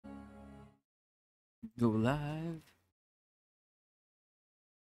Go live.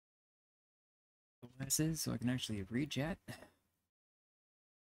 Glasses so I can actually read chat.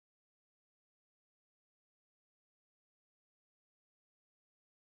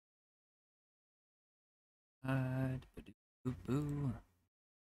 Boo.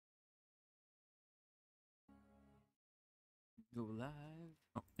 Go live.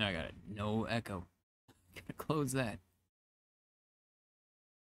 Oh, now I got it. No echo. Gotta close that.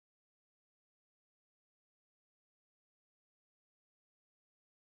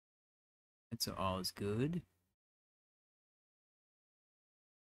 And so all is good.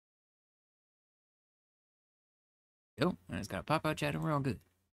 Go. And it's got a pop-out chat and we're all good.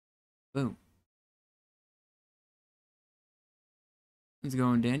 Boom. How's it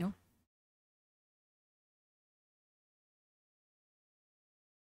going, Daniel?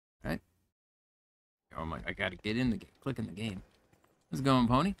 All right. Oh my, I gotta get in the game. Click in the game. How's it going,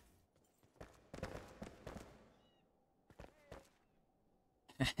 Pony?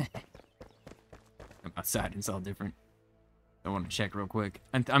 I'm outside. It's all different. I want to check real quick.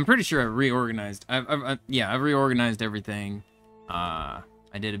 I'm pretty sure I reorganized. I've reorganized everything. I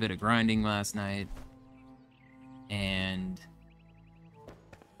did a bit of grinding last night, and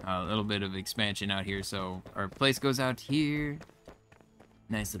a little bit of expansion out here. So our place goes out here.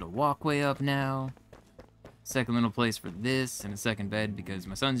 Nice little walkway up now. Second little place for this, and a second bed because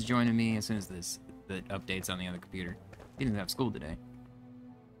my son's joining me as soon as the update's on the other computer. He didn't have school today.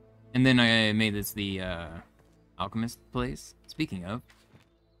 And then I made this the alchemist place. Speaking of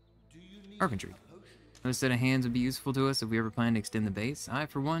carpentry, another set of hands would be useful to us if we ever plan to extend the base. I,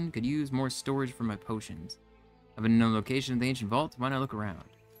 for one, could use more storage for my potions. I've been in no location of the ancient vault. Why not look around?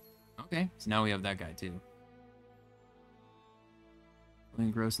 Okay, so now we have that guy too.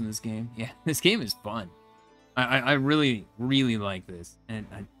 Engrossed in this game. Yeah, this game is fun. I really like this, and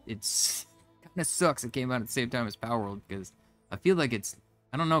it's kind of sucks it came out at the same time as Power World because I feel like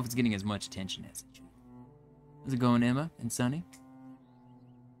I don't know if it's getting as much attention as it should. How's it going, Emma and Sunny?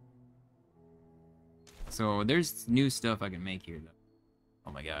 So there's new stuff I can make here, though.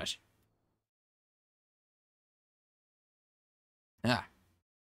 Oh my gosh. Ah,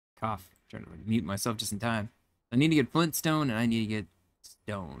 cough. Trying to mute myself just in time. I need to get flintstone and I need to get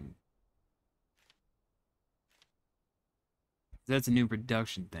stone. That's a new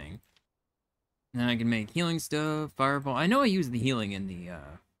production thing. Then I can make healing stuff, fireball. I know I used the healing in the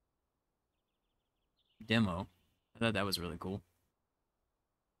demo. I thought that was really cool.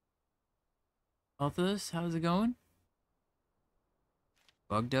 Althus, how's it going?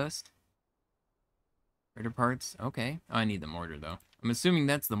 Bug dust. Critter parts. Okay. Oh, I need the mortar though. I'm assuming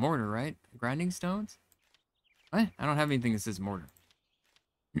that's the mortar, right? Grinding stones? What? I don't have anything that says mortar.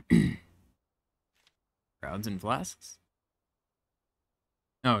 Shrouds and flasks.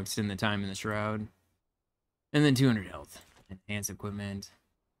 Oh, extend the time in the shroud. And then 200 health. Enhance equipment.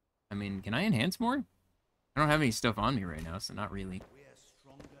 I mean, can I enhance more? I don't have any stuff on me right now, so not really.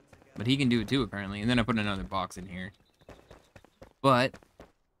 But he can do it too, apparently. And then I put another box in here. But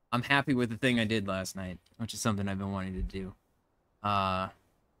I'm happy with the thing I did last night, which is something I've been wanting to do.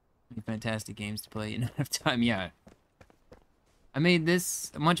 Fantastic games to play in enough time. Yeah. I made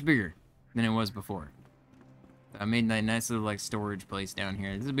this much bigger than it was before. I made that nice little like storage place down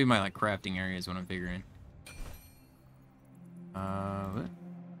here. This would be my like crafting area is what I'm figuring. I'm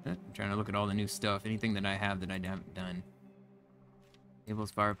trying to look at all the new stuff. Anything that I have that I haven't done. Tables,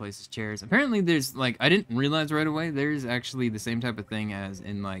 fireplaces, chairs. Apparently there's like, I didn't realize right away, there's actually the same type of thing as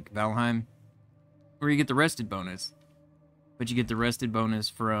in like Valheim, where you get the rested bonus. But you get the rested bonus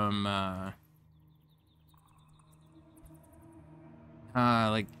from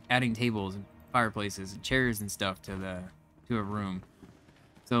like adding tables and fireplaces and chairs and stuff to a room.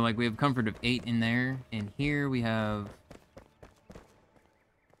 So like we have comfort of 8 in there, and here we have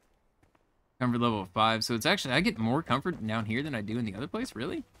comfort level of 5. So it's actually, I get more comfort down here than I do in the other place.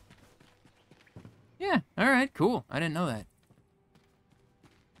 Really? Yeah. All right. Cool. I didn't know that.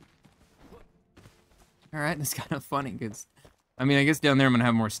 All right. That's kind of funny because, I mean, I guess down there I'm gonna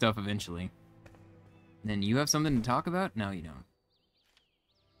have more stuff eventually. And then you have something to talk about? No, you don't.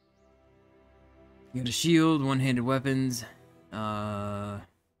 You got a shield, one-handed weapons,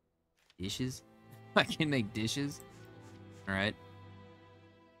 dishes. I can make dishes. All right.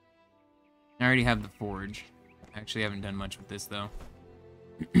 I already have the forge. Actually, I haven't done much with this though,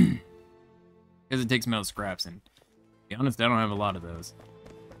 because it takes metal scraps, and to be honest, I don't have a lot of those.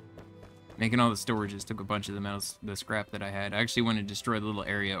 Making all the storages took a bunch of the scrap that I had. I actually want to destroy the little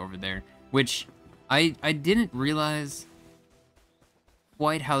area over there, which I didn't realize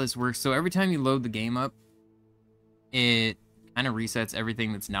quite how this works. So every time you load the game up, it kind of resets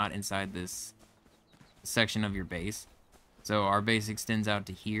everything that's not inside this section of your base. So our base extends out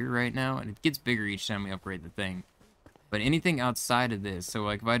to here right now, and it gets bigger each time we upgrade the thing. But anything outside of this, so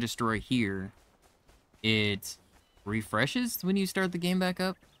like if I destroy here, it refreshes when you start the game back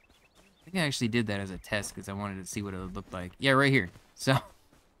up. I think I actually did that as a test because I wanted to see what it would look like. Yeah, right here. So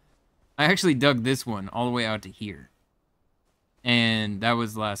I actually dug this one all the way out to here. And that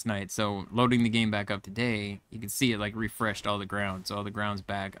was last night. So loading the game back up today, you can see it like refreshed all the ground. So all the ground's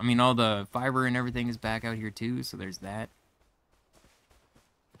back. I mean, all the fiber and everything is back out here too. So there's that.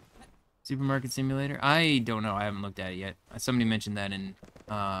 Supermarket Simulator? I don't know. I haven't looked at it yet. Somebody mentioned that in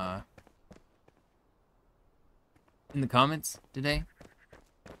the comments today.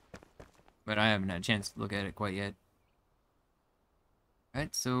 But I haven't had a chance to look at it quite yet.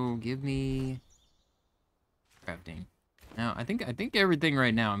 Alright, so give me crafting. Now, I think everything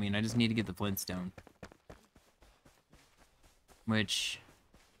right now, I mean, I just need to get the flintstone. Which,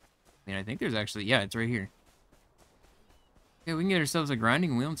 I mean, I think there's actually, yeah, it's right here. Okay, we can get ourselves a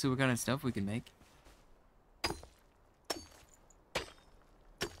grinding wheel and see what kind of stuff we can make.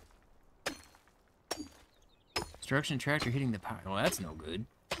 Construction tractor hitting the power. Well, that's no good.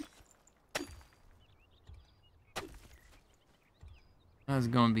 How's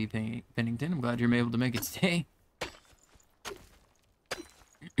it going, B. Pennington? I'm glad you're able to make it today.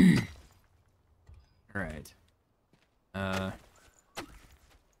 Alright. Not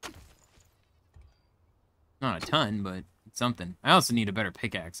a ton, but it's something. I also need a better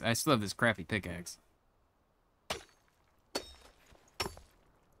pickaxe. I still have this crappy pickaxe.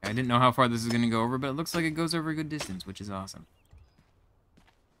 I didn't know how far this is going to go over, but it looks like it goes over a good distance, which is awesome.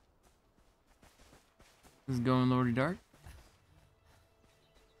 This is going Lordy Dark.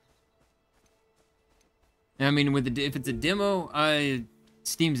 I mean, with the if it's a demo,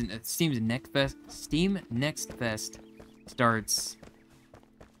 Steam Next Fest starts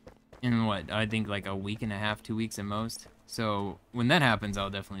in what, I think like a week and a half, 2 weeks at most. So when that happens, I'll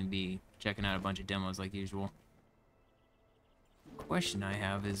definitely be checking out a bunch of demos like usual. Question I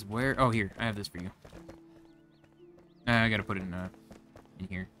have is where? Oh, here, I have this for you. I gotta put it in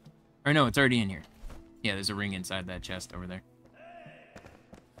here. Or no, it's already in here. Yeah, there's a ring inside that chest over there.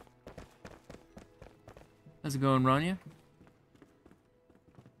 How's it going, Rania?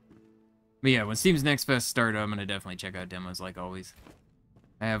 But yeah, when Steam's Next Fest start, I'm gonna definitely check out demos like always.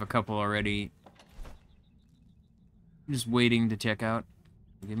 I have a couple already. I'm just waiting to check out.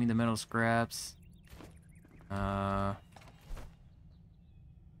 Give me the metal scraps.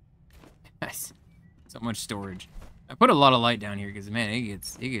 So much storage. I put a lot of light down here because man, it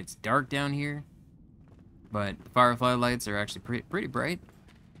gets dark down here. But the firefly lights are actually pretty bright.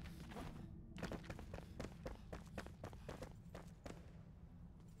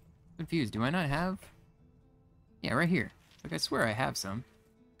 Confused. Do I not have? Yeah, right here. Like I swear I have some.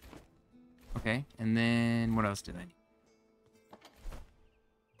 Okay, and then what else did I need?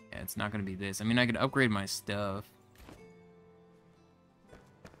 Yeah, it's not gonna be this. I mean, I could upgrade my stuff.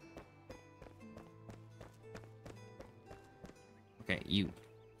 Okay, you.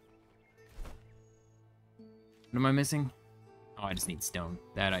 What am I missing? Oh, I just need stone.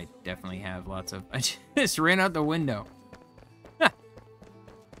 That I definitely have lots of. I just ran out the window.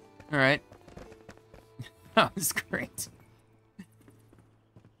 Alright. That was great.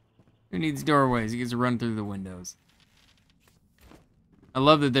 Who needs doorways? He gets to run through the windows. I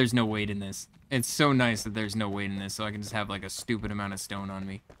love that there's no weight in this. It's so nice that there's no weight in this, so I can just have like a stupid amount of stone on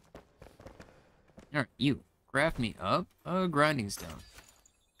me. Alright, you. Craft me up a grinding stone.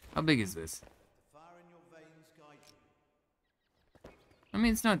 How big is this? I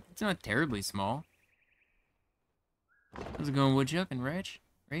mean, it's not terribly small. How's it going, Woodchuck and Rach?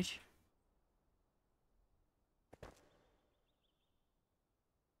 Rach?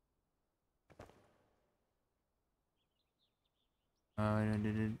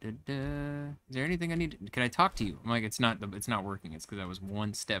 Is there anything I need to, can I talk to you? I'm like, it's not working. It's because I was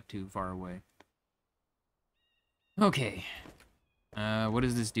one step too far away. Okay. What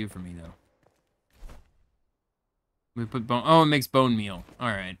does this do for me, though? We put bone... Oh, it makes bone meal.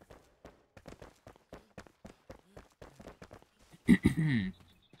 Alright. Good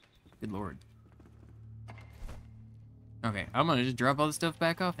lord. Okay, I'm gonna just drop all the stuff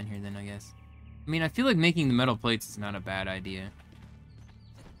back off in here then, I guess. I mean, I feel like making the metal plates is not a bad idea.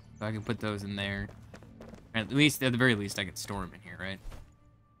 So I can put those in there. At the very least, I could store them in here, right?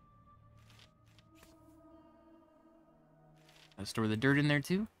 I'll store the dirt in there,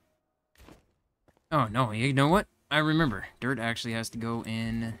 too? Oh, no, you know what? I remember. Dirt actually has to go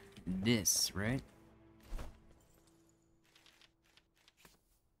in this, right?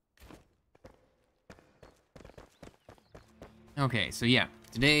 Okay, so yeah.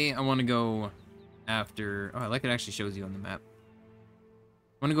 Today, I want to go after... Oh, I like it actually shows you on the map.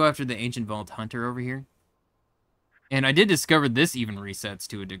 I want to go after the Ancient Vault Hunter over here. And I did discover this even resets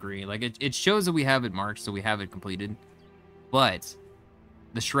to a degree. Like, it shows that we have it marked, so we have it completed. But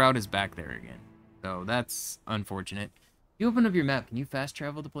the Shroud is back there again. So that's unfortunate. If you open up your map, can you fast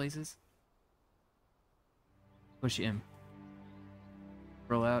travel to places? Push M.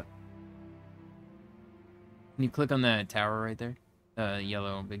 Roll out. Can you click on that tower right there?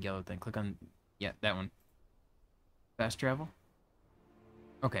 Yellow, big yellow thing. Click on... Yeah, that one. Fast travel?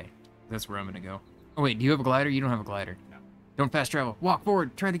 Okay, that's where I'm gonna go. Oh wait, do you have a glider? You don't have a glider. No. Don't fast travel. Walk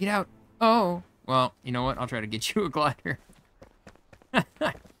forward. Try to get out. Oh. Well, you know what? I'll try to get you a glider.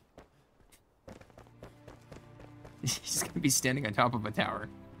 He's gonna be standing on top of a tower.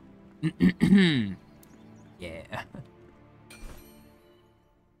 Yeah.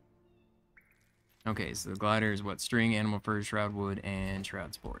 Okay, so the glider is what? String, animal fur, shroud wood, and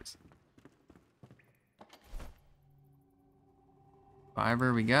shroud spores.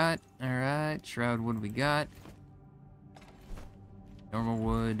 Fiber we got. Alright, shroud wood we got. Normal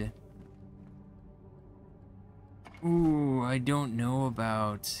wood. Ooh, I don't know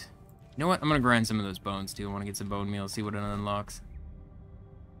about... You know what? I'm gonna grind some of those bones too. I want to get some bone meal, see what it unlocks.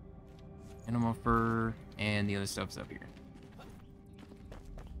 Animal fur, and the other stuff's up here.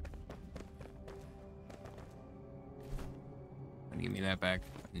 Give me that back.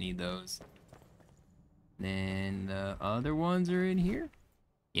 I need those. Then the other ones are in here?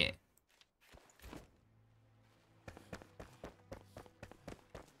 Yeah.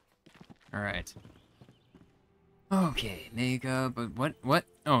 Alright. Okay, makeup, but what?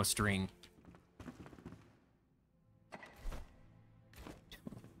 Oh, string. I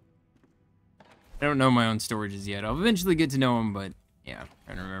don't know my own storages yet. I'll eventually get to know them, but yeah,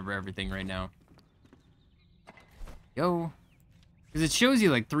 I don't remember everything right now. Yo. Because it shows you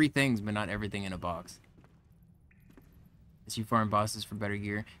like 3 things, but not everything in a box. As you farm bosses for better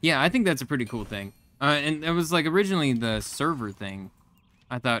gear. Yeah, I think that's a pretty cool thing. And it was like originally the server thing.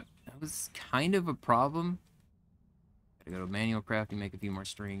 I thought that was kind of a problem. Gotta go to manual crafting, make a few more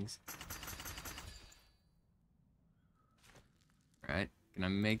strings. Alright, can I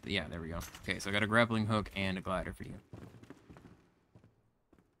make the... Yeah, there we go. Okay, so I got a grappling hook and a glider for you.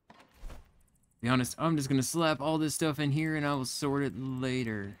 To be honest, I'm just gonna slap all this stuff in here and I will sort it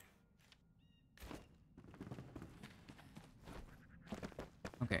later.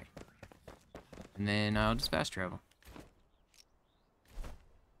 Okay. And then I'll just fast travel.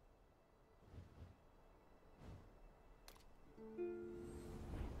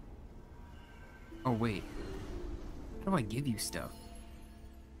 Oh, wait. How do I give you stuff?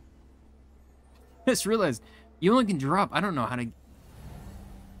 I just realized you only can drop. I don't know how to...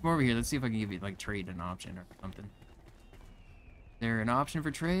 Come over here. Let's see if I can give you, like, trade an option or something. Is there an option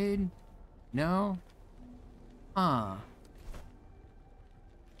for trade? No? Huh.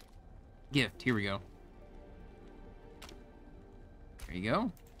 Gift. Here we go. There you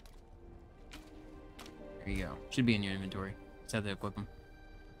go. There you go. Should be in your inventory. Just have to equip them.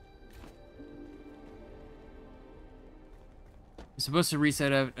 It's supposed to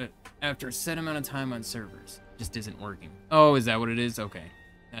reset after a set amount of time on servers. Just isn't working. Oh, is that what it is? Okay.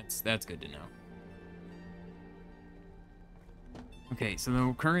 That's good to know. Okay, so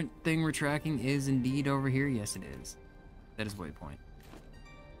the current thing we're tracking is indeed over here. Yes, it is. That is waypoint.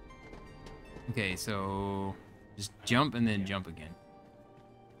 Okay, so just jump and then jump again.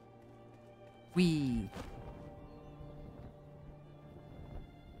 Whee!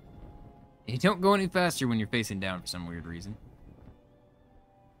 You don't go any faster when you're facing down for some weird reason.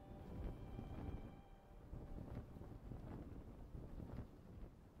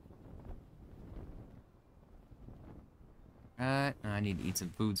 I need to eat some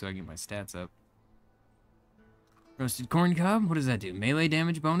food so I get my stats up. Roasted corn cob? What does that do? Melee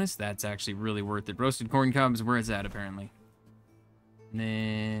damage bonus? That's actually really worth it. Roasted corn cob is where it's at, apparently. And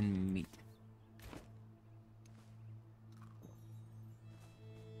then meat.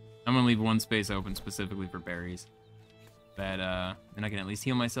 I'm gonna leave one space open specifically for berries. That, then I can at least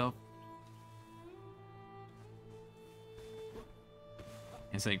heal myself.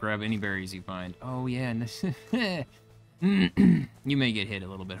 And say, grab any berries you find. Oh, yeah. You may get hit a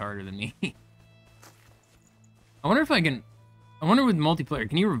little bit harder than me. I wonder if I can... I wonder with multiplayer,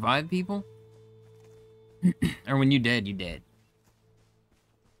 can you revive people? Or when you dead, you dead.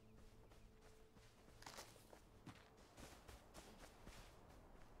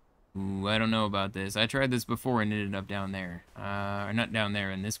 Ooh, I don't know about this. I tried this before and ended up down there. Or not down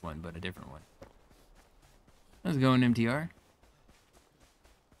there in this one, but a different one. How's it going, MTR?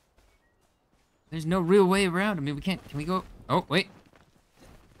 There's no real way around. I mean, we can't... Can we go... Oh, wait.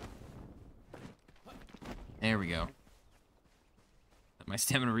 There we go. Let my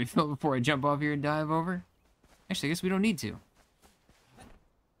stamina refill before I jump off here and dive over. Actually, I guess we don't need to.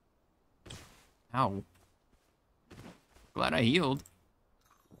 Ow. Glad I healed.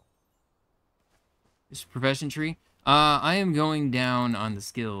 This profession tree. I am going down on the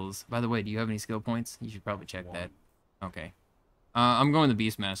skills. By the way, do you have any skill points? You should probably check that. Okay. I'm going the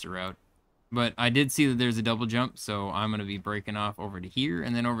Beastmaster route. But I did see that there's a double jump, so I'm going to be breaking off over to here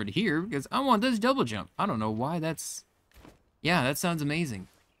and then over to here because I want this double jump. I don't know why that's... Yeah, that sounds amazing.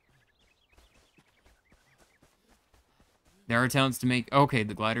 There are talents to make... Okay,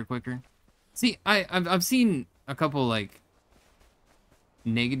 the glider quicker. See, I've seen a couple, like,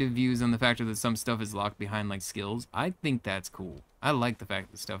 negative views on the fact that some stuff is locked behind, like, skills. I think that's cool. I like the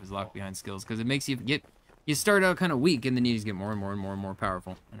fact that stuff is locked behind skills because it makes you get... You start out kind of weak and then you just get more and more and more and more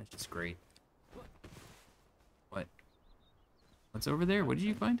powerful. And it's just great. What? What's over there? What did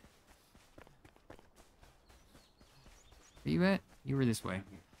you find? Where you at? You were this way.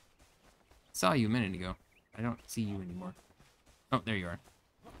 Saw you a minute ago. I don't see you anymore. Oh, there you are.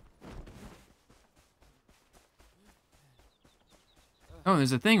 Oh,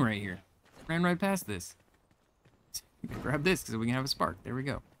 there's a thing right here. Ran right past this. Grab this so we can have a spark. There we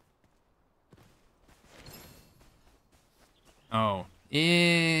go. Oh.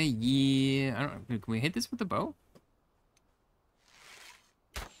 Yeah. I don't know. Can we hit this with the bow?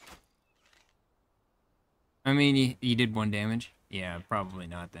 I mean, you did 1 damage. Yeah, probably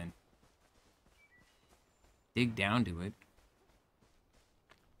not then. Dig down to it.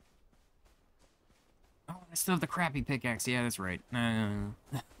 Oh, I still have the crappy pickaxe. Yeah, that's right.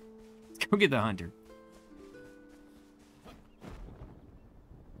 Let's go get the hunter.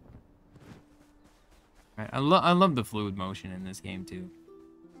 Right, I love the fluid motion in this game too.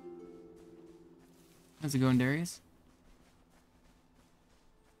 How's it going, Darius?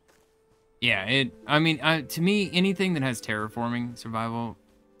 Yeah, I mean, to me, anything that has terraforming survival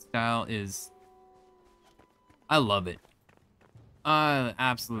style is... I love it. I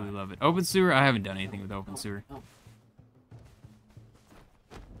absolutely love it. Open sewer, I haven't done anything with open sewer.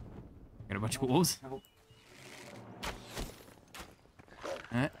 Got a bunch of wolves.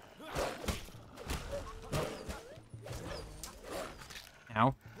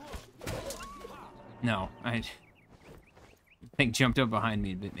 Ow. No, I think jumped up behind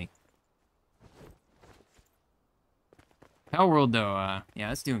me and bit me. Hell World though,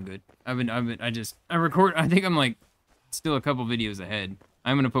 yeah, it's doing good. I record, I think I'm like still a couple videos ahead.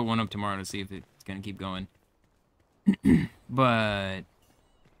 I'm gonna put one up tomorrow to see if it's gonna keep going. But,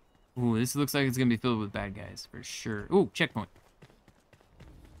 ooh, this looks like it's gonna be filled with bad guys for sure. Ooh, checkpoint.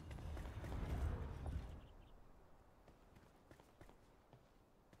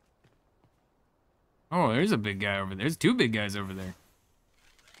 Oh, there's a big guy over there. There's 2 big guys over there.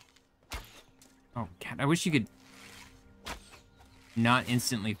 Oh, God, I wish you could not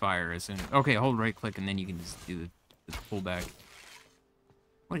instantly fire as soon as... Okay, hold right click and then you can just do the pullback.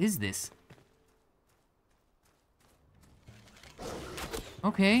 What is this?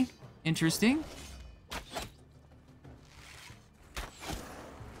 Okay, interesting.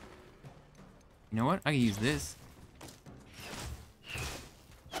 You know what? I can use this.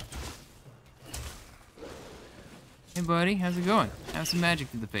 Hey, buddy, how's it going? Have some magic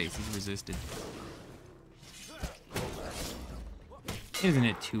to the face. He's resisted. Isn't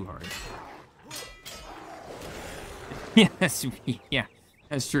it too hard? Yes, yeah,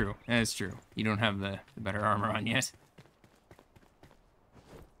 that's true. That's true. You don't have the better armor on yet.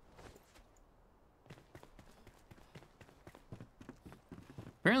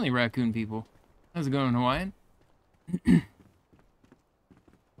 Apparently, raccoon people. How's it going, Hawaiian?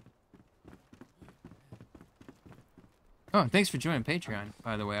 Oh, thanks for joining Patreon,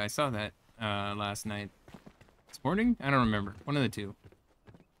 by the way. I saw that last night. This morning? I don't remember. One of the two.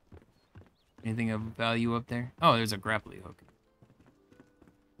 Anything of value up there? Oh, there's a grappling hook.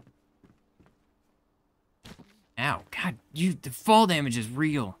 Ow. God, the fall damage is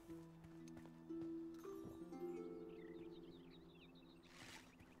real.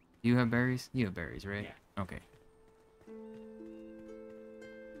 Do you have berries? You have berries, right? Yeah. Okay.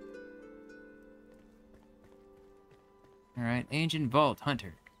 Alright, Ancient Vault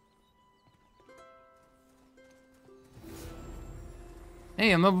Hunter.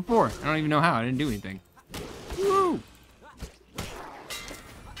 Hey, I'm level 4. I don't even know how. I didn't do anything. Woo!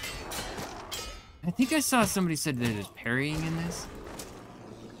 I think I saw somebody said that there's parrying in this.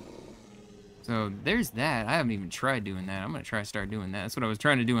 So there's that. I haven't even tried doing that. I'm gonna start doing that. That's what I was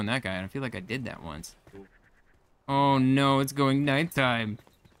trying to do on that guy, and I feel like I did that once. Oh no, it's going nighttime.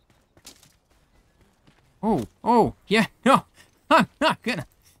 Oh, yeah, no, I'm not gonna.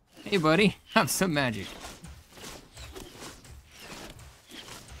 Hey, buddy, have some magic.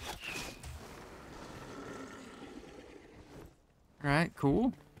 Alright,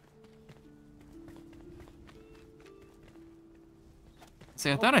 cool.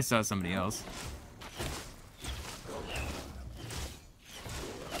 See, I thought I saw somebody else.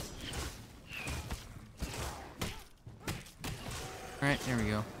 Alright, there we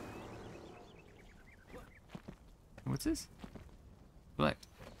go. What's this? Collect.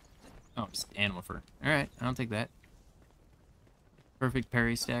 Oh, just animal fur. Alright, I'll take that. Perfect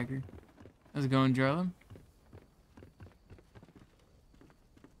parry stagger. How's it going, Jarlum?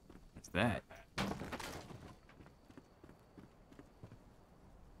 What's that?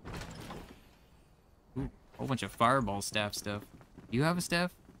 Ooh, whole bunch of fireball staff stuff. Do you have a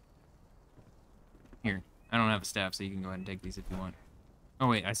staff? Here. I don't have a staff, so you can go ahead and take these if you want. Oh,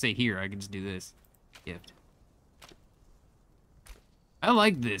 wait, I say here. I can just do this. Gift. I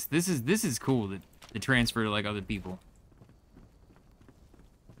like this. This is cool, the transfer to, like, other people.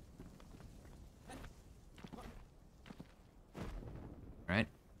 Right.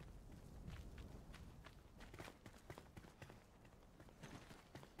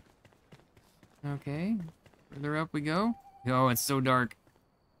 Okay. Further up we go. Oh, it's so dark.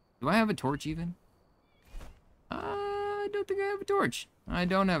 Do I have a torch even? I don't think I have a torch. I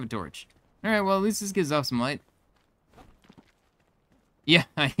don't have a torch. Alright, well, at least this gives off some light. Yeah,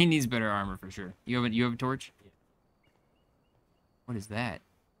 he needs better armor for sure. You have a torch? Yeah. What is that?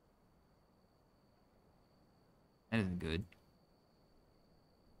 That isn't good.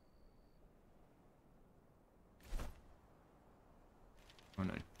 I'm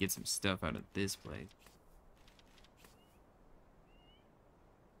gonna get some stuff out of this place.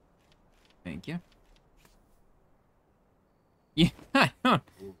 Thank you. Yeah, I don't.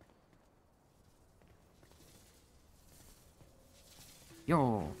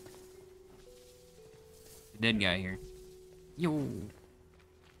 Yo. Dead guy here. Yo.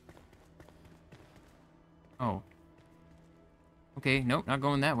 Oh. Okay, nope, not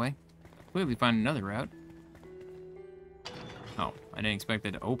going that way. Clearly find another route. Oh, I didn't expect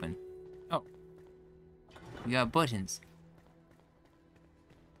that to open. Oh. We got buttons.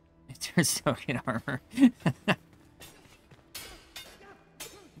 They're stuck in armor. What are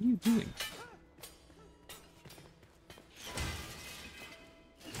you doing?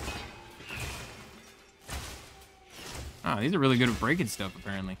 Oh, these are really good at breaking stuff,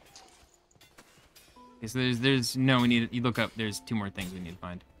 apparently. Okay, so there's no, we need to, you look up, there's 2 more things we need to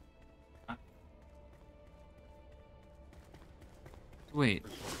find. Wait,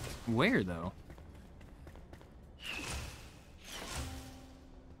 where though?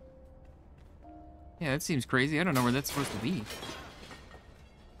 Yeah, that seems crazy. I don't know where that's supposed to be.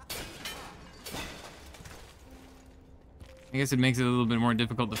 I guess it makes it a little bit more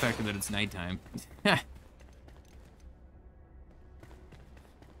difficult, the fact that it's nighttime.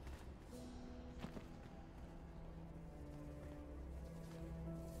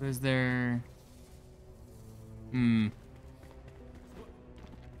 Was there... Wait,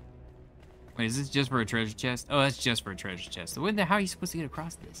 is this just for a treasure chest? Oh, that's just for a treasure chest. So how are you supposed to get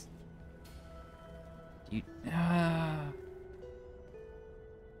across this? You...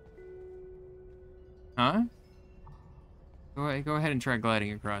 Huh? Go ahead and try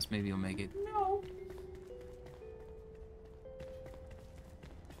gliding across. Maybe you'll make it. No.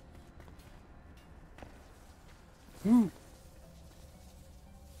 Ooh.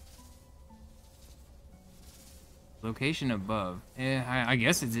 Location above. I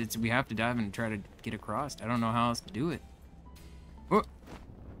guess it's we have to dive and try to get across. I don't know how else to do it. Oh,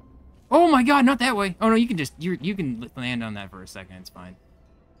 oh my God! Not that way. Oh no, you can just you can land on that for a second. It's fine.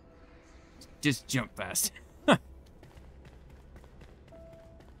 Just jump fast.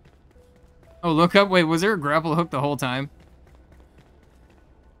 Oh, look up. Wait, was there a grapple hook the whole time?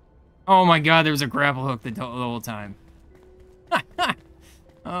 Oh my God, there was a grapple hook the whole time.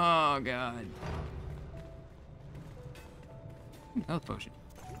 Oh God. Health potion.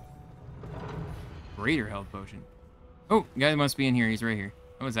 Greater health potion. Oh, guy must be in here. He's right here.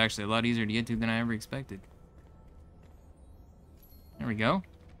 That was actually a lot easier to get to than I ever expected. There we go.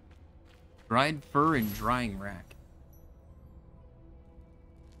 Dried fur and drying rack.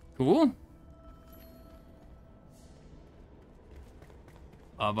 Cool.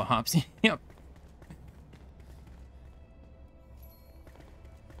 Lava hops. Yep.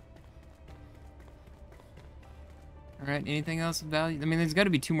 Alright, anything else of value? I mean, there's got to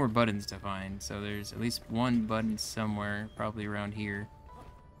be 2 more buttons to find, so there's at least 1 button somewhere, probably around here.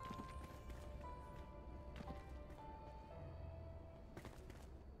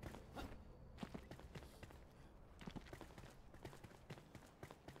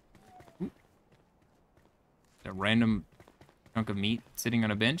 Ooh. A random chunk of meat sitting on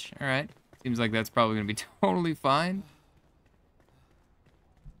a bench. Alright, seems like that's probably going to be totally fine.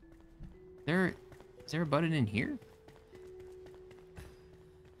 Is there a button in here?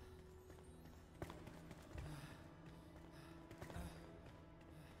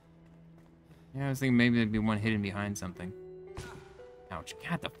 Yeah, I was thinking maybe there'd be one hidden behind something. Ouch.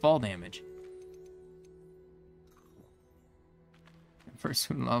 God, the fall damage. First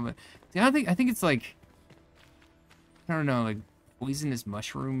one lava. See, I think it's like, I don't know, like poisonous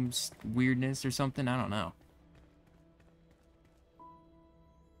mushrooms weirdness or something. I don't know.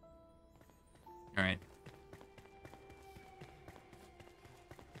 All right.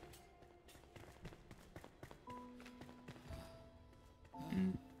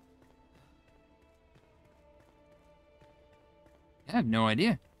 I have no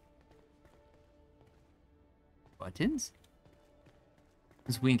idea. Buttons?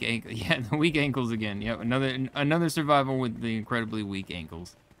 This weak ankle. Yeah, the weak ankles again. Yep, another survival with the incredibly weak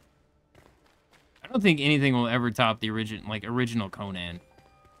ankles. I don't think anything will ever top the original Conan.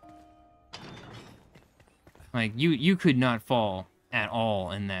 Like you could not fall at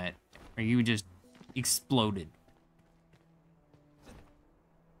all in that, or you just exploded.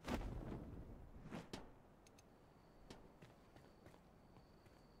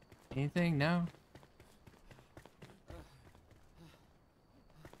 Anything? No?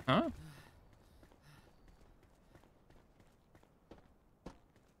 Huh?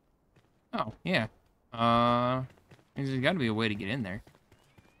 Oh, yeah. There's got to be a way to get in there.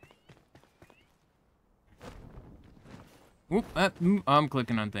 Whoop, I'm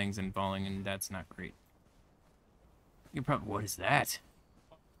clicking on things and falling, and that's not great. You probably, what is that?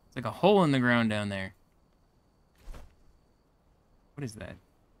 It's like a hole in the ground down there. What is that?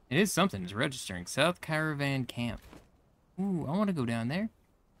 It is something. It's registering. South Caravan Camp. Ooh, I want to go down there.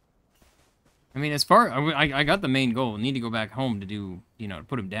 I mean, as far... I got the main goal. I need to go back home to do... You know, to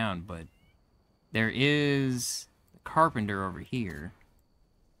put him down, but... There is... Carpenter over here.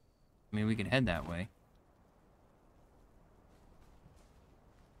 I mean, we could head that way.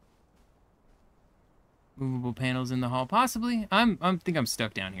 Movable panels in the hall. Possibly. I think I'm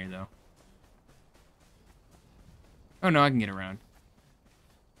stuck down here, though. Oh, no, I can get around.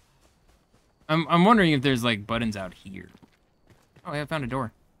 I'm wondering if there's, like, buttons out here. Oh, yeah, I found a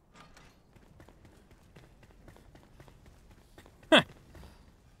door. Huh.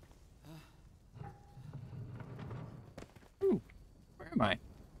 Ooh, where am I?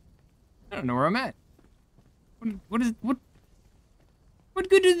 I don't know where I'm at. What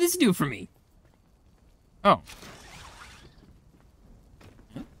good did this do for me? Oh.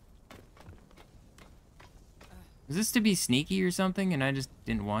 Is this to be sneaky or something, and I just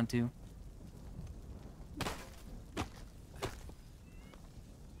didn't want to?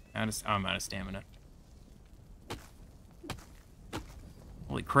 I'm out of stamina.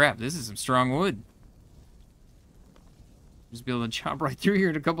 Holy crap, this is some strong wood. Just be able to chop right through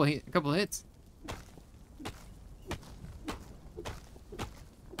here in a couple hits.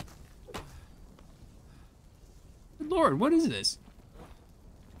 Good Lord, what is this?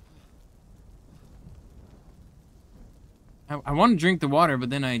 I want to drink the water, but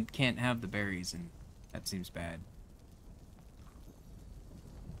then I can't have the berries, and that seems bad.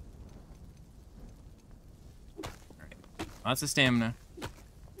 Lots of stamina.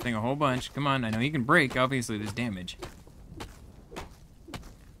 Thing a whole bunch. Come on, I know you can break. Obviously, there's damage.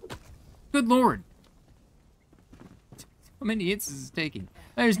 Good Lord. How many hits is this taking?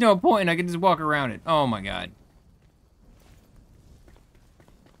 There's no point. I can just walk around it. Oh, my God.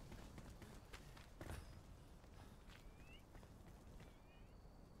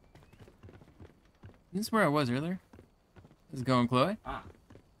 This is where I was earlier. How's it going, Chloe? I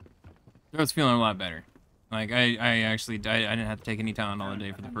was feeling a lot better. Like, I actually, I didn't have to take any Tylenol all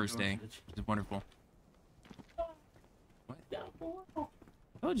day for the first day, which is wonderful. What? I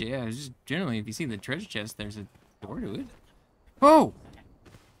told you, yeah, it's just generally, if you see the treasure chest, there's a door to it. Oh!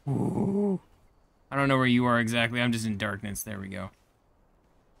 Ooh. I don't know where you are exactly, I'm just in darkness, there we go.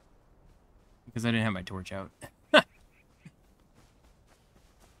 Because I didn't have my torch out.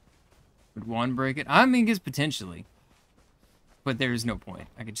 Would one break it? I mean, I guess potentially. But there's no point.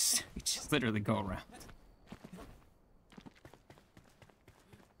 I could just literally go around.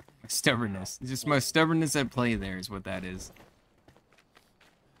 My stubbornness. It's just my stubbornness at play there is what that is.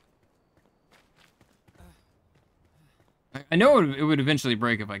 I know it would eventually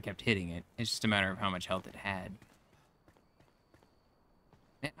break if I kept hitting it. It's just a matter of how much health it had.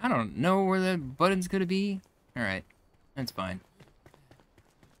 I don't know where the button's gonna be. Alright. That's fine.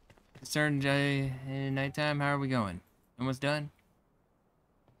 Concerned in nighttime, how are we going? Almost done?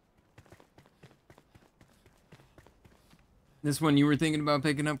 This one you were thinking about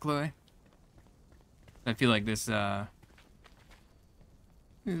picking up, Chloe? I feel like this,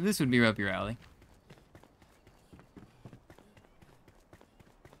 This would be up your alley.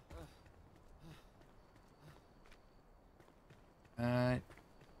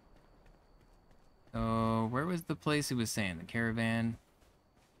 So where was the place he was saying? The caravan?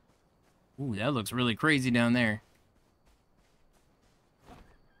 Ooh, that looks really crazy down there.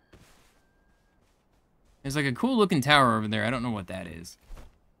 There's like a cool looking tower over there. I don't know what that is.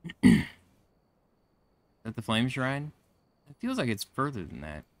 Is that the flame shrine? It feels like it's further than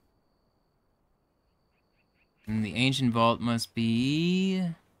that. And the ancient vault must be...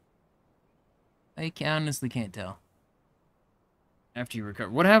 I honestly can't tell. After you recover.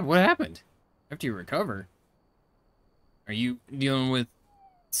 What happened? After you recover? Are you dealing with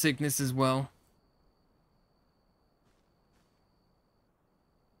sickness as well?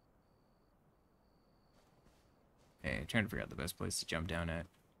 Okay, trying to figure out the best place to jump down at.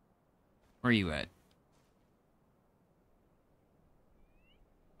 Where are you at?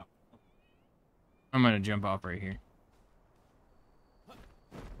 I'm gonna jump off right here.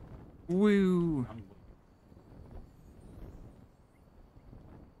 Woo!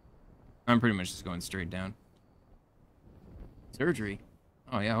 I'm pretty much just going straight down. Surgery?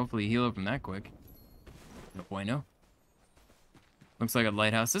 Oh yeah, hopefully you heal up from that quick. No bueno. Looks like a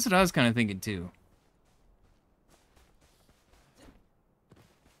lighthouse. That's what I was kind of thinking too.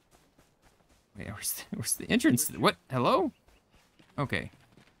 Wait, where's the entrance? What? Hello? Okay.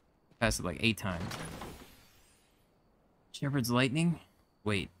 Passed it like 8 times. Shepherd's lightning?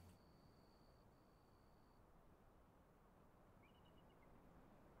 Wait.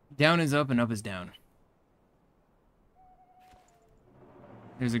 Down is up and up is down.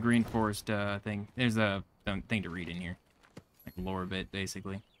 There's a green forest thing. There's a thing to read in here. Like lore bit,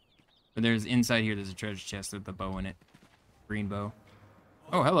 basically. But there's inside here, there's a treasure chest with a bow in it. Green bow.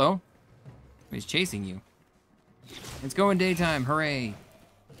 Oh, hello. He's chasing you. It's going daytime. Hooray.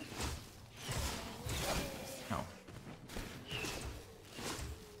 Oh.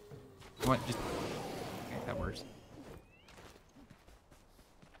 What? Just... Okay, that works.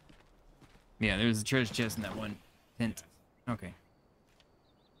 Yeah, there's a treasure chest in that one tent. Okay.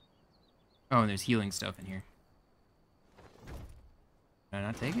 Oh, and there's healing stuff in here. Can I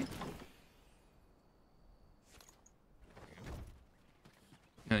not take it?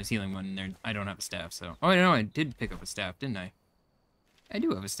 No, there's healing one in there. I don't have a staff, so... Oh, no, I did pick up a staff, didn't I? I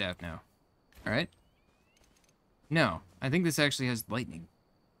do have a staff now. Alright. No, I think this actually has lightning.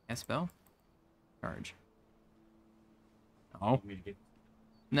 S-spell? Charge. Oh.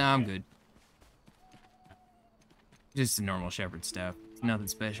 Nah, I'm good. Just a normal shepherd staff. It's nothing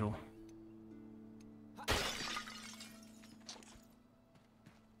special.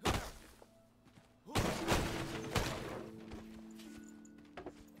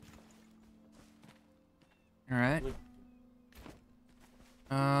 Alright.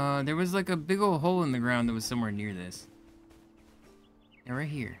 There was like a big old hole in the ground that was somewhere near this. Yeah, right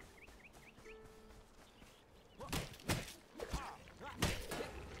here.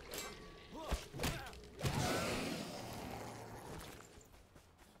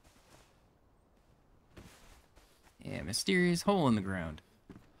 Yeah, mysterious hole in the ground.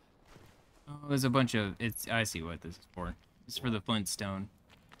 Oh, there's a bunch of... I see what this is for. It's for the flintstone.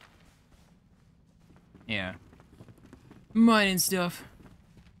 Yeah. Mining stuff.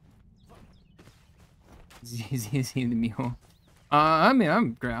 Is he the mule? I mean,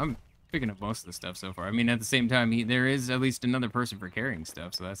 I'm picking up most of the stuff so far. I mean, at the same time, there is at least another person for carrying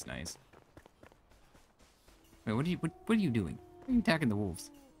stuff, so that's nice. Wait, what are you doing? Why are you attacking the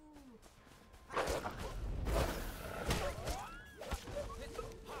wolves?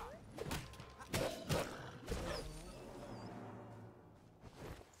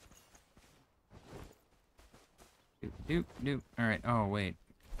 Doop. Alright, oh, wait.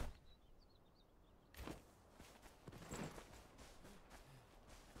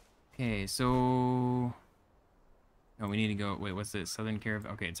 Okay, so... Oh, we need to go... Wait, what's this? Southern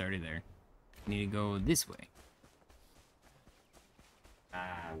Caravan? Okay, it's already there. We need to go this way.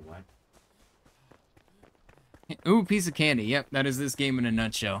 What? Ooh, piece of candy. Yep, that is this game in a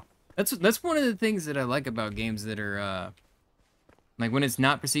nutshell. That's one of the things that I like about games that are, like when it's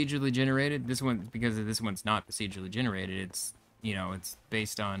not procedurally generated. This one, because this one's not procedurally generated, it's, you know, it's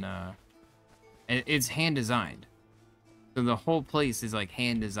based on, it's hand designed. So the whole place is like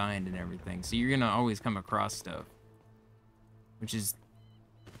hand designed and everything. So you're gonna always come across stuff, which is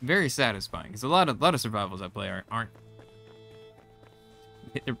very satisfying. Because a lot of survivals I play aren't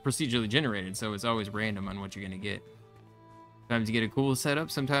they're procedurally generated, so it's always random on what you're gonna get. Sometimes you get a cool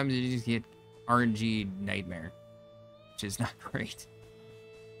setup, sometimes you just get RNG nightmare, which is not great.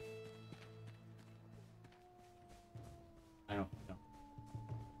 I don't know.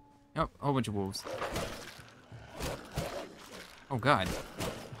 Oh, a whole bunch of wolves. Oh god.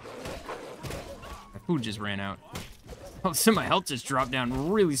 My food just ran out. All of a sudden my health just dropped down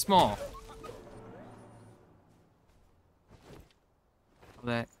really small. All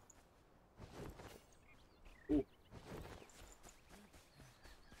that.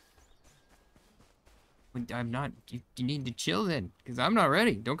 I'm not. You need to chill then, because I'm not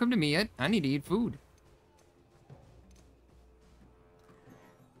ready. Don't come to me yet. I need to eat food.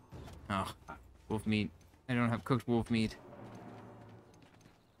 Oh, wolf meat. I don't have cooked wolf meat.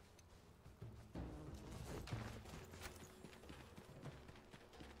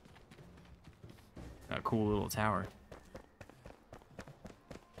 Got a cool little tower.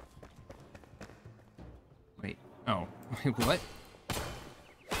 Wait. Oh. Wait, what?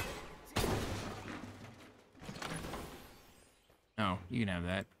 Oh, you can have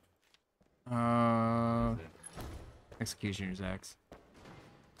that. Executioner's axe.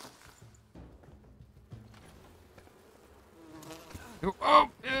 Oh,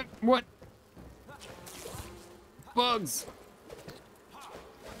 what? Bugs!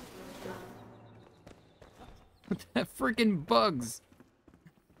 What the freaking bugs?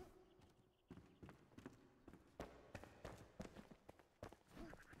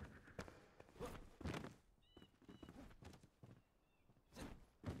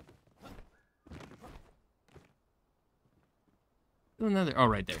 Another. Oh,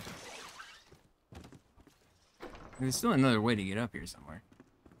 right there. There's still another way to get up here somewhere.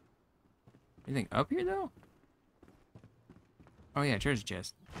 Anything up here though? Oh yeah, treasure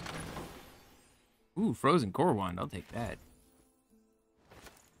chest. Ooh, frozen core wand. I'll take that.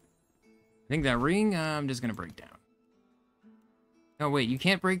 I think that ring, I'm just gonna break down. Oh wait, you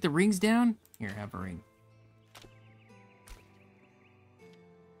can't break the rings down? Here, have a ring.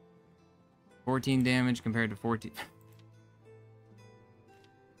 14 damage compared to 14.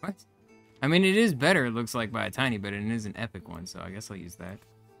 What? I mean, it is better, it looks like, by a tiny bit, and it is an epic one, so I guess I'll use that.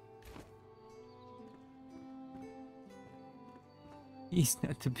 He's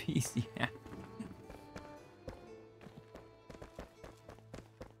not the beast, yeah.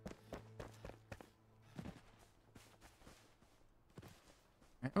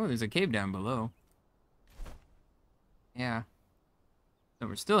 Oh, there's a cave down below. Yeah. So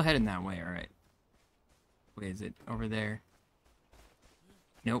we're still heading that way, alright. Wait, is it over there?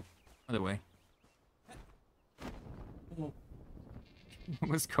 Nope. Other way.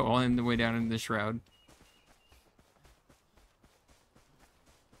 Let's go all in the way down into the shroud.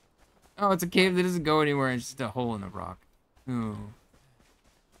 Oh, it's a cave that doesn't go anywhere. It's just a hole in the rock. Ooh.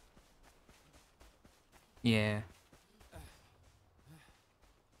 Yeah.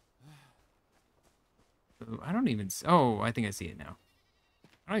 I don't even... Oh, I think I see it now.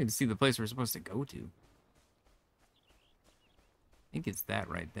 I don't even see the place we're supposed to go to. I think it's that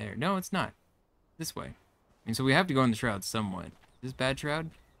right there. No, it's not. This way. And so we have to go in the shroud somewhat. Is this bad shroud?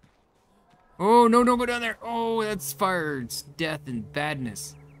 Oh, no, don't go down there. Oh, that's fire. It's death and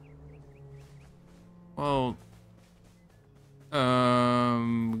badness. Well,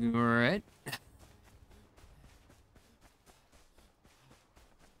 alright.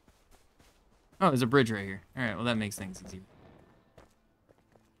 Oh, there's a bridge right here. Alright, well that makes things easier.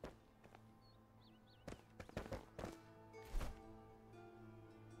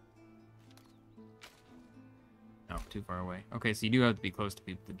 Oh, too far away. Okay, so you do have to be close to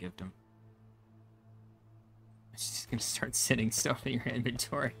people to gift them. It's just gonna start sitting stuff in your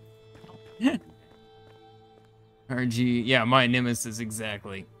inventory. RG, yeah, my nemesis,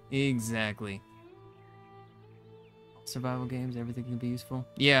 exactly. Exactly. Survival games, everything can be useful.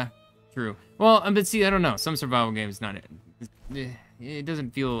 Yeah, true. Well, but see, I don't know. Some survival games, not it. It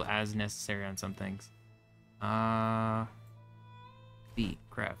doesn't feel as necessary on some things. B,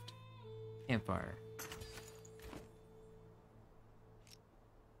 craft. Campfire.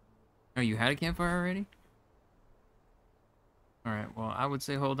 Oh, you had a campfire already? Alright, well, I would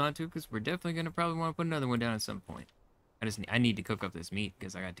say hold on to it, because we're definitely going to probably want to put another one down at some point. I need to cook up this meat,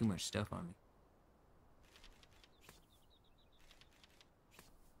 because I got too much stuff on me.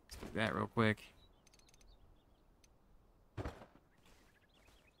 Let's do that real quick.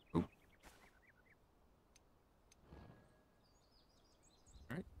 Oh.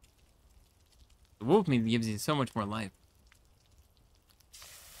 Alright. The wolf meat gives you so much more life.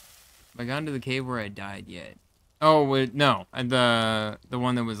 Have I gone to the cave where I died yet? Oh, wait, no. The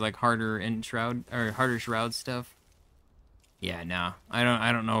one that was like harder enshroud or harder shroud stuff. Yeah, no. I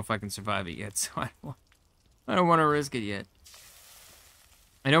don't know if I can survive it yet, so I don't want to risk it yet.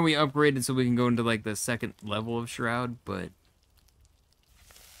 I know we upgraded so we can go into like the second level of shroud, but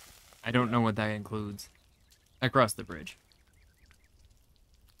I don't know what that includes. I crossed the bridge.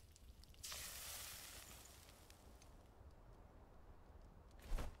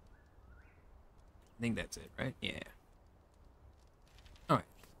 I think that's it, right? Yeah. Alright.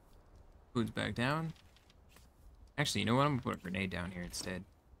 Food's back down. Actually, you know what? I'm gonna put a grenade down here instead.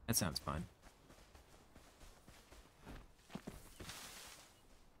 That sounds fun.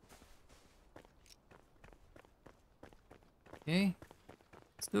 Okay.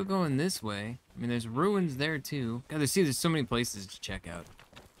 Still going this way. I mean, there's ruins there too. God, there's so many places to check out.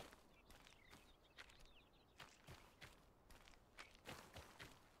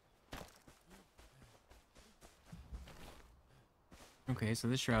 Okay, so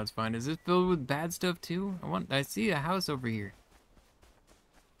this shroud's fine. Is this filled with bad stuff too? I see a house over here.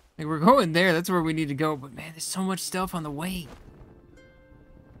 Like, we're going there. That's where we need to go. But man, there's so much stuff on the way.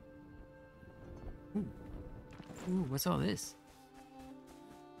 Ooh, Ooh, what's all this?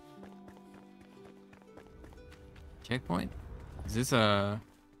 Checkpoint? Is this a...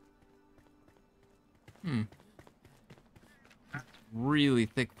 Really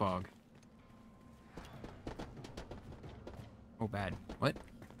thick fog. Oh, bad. What?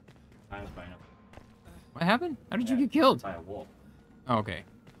 What happened? How did you get killed? By a wolf. Oh, okay.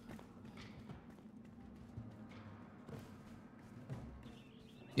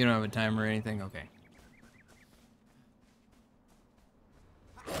 You don't have a timer or anything? Okay.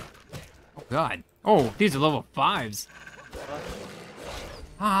 Oh, God. Oh, these are level 5s.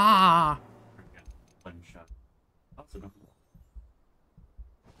 Ah! One shot. That's enough.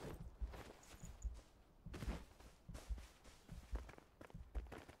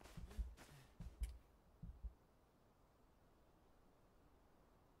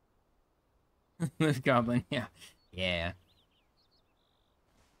 This goblin, yeah. Yeah.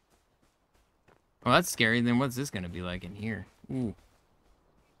 Well, that's scary. Then what's this gonna be like in here? Ooh.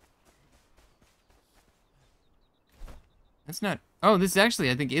 That's not... Oh, this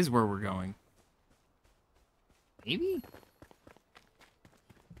actually, I think, is where we're going. Maybe?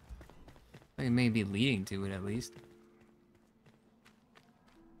 I think it may be leading to it, at least.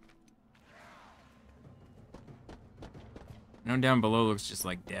 No, down below looks just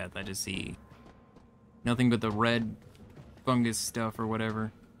like death. I just see nothing but the red fungus stuff or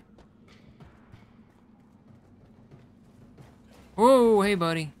whatever. Whoa, hey,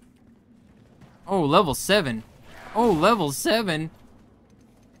 buddy. Oh, level 7. Oh, level 7.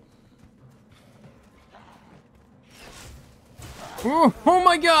 Oh, oh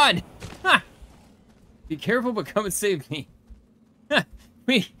my God! Ha! Be careful, but come and save me. I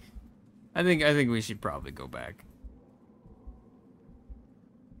think we should probably go back.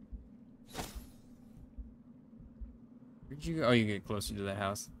 Where'd you go? Oh, you get closer to the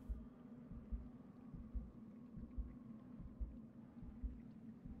house.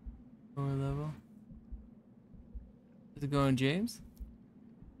 Lower level. How's it going, James?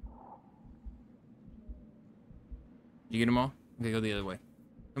 Did you get them all? Okay, go the other way.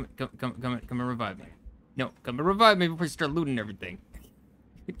 Come and revive me. No, come and revive me before you start looting everything.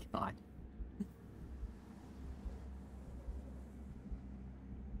 Good God.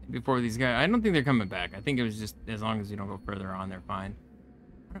 Before these guys, I don't think they're coming back. I think it was just as long as you don't go further on, they're fine.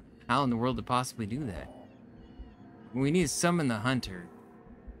 How in the world to possibly do that? We need to summon the hunter.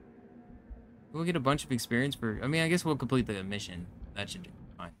 We'll get a bunch of experience for... I mean, I guess we'll complete the mission. That should be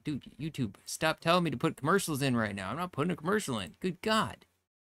fine. Dude, YouTube, stop telling me to put commercials in right now. I'm not putting a commercial in. Good God.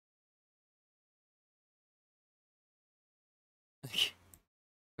 We're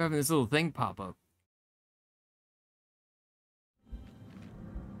having this little thing pop up.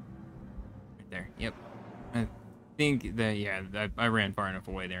 Right there. Yep. I think that, yeah, I ran far enough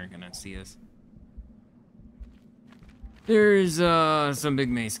away. They aren't going to see us. There's some big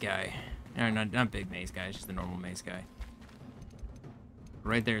mace guy. No, not big mace guy, it's just a normal mace guy.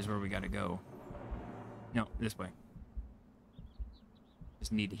 Right there is where we gotta go. No, this way.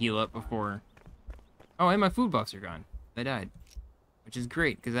 Just need to heal up before... Oh, and my food buffs are gone. I died. Which is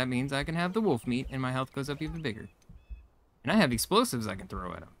great, because that means I can have the wolf meat and my health goes up even bigger. And I have explosives I can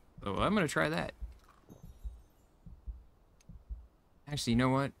throw at him. So I'm gonna try that. Actually, you know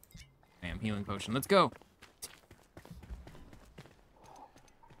what? Bam, healing potion. Let's go!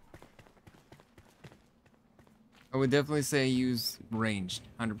 I would definitely say use ranged,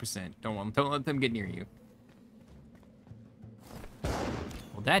 100%. Don't let them get near you.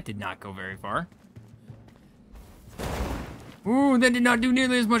 Well, that did not go very far. Ooh, that did not do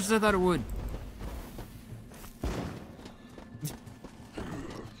nearly as much as I thought it would.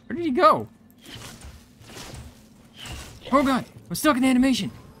 Where did he go? Oh God, I'm stuck in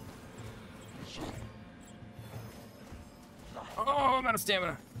animation. Oh, I'm out of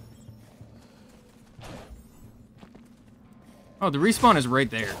stamina. Oh, the respawn is right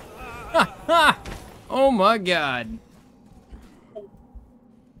there. Ha, ha! Oh my God.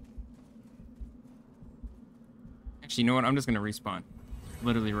 Actually, you know what? I'm just gonna respawn.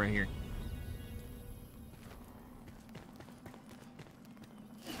 Literally right here.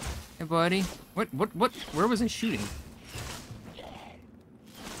 Hey, buddy. What? Where was I shooting?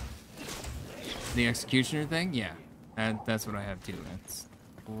 The executioner thing? Yeah. That's what I have too. That's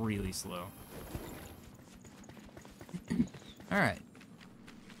really slow. Alright.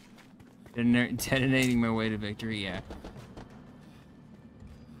 Detonating my way to victory, yeah.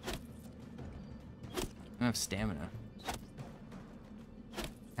 I don't have stamina.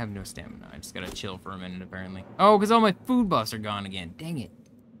 I have no stamina. I just gotta chill for a minute, apparently. Oh, because all my food buffs are gone again. Dang it.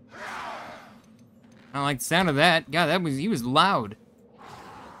 I don't like the sound of that. God, he was loud.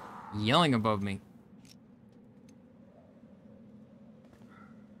 Yelling above me.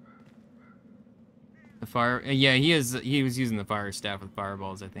 The fire, yeah, he was using the fire staff with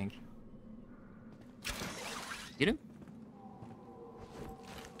fireballs, I think. Get him?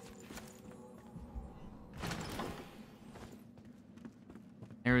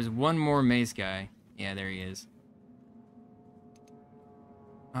 There is one more mace guy. Yeah, there he is.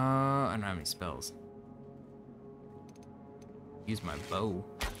 I don't have any spells. Use my bow.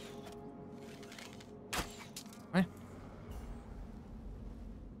 What?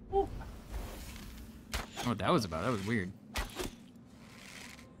 Oh, what that was about? That was weird. I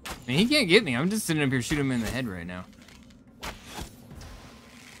mean, he can't get me. I'm just sitting up here shooting him in the head right now. There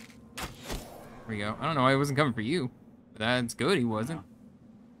we go. I don't know why he wasn't coming for you. But that's good, he wasn't.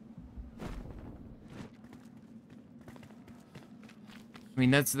 I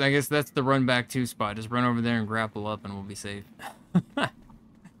mean, I guess that's the run back to spot. Just run over there and grapple up and we'll be safe.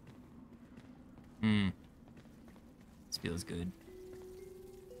 This feels good.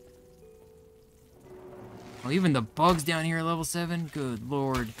 Oh, even the bugs down here are level 7? Good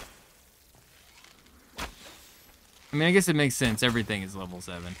lord. I mean, I guess it makes sense. Everything is level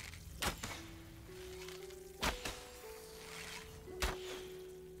 7.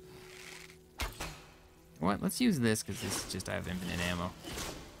 What? Let's use this, because this is just, I have infinite ammo.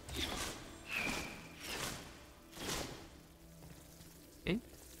 Okay.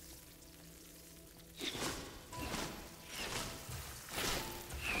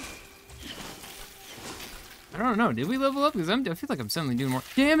 I don't know. Did we level up? Because I feel like I'm suddenly doing more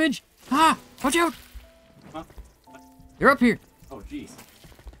damage. Ah! Watch out! Huh? You're up here. Oh, jeez.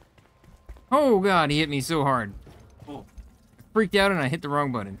 Oh, God. He hit me so hard. Oh. I freaked out and I hit the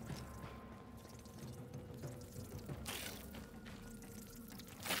wrong button.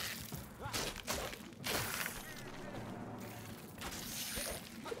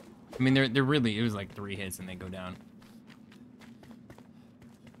 I mean, they're really, it was like 3 hits and they go down.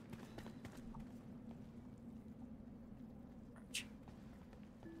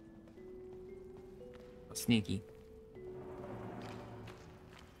 Oh, sneaky.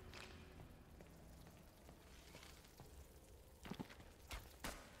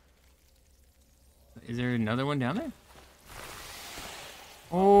 Is there another one down there?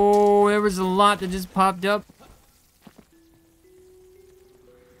 Oh, there was a lot that just popped up.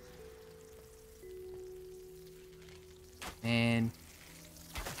 Man.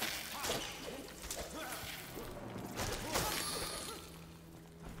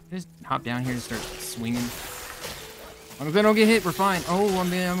 Just hop down here and start swinging. As long as I don't get hit, we're fine. Oh,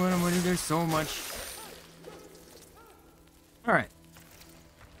 man, there's so much. Alright.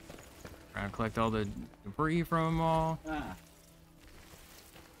 Trying to collect all the debris from them all. Ah.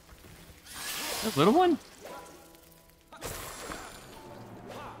 That little one?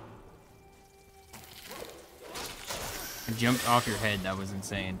 I jumped off your head. That was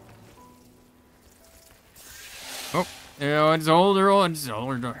insane. Oh, you know, I just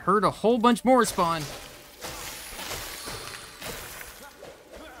heard a whole bunch more spawn.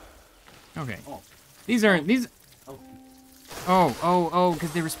 Okay. Oh. These aren't, these... Oh.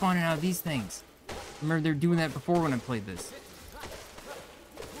 because they were spawning out of these things. Remember, they were doing that before when I played this. It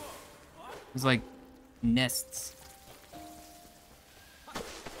was like nests.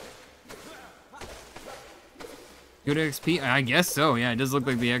 Good XP? I guess so, yeah. It does look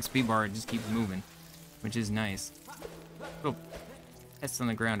like the XP bar just keeps moving, which is nice. Oh, pests on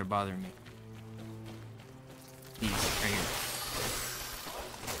the ground are bothering me. These, right here.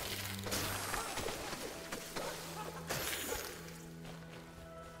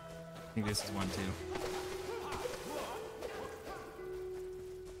 I think this is one too.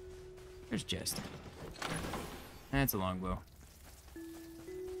 There's Jest. That's a longbow.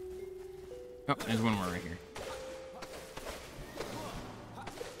 Oh, there's one more right here.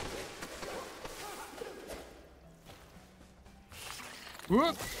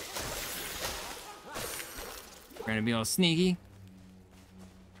 Whoop! Trying to be all sneaky.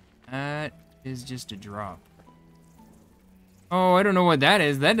 That is just a drop. Oh, I don't know what that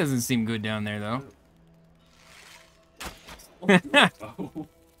is. That doesn't seem good down there, though. Oh.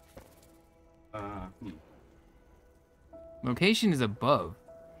 Location is above.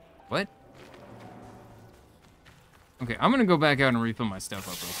 What? Okay, I'm gonna go back out and refill my stuff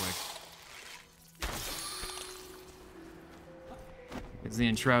up real quick. It's the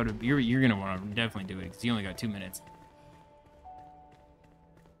Enshrouded. You're gonna want to definitely do it because you only got 2 minutes.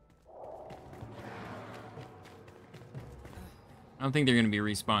 I don't think they're gonna be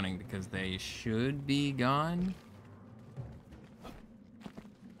respawning because they should be gone.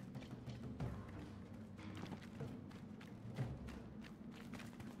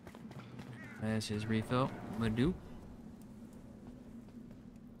 Let's just refill. What do?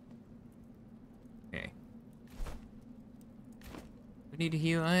 Okay. We need to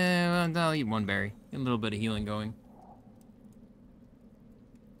heal. I'll eat one berry. Get a little bit of healing going.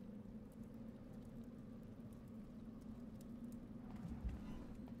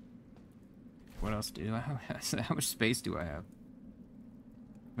 What else do I have? How much space do I have?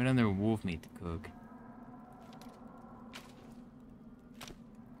 What other wolf meat to cook?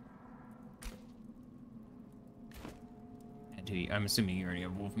 I'm assuming you already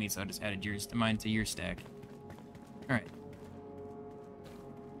have wolf meat, so I just added yours to mine to your stack. All right.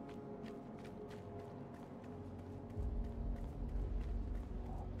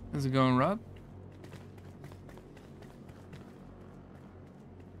 How's it going, Rob?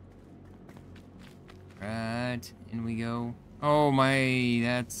 Right, in we go. Oh my,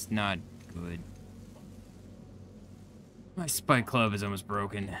 that's not good. My spike club is almost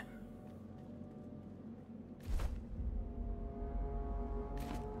broken.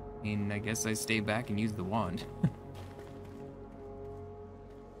 I mean, I guess I stay back and use the wand.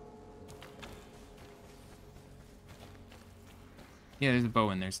 Yeah, there's a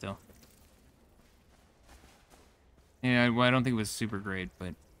bow in there still. Yeah, well, I don't think it was super great,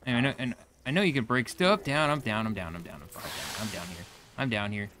 but and I know you can break stuff down. I'm down here. I'm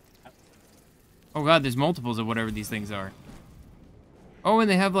down here. Oh god, there's multiples of whatever these things are. Oh, and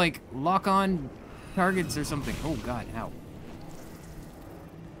they have like lock-on targets or something. Oh god, ow.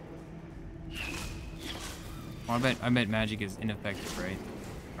 Oh, I bet magic is ineffective, right?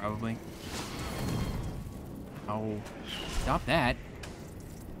 Probably. Oh, stop that.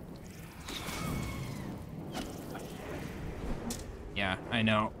 Yeah, I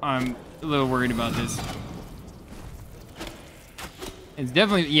know. I'm a little worried about this. It's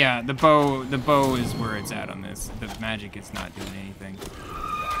definitely, yeah, the bow is where it's at on this. The magic is not doing anything.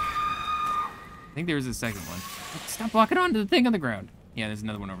 I think there was a second one. Stop blocking onto the thing on the ground. Yeah, there's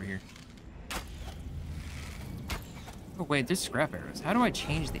another one over here. Oh wait, there's scrap arrows. How do I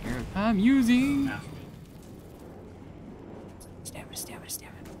change the arrows I'm using? Stab it.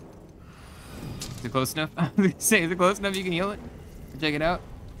 Is it close enough? I was gonna say, is it close enough you can heal it? Check it out.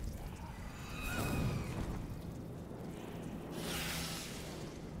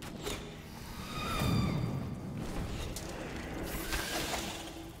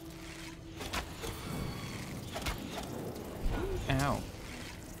 Ow.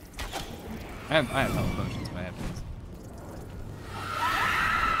 I have health potions if I have these.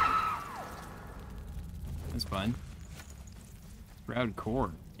 That's fun. Proud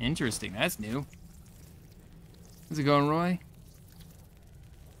core. Interesting. That's new. How's it going, Roy?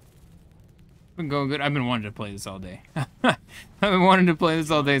 Been going good. I've been wanting to play this all day. I've been wanting to play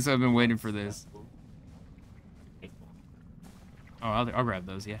this all day, so I've been waiting for this. Oh, I'll grab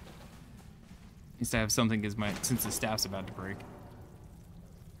those. Yeah. Needs to have something since the staff's about to break.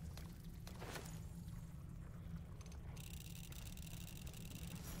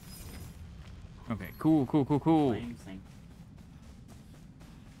 Okay. Cool.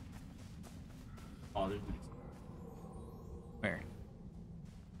 Where?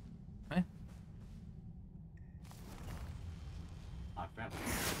 Huh?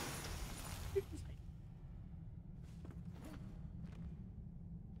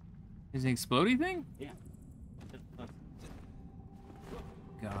 Is it an explodey thing? Yeah.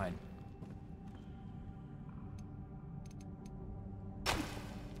 God.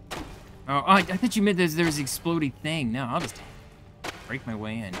 Oh, I thought you meant there's an explodey thing. No, I'll just break my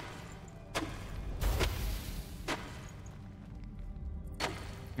way in.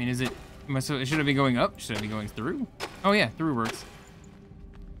 I mean, is it... should I be going up? Should I be going through? Oh yeah, through works.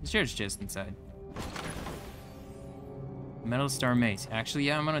 There's chest inside. Metal Star Mace. Actually,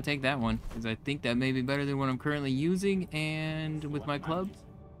 yeah, I'm gonna take that one because I think that may be better than what I'm currently using, and with my club.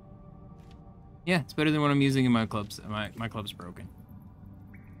 Yeah, it's better than what I'm using in my clubs. My club's broken.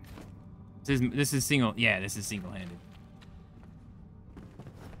 This is single. Yeah, this is single-handed.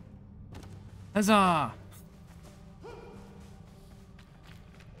 Huzzah!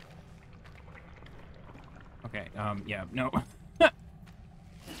 Okay, yeah, no.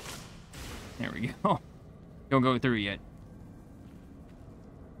 There we go. Don't go through yet.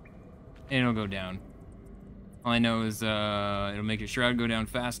 And it'll go down. All I know is, it'll make your shroud go down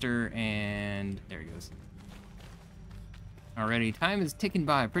faster, and there it goes. Already, time is ticking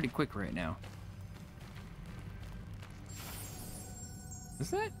by pretty quick right now.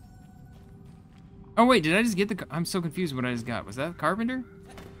 Is that? Oh wait, did I just get the? I'm so confused what I just got. Was that Carpenter?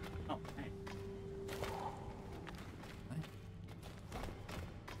 Oh, hey.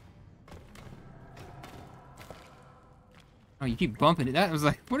 Oh, you keep bumping it. That was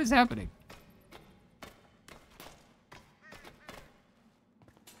like, what is happening?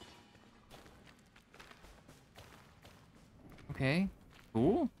 Okay,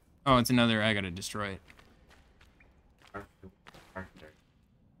 cool. Oh, it's another. I gotta destroy it.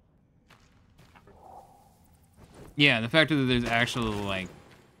 Yeah, the fact that there's actually, like,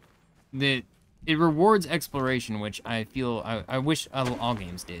 that it rewards exploration, which I feel, I wish all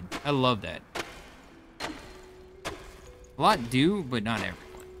games did. I love that. A lot do, but not everyone.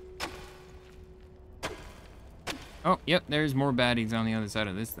 Oh, yep, there's more baddies on the other side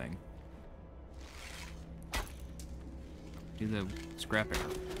of this thing. Do the scrap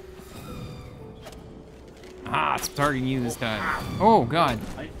arrow. Ah, it's targeting you this time. Oh, God.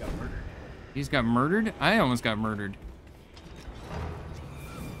 I got murdered. You just got murdered? I almost got murdered.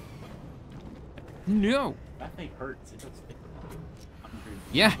 No. That thing hurts. It does 100,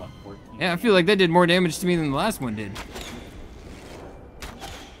 Yeah. what, 14 Yeah, I feel like that did more damage to me than the last one did.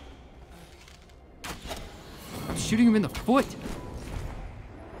 I'm shooting him in the foot.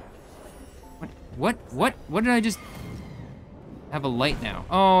 What? What did I just... have a light now?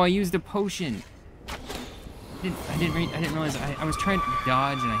 Oh, I used a potion. I didn't realize I was trying to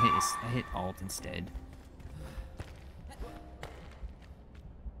dodge and I hit alt instead.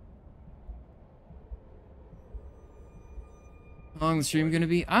 How long is the stream gonna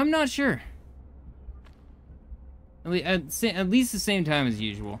be? I'm not sure. At least the same time as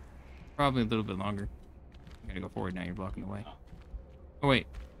usual. Probably a little bit longer. I gotta go forward now. You're blocking the way. Oh wait.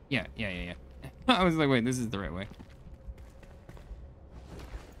 Yeah. I was like, wait, this is the right way.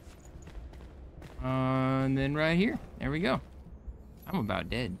 And then right here. There we go. I'm about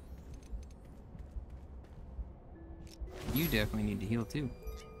dead. You definitely need to heal too.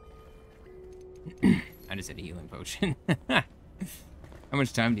 I just had a healing potion. How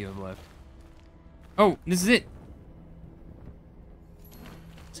much time do you have left? Oh, this is it.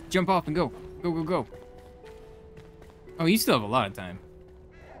 Just jump off and go. Go. Oh, you still have a lot of time.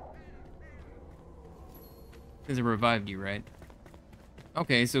 Because it revived you, right?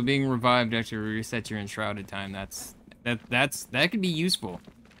 Okay, so being revived actually resets your enshrouded time. That could be useful.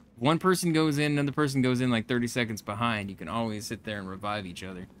 One person goes in, another person goes in like 30 seconds behind. You can always sit there and revive each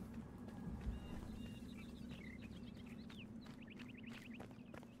other.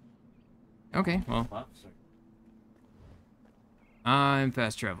 Okay, well, I'm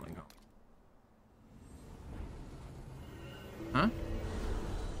fast traveling home. Huh?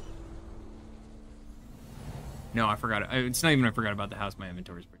 No, I forgot. It's not even I forgot about the house. My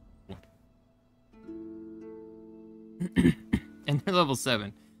inventory's pretty cool. And they're level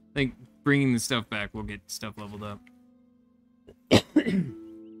 7. I think bringing the stuff back will get stuff leveled up.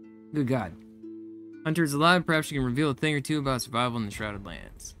 Good God. Hunter's alive. Perhaps you can reveal a thing or two about survival in the Shrouded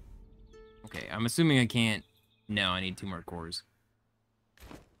Lands. Okay, I'm assuming I can't. No, I need 2 more cores.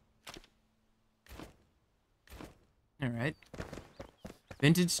 Alright.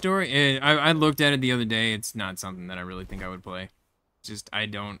 Vintage story? I looked at it the other day. It's not something that I really think I would play. Just, I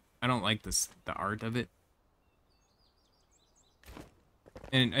don't like the art of it.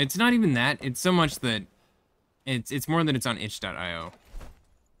 And it's not even that. It's so much that it's more that it's on itch.io.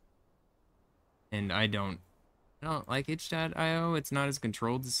 And I don't like itch.io. It's not as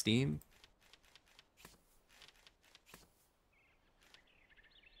controlled as Steam.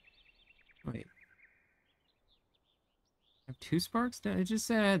 Wait. I have 2 sparks? It just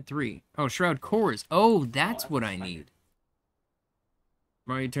said I had 3. Oh, Shroud cores. Oh, that's what I need.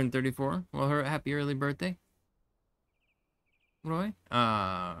 Mario turned 34. Well, her happy early birthday. Roy?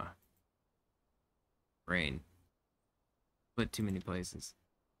 Brain. Split too many places.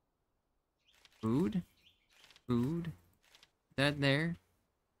 Food? That there?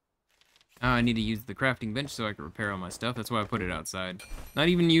 I need to use the crafting bench so I can repair all my stuff. That's why I put it outside. Not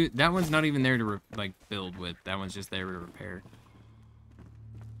even you. That one's not even there to like build with. That one's just there to repair.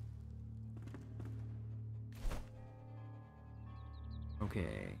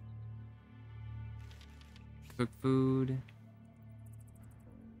 Okay. Cook food.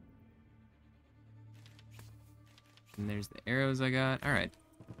 And there's the arrows I got. All right.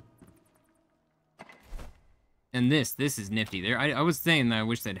 And this is nifty. There, I was saying that I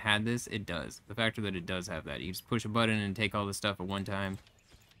wish they'd had this. It does. The factor that it does have that. You just push a button and take all the stuff at one time.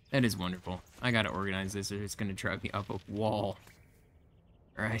 That is wonderful. I gotta organize this or it's gonna drive me up a wall.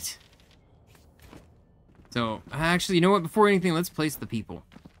 Alright. So, actually, you know what? Before anything, let's place the people.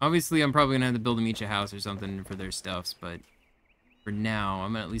 Obviously, I'm probably gonna have to build them each a house or something for their stuffs, but for now,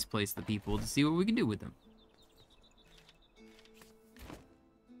 I'm gonna at least place the people to see what we can do with them.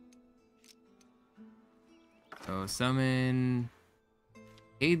 So, summon...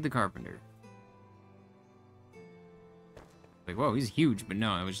 Aid the Carpenter. Like, whoa, he's huge, but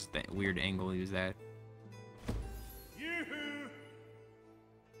no, it was just that weird angle he was at.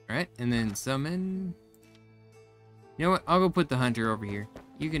 Alright, and then summon... You know what? I'll go put the hunter over here.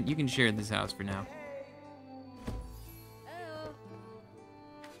 You can share this house for now.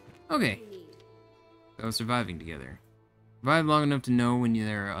 Okay. So surviving together. Survive long enough to know when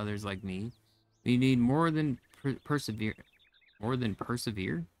there are others like me. We need more than persevere. More than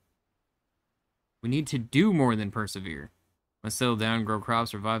persevere? We need to do more than persevere. Must settle down, grow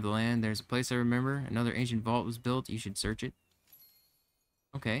crops, revive the land. There's a place I remember. Another ancient vault was built. You should search it.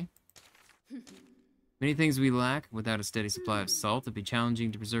 Okay. Many things we lack. Without a steady supply of salt, it'd be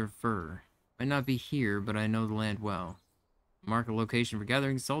challenging to preserve fur. Might not be here, but I know the land well. Mark a location for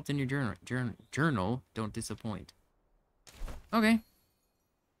gathering salt in your journal. Don't disappoint. Okay.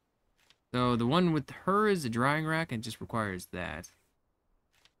 So the one with her is a drying rack and just requires that.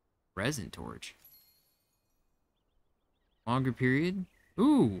 Resin torch. Longer period.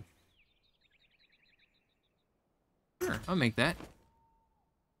 Ooh. Sure, I'll make that.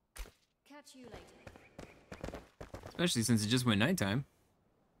 Catch you later. Especially since it just went nighttime.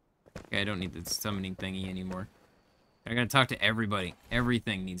 Okay, I don't need the summoning thingy anymore. I gotta talk to everybody.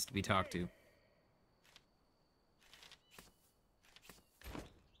 Everything needs to be talked to.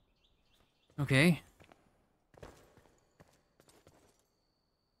 Okay.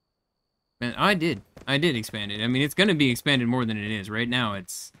 Man, I did expand it. I mean, it's gonna be expanded more than it is. Right now,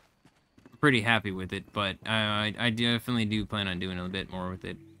 it's pretty happy with it, but I definitely do plan on doing a bit more with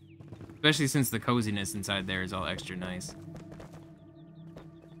it. Especially since the coziness inside there is all extra nice.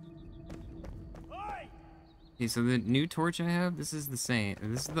 Okay, so the new torch I have, this is the same.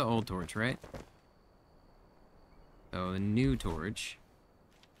 This is the old torch, right? So the new torch.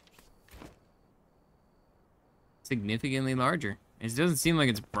 Significantly larger. It doesn't seem like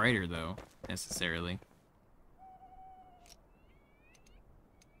it's brighter, though, necessarily.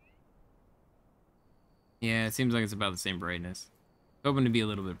 Yeah, it seems like it's about the same brightness. Hoping to be a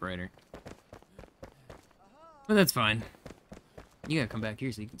little bit brighter. But that's fine. You gotta come back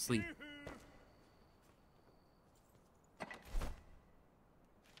here so you can sleep.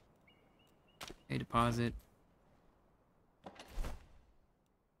 Okay, deposit.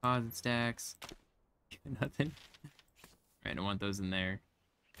 Deposit stacks. Nothing. Alright, I want those in there.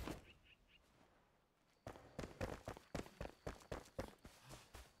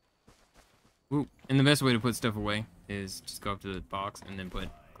 Ooh, and the best way to put stuff away is just go up to the box and then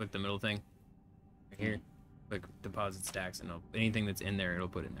click the middle thing. Right here. Click deposit stacks and anything that's in there, it'll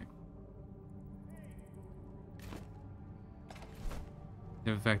put in there.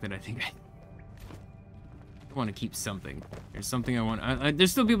 The fact that I think I want to keep something. There's something I want.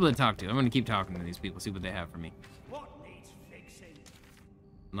 There's still people to talk to. I'm going to keep talking to these people, see what they have for me. What needs fixing?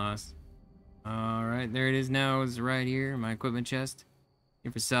 Lost. Alright, there it is now. It's right here. My equipment chest.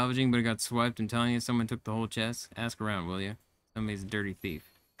 Here for salvaging, but it got swiped. I'm telling you, someone took the whole chest. Ask around, will you? Somebody's a dirty thief.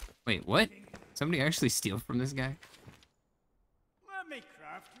 Wait, what? Somebody actually steal from this guy? Let me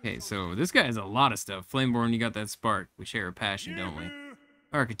craft. Okay, so this guy has a lot of stuff. Flameborn, you got that spark. We share a passion, don't we?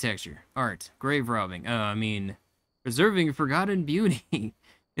 Architecture, art, grave robbing. Preserving forgotten beauty.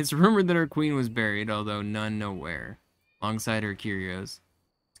 It's rumored that our queen was buried, although none know where. Alongside her curios.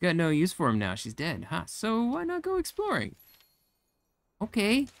 She's got no use for him now. She's dead, huh? So why not go exploring?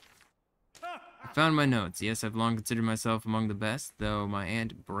 Okay. I found my notes. Yes, I've long considered myself among the best, though my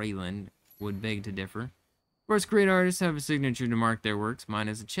aunt Braylon would beg to differ. Of course, great artists have a signature to mark their works. Mine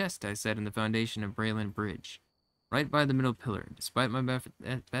is a chest I set in the foundation of Braylon Bridge. Right by the middle pillar. Despite my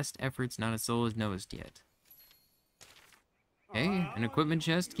best efforts, not a soul has noticed yet. Okay, an equipment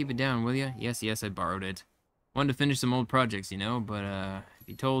chest. Keep it down, will ya? Yes, I borrowed it. Wanted to finish some old projects, you know, but if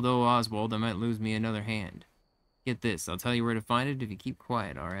you told old Oswald, I might lose me another hand. Get this, I'll tell you where to find it if you keep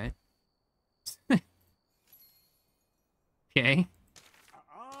quiet, alright? Okay.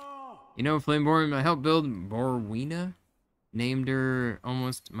 You know, Flameborn, I helped build Borwina. Named her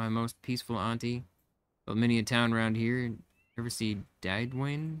almost my most peaceful auntie. Built many a town around here. Ever see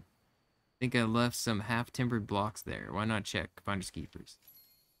Didwin? Think I left some half-timbered blocks there. Why not check? Finders keepers.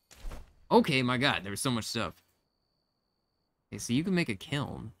 Okay, my god, there was so much stuff. Okay, so you can make a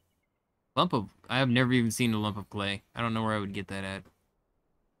kiln. Lump of... I have never even seen a lump of clay. I don't know where I would get that at.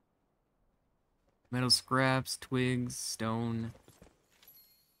 Metal scraps, twigs, stone.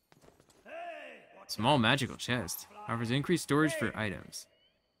 Small magical chest. Offers increased storage for items.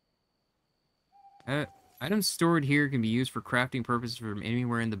 Items stored here can be used for crafting purposes from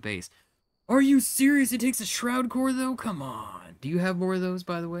anywhere in the base. Are you serious? It takes a shroud core, though? Come on. Do you have more of those,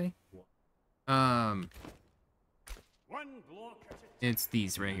 by the way? It's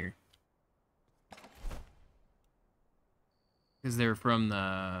these right here. Because they're from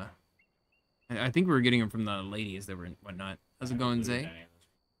the... I think we were getting them from the ladies that were in whatnot. How's it going, Zay?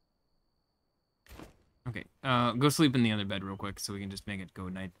 Okay, go sleep in the other bed real quick so we can just make it go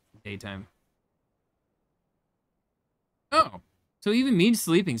daytime. Oh, so even me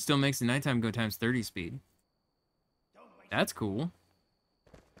sleeping still makes the nighttime go times 30 speed. That's cool.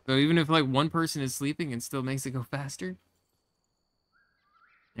 So even if like one person is sleeping, it still makes it go faster.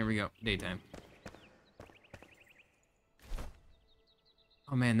 There we go, daytime.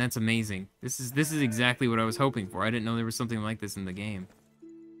 Oh man, that's amazing. This is exactly what I was hoping for. I didn't know there was something like this in the game.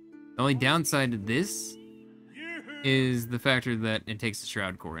 The only downside to this is the factor that it takes a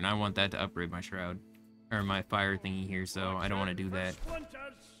shroud core, and I want that to upgrade my shroud. Or my fire thingy here, so I don't want to do that.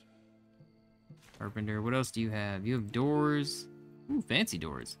 Carpenter, what else do you have? You have doors. Ooh, fancy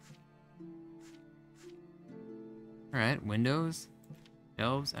doors. Alright, windows.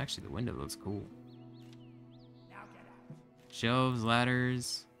 Shelves. Actually, the window looks cool. Shelves,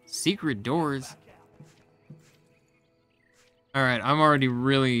 ladders, secret doors. Alright, I'm already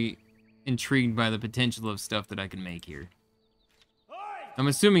really intrigued by the potential of stuff that I can make here. I'm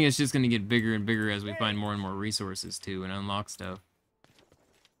assuming it's just going to get bigger and bigger as we find more and more resources, too, and unlock stuff.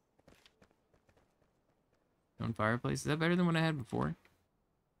 Stone fireplace. Is that better than what I had before?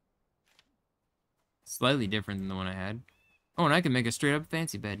 Slightly different than the one I had. Oh, and I can make a straight-up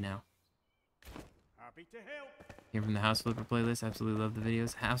fancy bed now. Happy to help. Here from the House Flipper playlist. Absolutely love the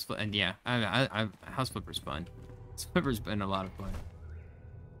videos. And yeah, House Flipper's fun. House Flipper's been a lot of fun.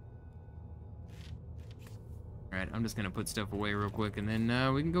 Alright, I'm just gonna put stuff away real quick, and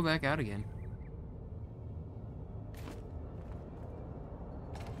then we can go back out again.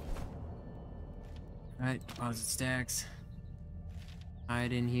 Alright, deposit stacks.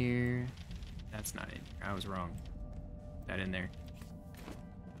 Hide in here. That's not it. I was wrong. That in there.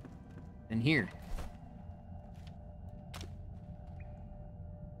 In here.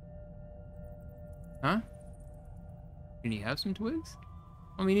 Huh? Can you have some twigs?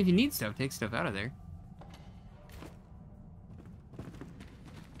 I mean, if you need stuff, take stuff out of there.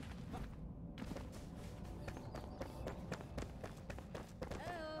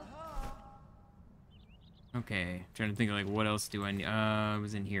 Okay, trying to think of like what else do I need. It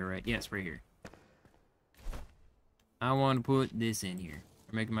was in here, right? Yes, right here. I want to put this in here.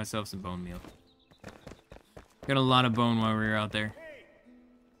 I'm making myself some bone meal. Got a lot of bone while we were out there.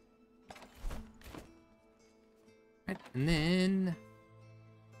 Right, and then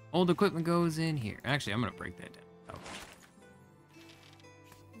old equipment goes in here. Actually, I'm gonna break that down. Oh.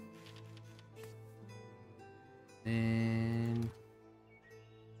 Then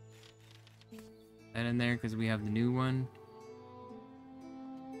that in there because we have the new one.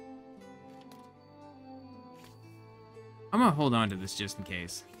 I'm gonna hold on to this just in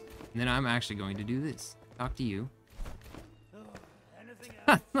case. And then I'm actually going to do this. Talk to you.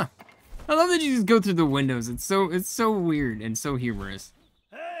 I love that you just go through the windows. It's so weird and so humorous.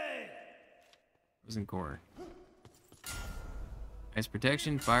 Wasn't core. Ice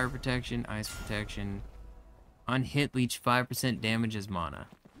protection, fire protection, ice protection. On hit, leech 5% damage as mana.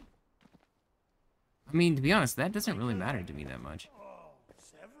 I mean, to be honest, that doesn't really matter to me that much.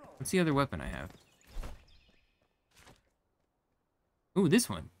 What's the other weapon I have? Ooh, this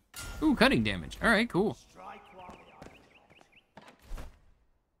one. Ooh, cutting damage. Alright, cool.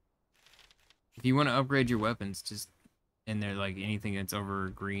 If you want to upgrade your weapons, just in there, like anything that's over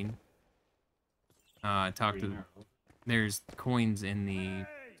green, talk to... There's coins in the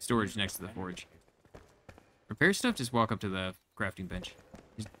storage next to the forge. Repair stuff, just walk up to the crafting bench.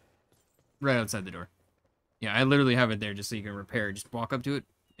 Just right outside the door. Yeah, I literally have it there just so you can repair. Just walk up to it,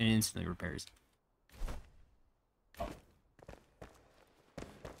 and it instantly repairs.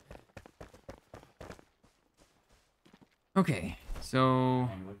 Okay, so...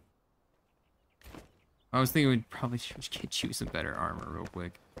 I was thinking we'd probably get you some better armor real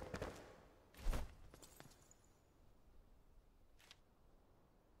quick.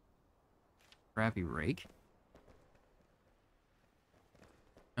 Crappy rake?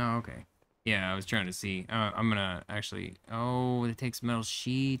 Oh, okay. Yeah, I was trying to see. I'm gonna actually... Oh, it takes metal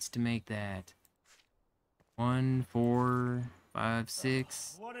sheets to make that. 1, 4... 5,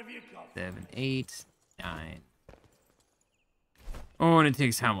 6, What have you got? 7, 8, 9. Oh, and it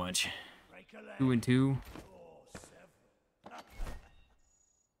takes how much? Break a leg. 2 and 2. Or 7.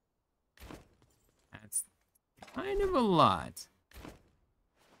 That's kind of a lot.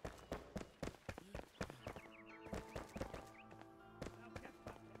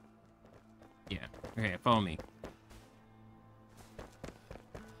 Yeah. Okay, follow me.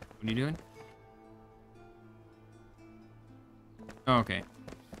 What are you doing? Oh, okay.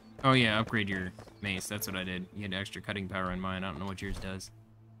 Oh yeah, upgrade your mace. That's what I did. You had extra cutting power on mine. I don't know what yours does.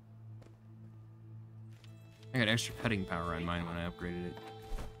 I got extra cutting power on mine when I upgraded it.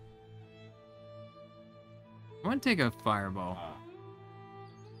 I want to take a fireball.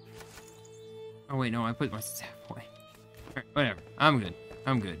 Oh wait, no, I put my staff away. Alright, whatever. I'm good.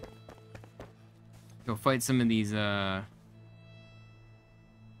 I'm good. Go fight some of these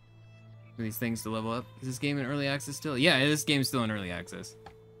things to level up. Is this game in early access still? Yeah, this game's still in early access.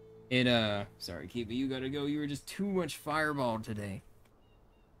 It sorry, Kiba, you gotta go. You were just too much fireball today.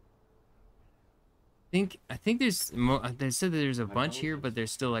 I think there's they said that there's a bunch here, but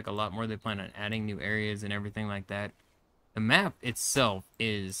there's still like a lot more. They plan on adding new areas and everything like that. The map itself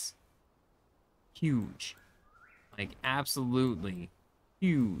is huge. Like absolutely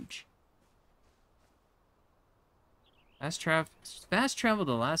huge. Fast travel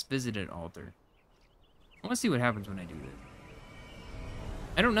the last visited altar. I want to see what happens when I do that.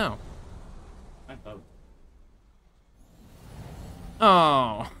 I don't know. I thought.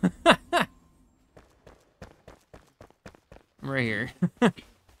 Oh. I'm right here.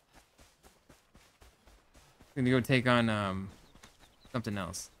 Gonna go take on something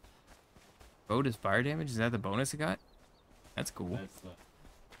else. Bow does fire damage? Is that the bonus I got? That's cool. That's,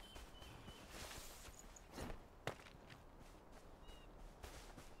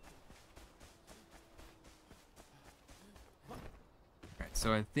 Alright,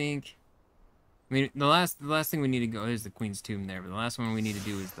 so I think I mean the last thing we need to go is the Queen's Tomb there, but the last one we need to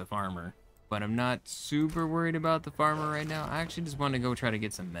do is the farmer. But I'm not super worried about the farmer right now. I actually just want to go try to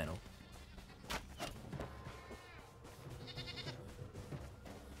get some metal.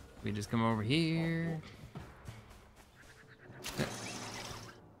 We just come over here.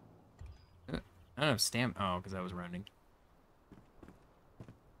 I don't have stamp. Oh, because I was running.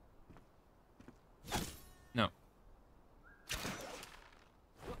 No.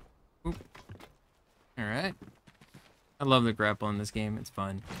 Oop. Alright. I love the grapple in this game. It's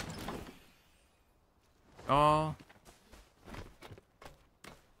fun. Oh.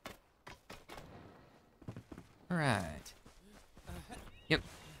 Alright. Yep.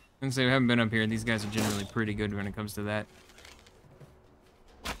 And so I haven't been up here. These guys are generally pretty good when it comes to that.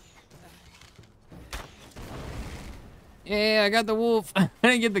 Yeah, I got the wolf. I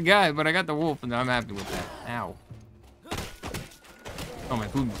didn't get the guy, but I got the wolf, and I'm happy with that. Ow. Oh, my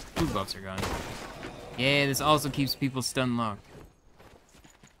food buffs are gone. Yeah, this also keeps people stun locked.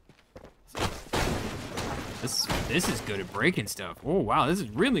 This is good at breaking stuff. Oh, wow, this is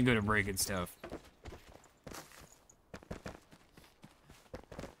really good at breaking stuff.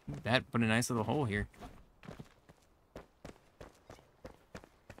 That put a nice little hole here.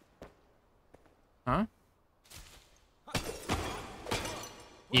 Huh?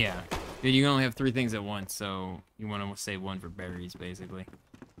 Yeah. Dude, you can only have 3 things at once, so you want to save one for berries, basically.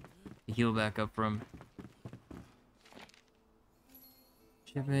 To heal back up from.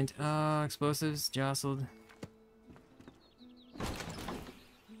 Shipment. Explosives. Jostled.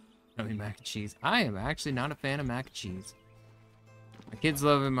 Probably mac and cheese. I am actually not a fan of mac and cheese. My kids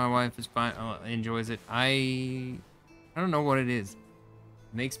love it. My wife is fine. Enjoys it. I don't know what it is.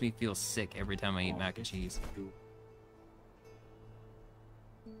 It makes me feel sick every time I eat mac and cheese.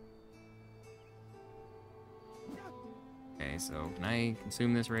 Okay, so can I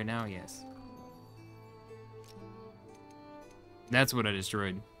consume this right now? Yes. That's what I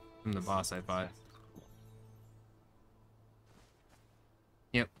destroyed from the boss I fought.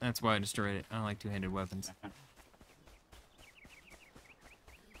 Yep, that's why I destroyed it. I don't like two-handed weapons.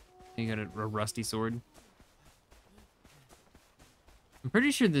 You got a rusty sword? I'm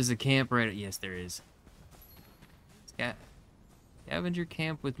pretty sure there's a camp right... Yes, there is. Scavenger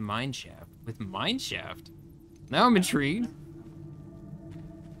camp with mineshaft. With mineshaft? Now I'm intrigued.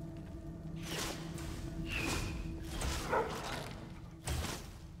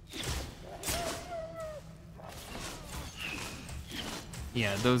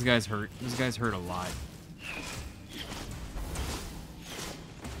 Yeah, those guys hurt. Those guys hurt a lot.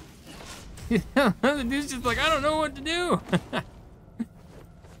 The dude's just like, I don't know what to do.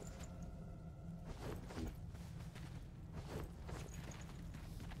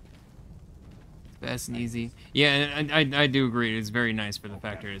 Fast and easy. Yeah, and I do agree. It's very nice for the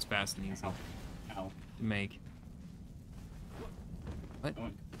fact that it's fast and easy Ow. Ow. to make. What? Going.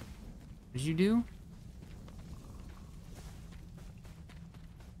 What did you do?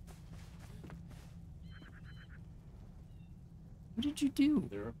 What did you do?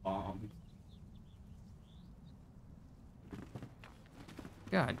 There are bombs.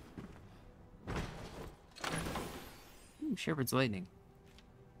 God. Ooh, Shepherd's Lightning.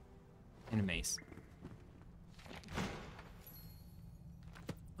 And a mace.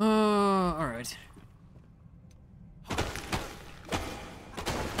 Alright.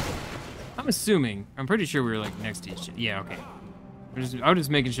 I'm assuming. I'm pretty sure we were like next to each other. Yeah, okay. I was just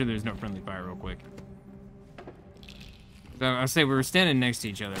making sure there's no friendly fire real quick. So I'll say we were standing next to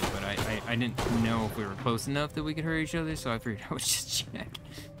each other, but I didn't know if we were close enough that we could hurt each other, so I figured I would just check.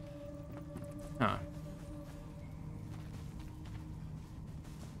 Huh.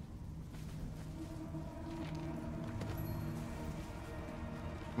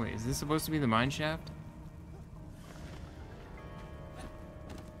 Wait, is this supposed to be the mine shaft?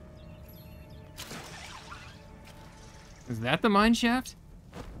 Is that the mine shaft?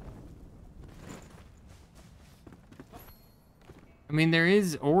 I mean, there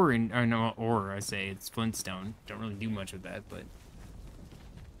is ore in, or no, ore, I say. It's flintstone. Don't really do much with that, but...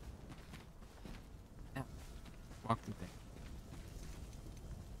 Ow. Walk the thing.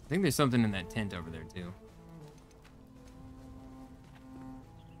 I think there's something in that tent over there, too.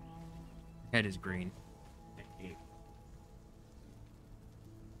 Head is green. I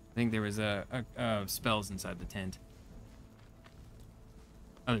think there was spells inside the tent.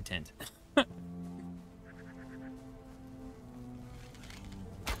 Other tent.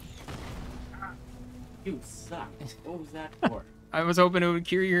 You suck. What was that for? I was hoping it would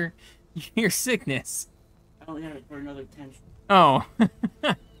cure your sickness. I only had it for another 10. Oh.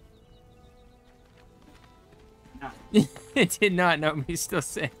 No. It did not know me still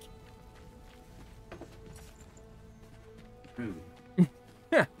sick. Rude.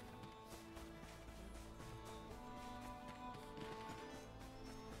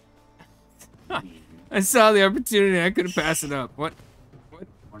 I saw the opportunity. I could have passed it up. What?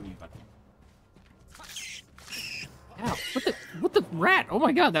 Warn you about that. Ow. What the rat? Oh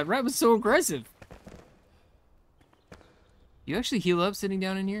my god, that rat was so aggressive. You actually heal up sitting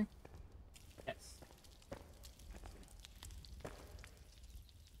down in here? Yes.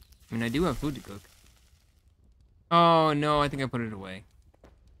 I mean, I do have food to cook. Oh no, I think I put it away.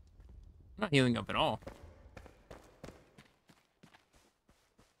 I'm not healing up at all.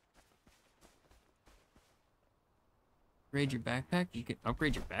 Upgrade your backpack? You can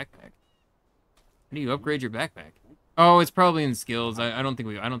upgrade your backpack. How do you upgrade your backpack? Oh, it's probably in skills. I don't think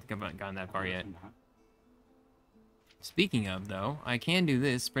I've gotten that far yet. Speaking of, though, I can do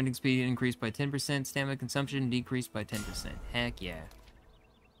this. Sprinting speed increased by 10%, stamina consumption decreased by 10%. Heck yeah.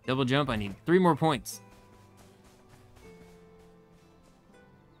 Double jump, I need 3 more points.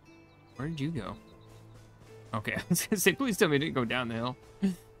 Where did you go? Okay, I was gonna say, please tell me I didn't go down the hill.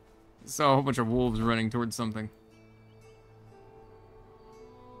 Saw a whole bunch of wolves running towards something.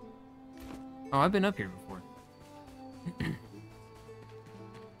 Oh, I've been up here before.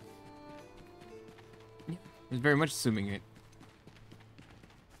 Yeah, I was very much assuming it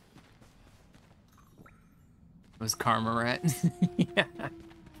was Karma Rat. Yeah,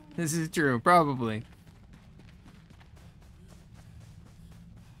 this is true, probably.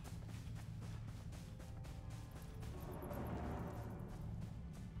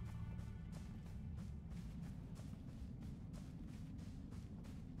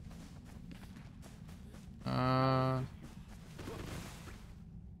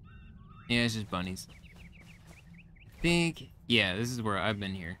 Yeah, it's just bunnies. I think, yeah, this is where I've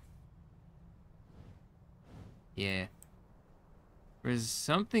been here. Yeah. There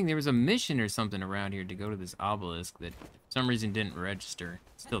was a mission or something around here to go to this obelisk that for some reason didn't register.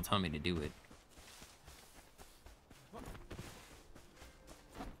 Still tell me to do it.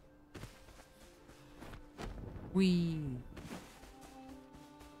 Whee!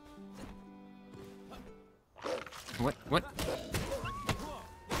 What?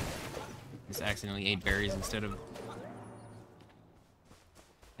 Just accidentally ate berries instead of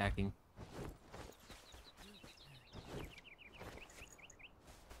attacking.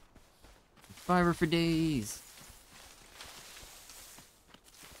 Fiber for days.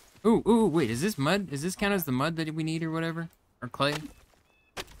 Ooh, wait, is this mud? Is this count as the mud that we need or whatever? Or clay?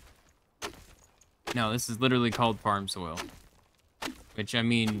 No, this is literally called farm soil. Which, I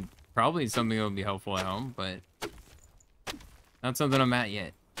mean, probably something that would be helpful at home, but not something I'm at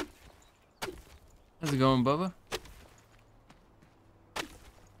yet. How's it going, Bubba?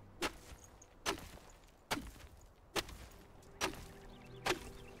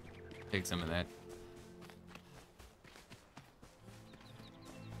 Take some of that.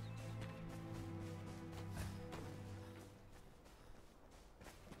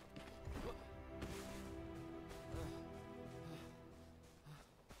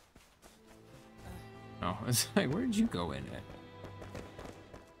 Oh, it's like, where did you go in at?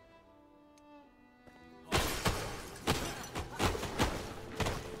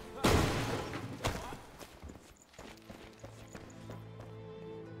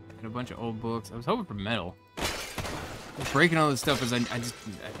 A bunch of old books. I was hoping for metal. Breaking all this stuff is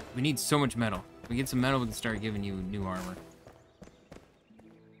we need so much metal. If we get some metal, we can start giving you new armor.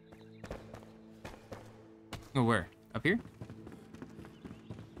 Oh, where? Up here?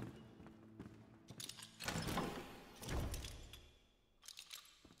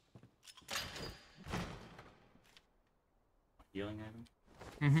 Healing item?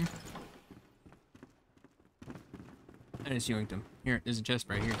 Mm-hmm. I just yoinked him. Here, there's a chest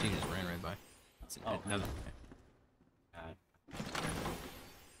right here. He just ran right by. It's another.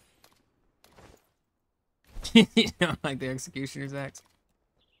 You don't like the executioner's axe?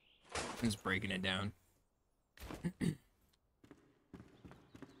 I'm just breaking it down.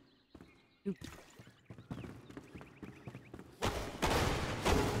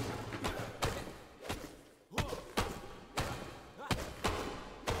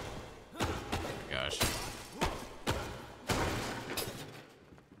 Gosh.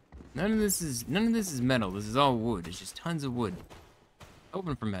 None of this is metal. This is all wood. It's just tons of wood.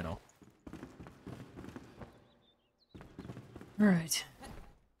 Open for metal. All right.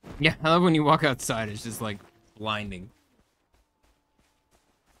 Yeah, I love when you walk outside. It's just like blinding.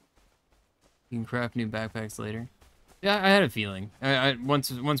 You can craft new backpacks later. Yeah, I had a feeling.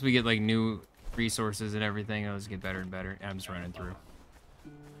 Once we get like new resources and everything, it'll just get better and better. I'm just running through.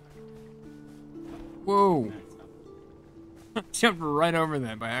 Whoa! Jumped right over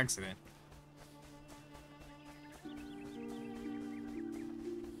that by accident.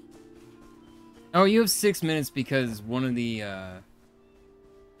 Oh, you have 6 minutes because one of the I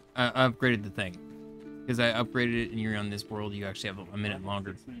upgraded the thing. Because I upgraded it and you're on this world, you actually have a minute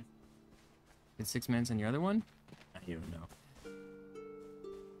longer. It's 6 minutes on your other one? I don't know.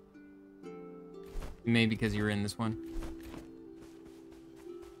 Maybe because you're in this one.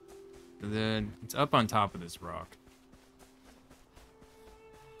 It's up on top of this rock.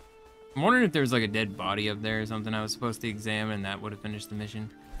 I'm wondering if there's like a dead body up there or something I was supposed to examine and that would have finished the mission.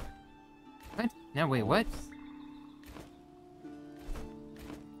 What? No, wait, what?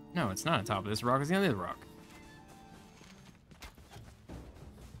 No, it's not on top of this rock, it's the other rock.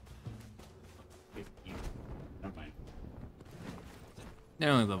 They're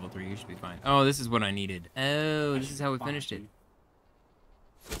only level 3, you should be fine. Oh, this is what I needed. Oh, this is how we finished it.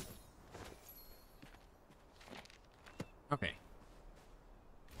 Okay.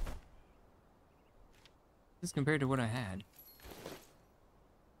 This is compared to what I had.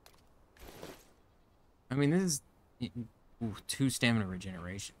 I mean, this is 2 stamina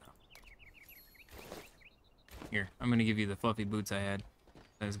regeneration. Here, I'm gonna give you the fluffy boots I had.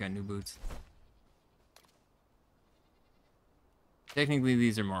 I just got new boots. Technically,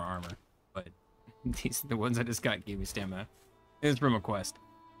 these are more armor, but these the ones I just got gave me stamina. It's from a quest.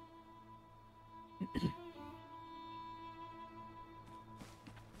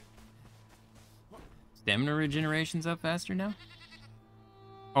 Stamina regeneration's up faster now?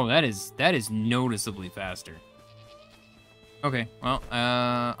 Oh, that is noticeably faster. Okay, well,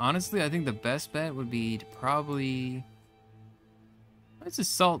 honestly, I think the best bet would be to probably... It's a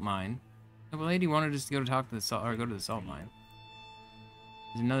salt mine. The lady wanted us to go talk to the salt, or go to the salt mine.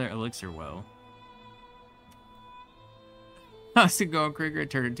 There's another elixir well. How's it going, Krieger?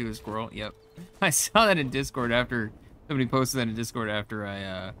 Turned into a squirrel. Yep. I saw that in Discord after... Somebody posted that in Discord after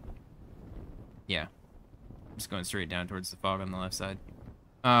I, yeah. I'm just going straight down towards the fog on the left side.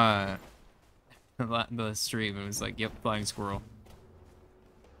 The stream, it was like, yep, flying squirrel.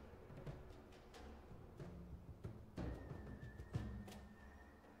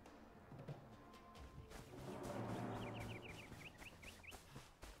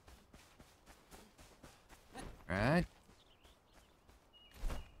 Right.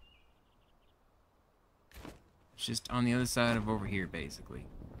 It's just on the other side of over here, basically.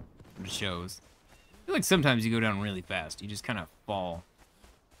 It shows. I feel like sometimes you go down really fast. You just kind of fall.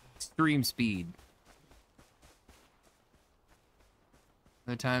 Extreme speed.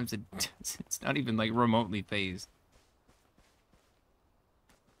 Other times it's not even like remotely phased.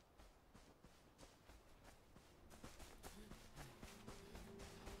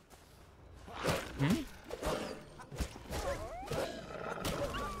 Hmm?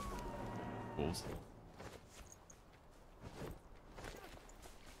 Bulls.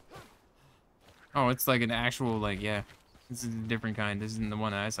 Oh, it's like an actual, like, yeah. This is a different kind. This isn't the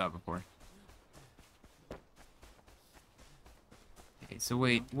one that I saw before. Okay, so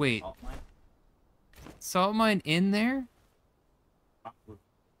wait. Salt mine? Salt mine in there?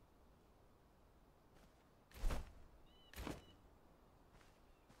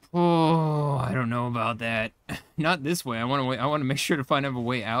 Oh, I don't know about that. Not this way. I want to wait. I want to make sure to find a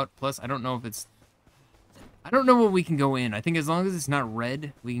way out. Plus, I don't know if it's. I don't know what we can go in. I think as long as it's not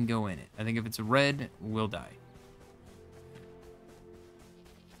red, we can go in it. I think if it's red, we'll die.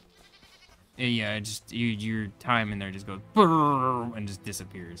 Yeah, it just your time in there just goes and just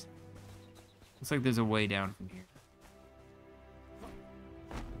disappears. Looks like there's a way down from here.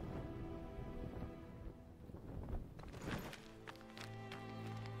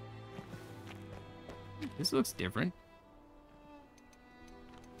 This looks different.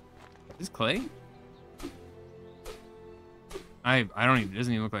 Is this clay? I don't even, it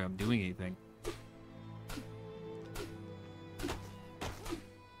doesn't even look like I'm doing anything.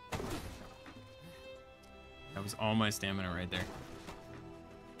 That was all my stamina right there.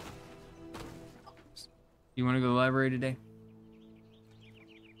 You want to go to the library today?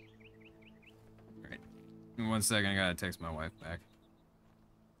 Alright. In 1 second, I gotta text my wife back.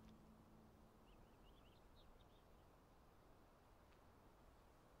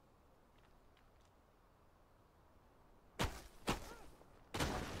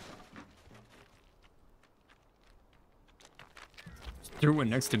 Threw one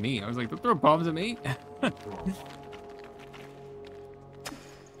next to me. I was like, don't throw bombs at me. Alright,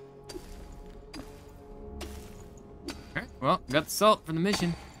 well, got the salt for the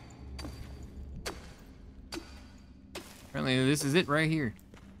mission. Apparently, this is it right here.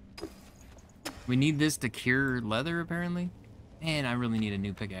 We need this to cure leather, apparently. Man, I really need a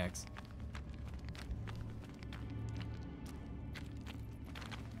new pickaxe.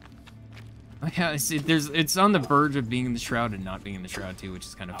 Yeah, see, it's on the verge of being in the shroud and not being in the shroud too, which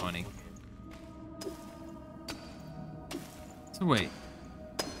is kind of funny. So wait,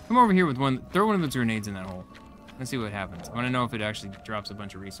 come over here with one. Throw one of those grenades in that hole. Let's see what happens. I want to know if it actually drops a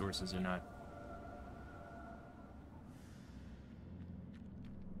bunch of resources or not.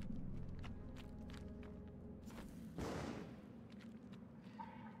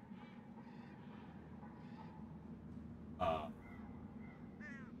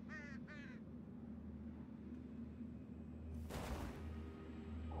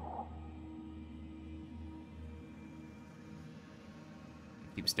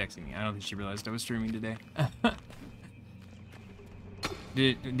 Keeps texting me. I don't think she realized I was streaming today.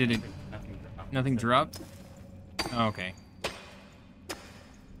 Did it? Nothing dropped? Oh, okay.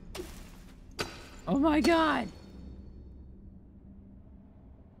 Oh my god.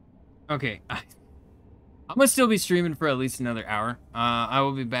 Okay. I'm gonna still be streaming for at least another hour. I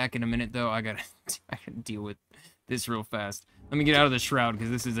will be back in a minute though. I gotta deal with this real fast. Let me get out of the shroud because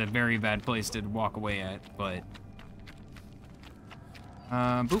this is a very bad place to walk away at. But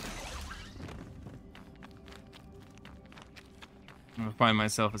boop. I'm gonna find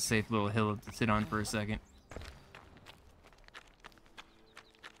myself a safe little hill to sit on for a second.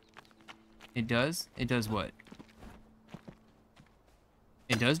 It does? It does what?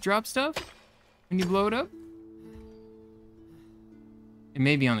 It does drop stuff when you blow it up? It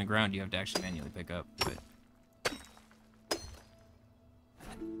may be on the ground you have to actually manually pick up, but...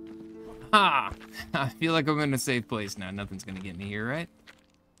 Ha! I feel like I'm in a safe place now. Nothing's gonna get me here, right?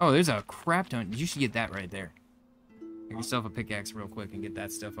 Oh, there's a crap ton. You should get that right there. Get yourself a pickaxe real quick and get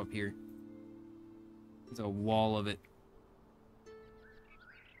that stuff up here. There's a wall of it.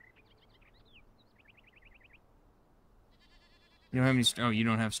 You don't have any... Oh, you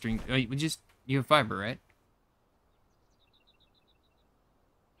don't have string... Oh, you have fiber, right?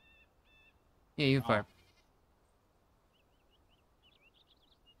 Yeah, you have fiber.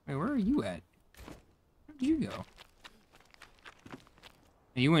 Wait, where are you at? Where did you go?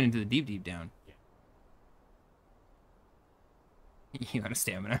 You went into the deep, deep down. Yeah. You got a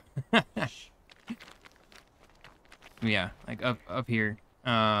stamina. Yeah, like up here.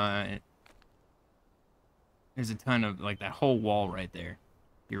 There's a ton of, like, that whole wall right there.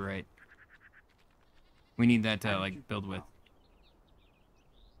 You're right. We need that to, like, build with.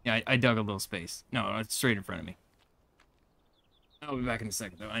 Yeah, I dug a little space. No, it's straight in front of me. I'll be back in a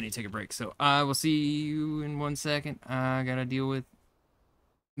second, though. I need to take a break. So, I will see you in 1 second. I gotta deal with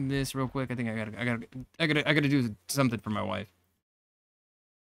this real quick. I think I gotta do something for my wife.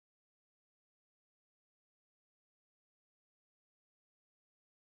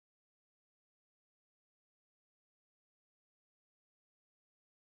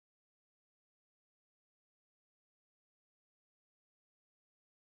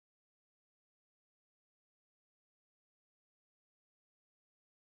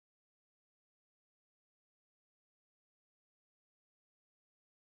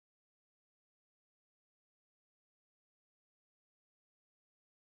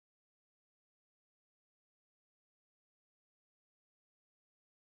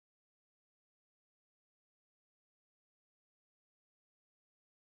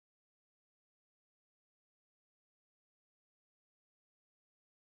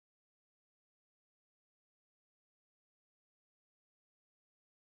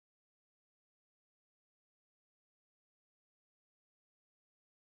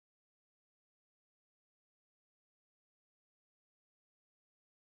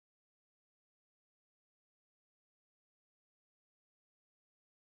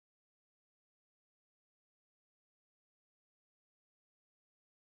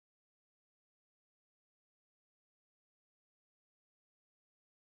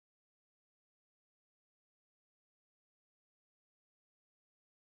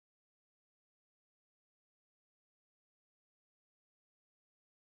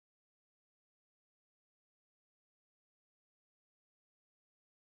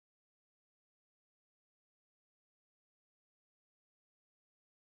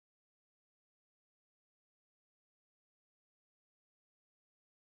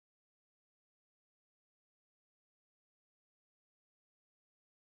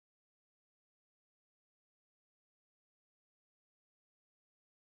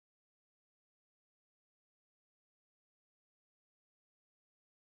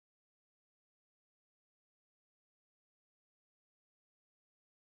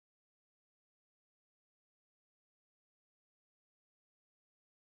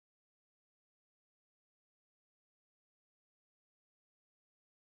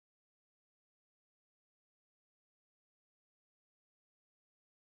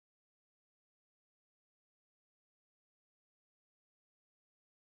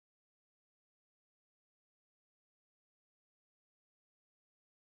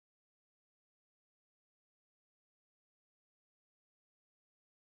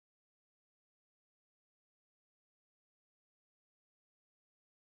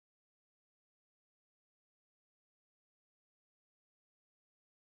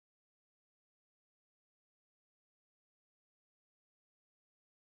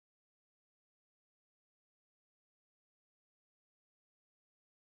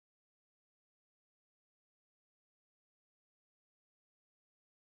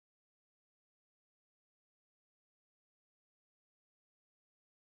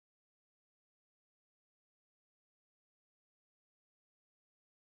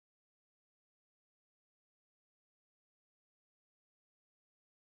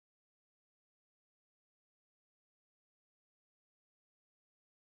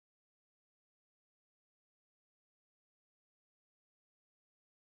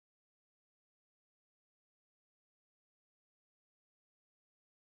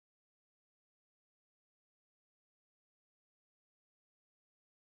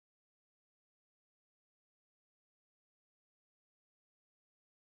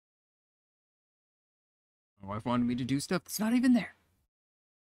 My wife wanted me to do stuff that's not even there.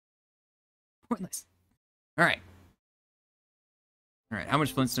 Pointless. Alright. Alright, how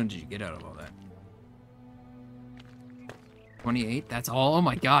much flintstone did you get out of all that? 28? That's all? Oh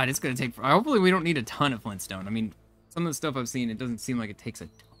my god, it's gonna take... Hopefully we don't need a ton of flintstone. I mean, some of the stuff I've seen, it doesn't seem like it takes a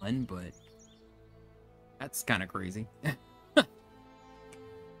ton, but... That's kind of crazy.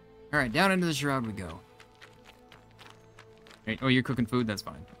 Alright, down into the shroud we go. Right. Oh, you're cooking food? That's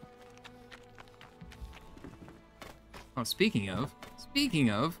fine. Oh, speaking of...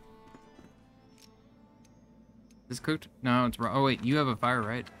 This cooked? No, it's raw. Oh, wait, you have a fire,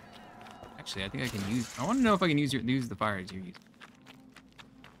 right? Actually, I think I can use... I want to know if I can use the fire as you're using.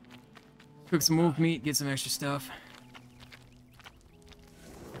 Cook some wolf meat, get some extra stuff.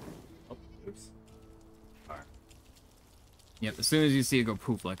 Oh, oops. Fire. Yep, as soon as you see it go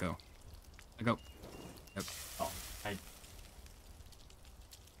poof, let go. Let go. Yep. Oh,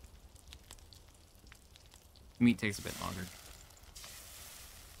 Meat takes a bit longer.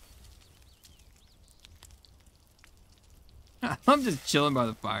 I'm just chilling by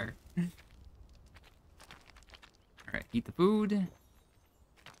the fire. Alright, eat the food.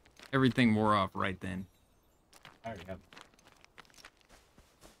 Everything wore off right then. I already have.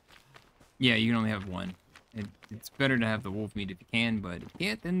 Yeah, you can only have one. It's better to have the wolf meat if you can, but if you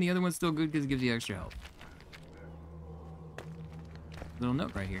can't, then the other one's still good because it gives you extra health. Little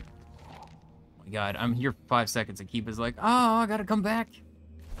note right here. Oh my god, I'm here for 5 seconds and Keepa's like, oh, I gotta come back.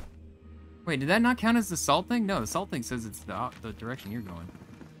 Wait, did that not count as the salt thing? No, the salt thing says it's the direction you're going.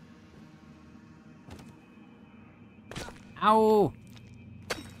 Ow!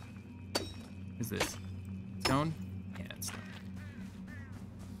 What is this? Stone? Yeah, it's stone.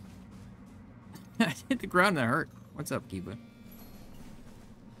 I hit the ground and that hurt. What's up, Keepa?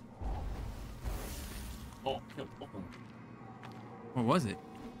 Oh, killed both of them. What was it?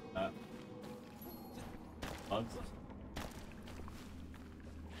 Bugs.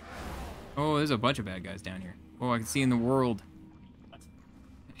 Oh, there's a bunch of bad guys down here. Oh, I can see in the world. What?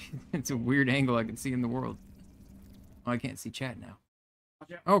 It's a weird angle I can see in the world. Oh, I can't see chat now.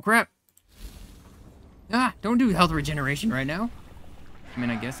 Watch out. Oh, crap. Ah, don't do health regeneration right now. I mean,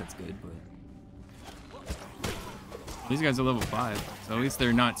 I guess that's good, but... These guys are level 5, so at least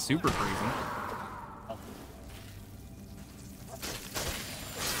they're not super crazy.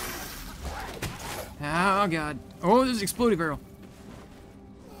 Oh, God. Oh, there's an exploding barrel.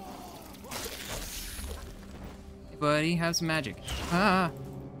 Hey, buddy, have some magic. Ah,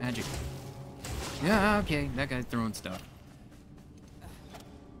 magic. Yeah, okay, that guy's throwing stuff.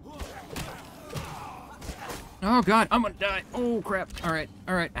 Oh, God, I'm gonna die. Oh, crap. All right,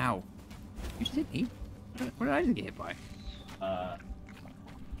 ow. You just hit me? What did I just get hit by?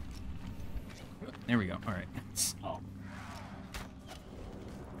 There we go, all right. Oh.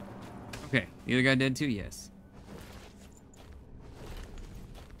 Okay, the other guy dead too? Yes.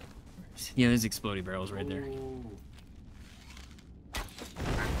 Yeah, there's exploding barrels right there. Ooh.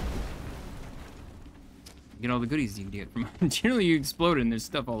 Get all the goodies you can get from... Generally, you explode and there's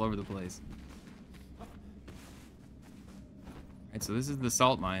stuff all over the place. Alright, so this is the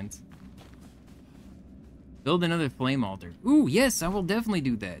salt mines. Build another flame altar. Ooh, yes, I will definitely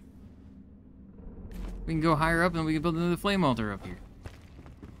do that. We can go higher up and we can build another flame altar up here.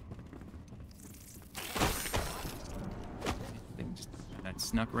 That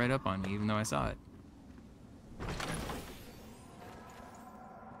snuck right up on me, even though I saw it.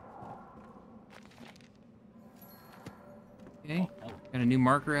 Okay, got a new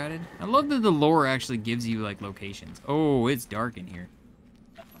marker added. I love that the lore actually gives you, like, locations. Oh, it's dark in here.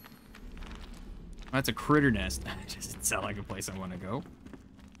 That's a critter nest. That doesn't sound like a place I want to go.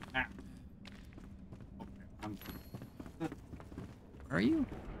 Ah. Where are you?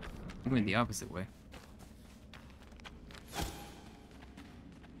 I'm going the opposite way.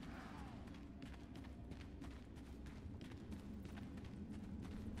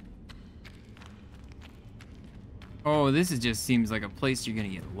 Oh, this just seems like a place you're gonna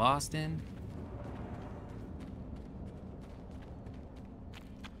get lost in.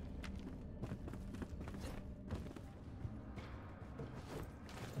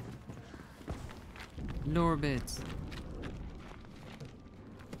 Lore bits.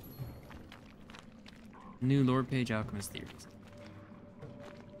 New lore page, Alchemist Theories.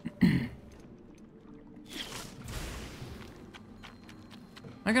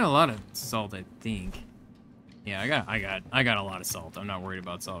 I got a lot of salt, I think. Yeah, I got a lot of salt. I'm not worried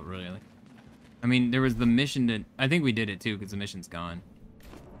about salt, really. I mean, there was the mission that... I think we did it, too, because the mission's gone.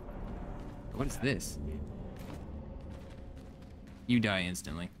 What is this? You die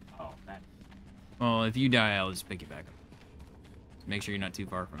instantly. Oh, that. Well, if you die, I'll just pick you back up. Make sure you're not too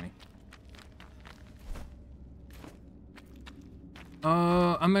far from me.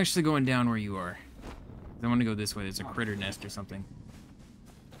 I'm actually going down where you are. I want to go this way. There's a critter nest or something.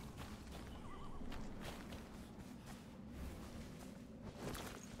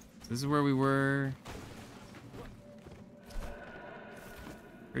 So this is where we were.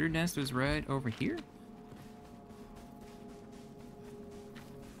 Critter nest was right over here.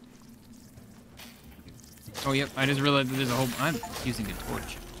 Oh, yep. I just realized that there's a whole... I'm using a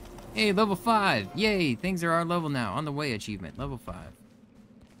torch. Hey, level 5. Yay. Things are our level now. On the way achievement. Level 5.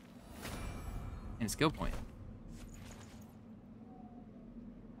 And a skill point.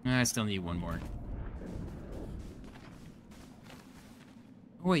 I still need one more.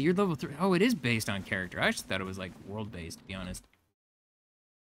 Oh, wait. You're level 3. Oh, it is based on character. I just thought it was, like, world-based, to be honest.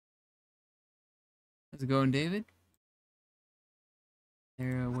 How's it going, David? Is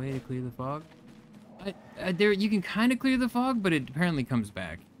there a way to clear the fog? There, you can kind of clear the fog, but it apparently comes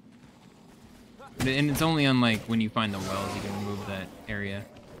back. And it's only on, like, when you find the wells, you can remove that area.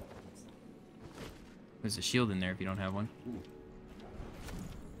 There's a shield in there if you don't have one.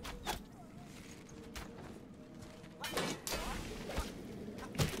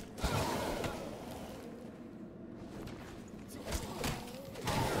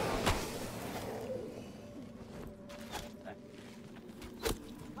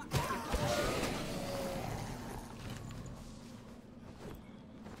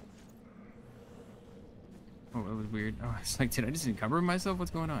 Oh, that was weird. Oh, it's like, did I just encumber myself?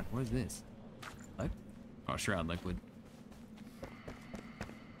 What's going on? What is this? What? Oh, shroud liquid.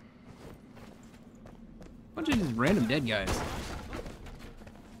 Bunch of just random dead guys.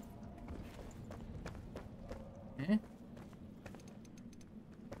 Eh?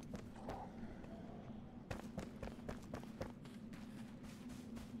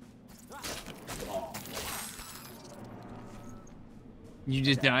 You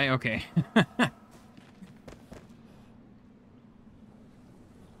just die? Okay.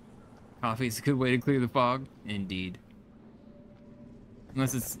 Coffee's a good way to clear the fog. Indeed.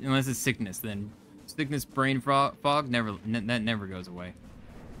 Unless it's sickness, then sickness, brain fog that never goes away.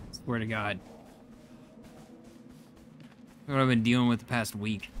 Swear to God. What I've been dealing with the past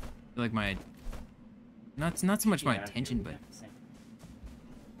week. I feel like my not so much my attention, but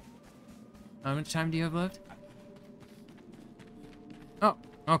how much time do you have left? Oh,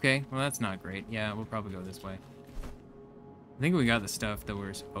 okay. Well, that's not great. Yeah, we'll probably go this way. I think we got the stuff that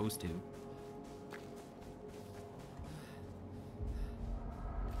we're supposed to.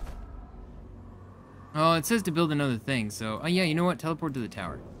 Oh, it says to build another thing, so... Oh, yeah, you know what? Teleport to the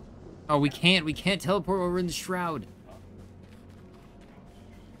tower. Oh, we can't teleport while we're in the shroud.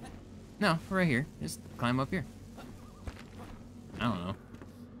 No, we're right here. Just climb up here. I don't know.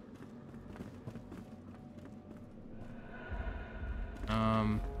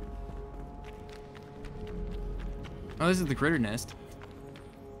 Oh, this is the critter nest.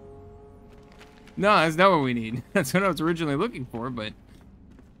 No, that's not what we need. That's what I was originally looking for, but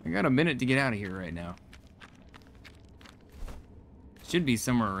I got a minute to get out of here right now. Should be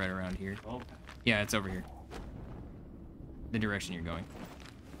somewhere right around here. Oh. Yeah, it's over here. The direction you're going.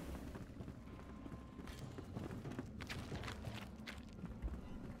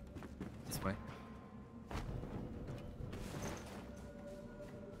 This way.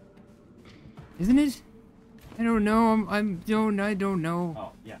 Isn't it? I don't know. I don't know.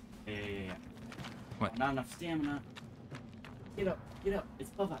 Oh, yeah. Yeah. What? Not enough stamina. Get up. It's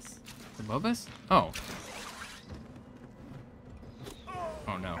above us. It's above us? Oh.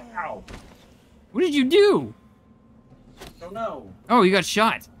 Oh no. Ow. What did you do? Don't know. Oh, you got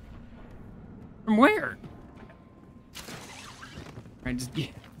shot. From where? Alright, just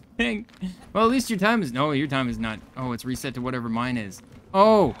dang. Well, at least your time is... No, your time is not... Oh, it's reset to whatever mine is.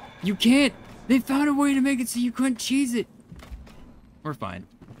 Oh, you can't... They found a way to make it so you couldn't cheese it. We're fine.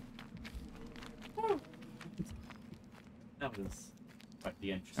 That was quite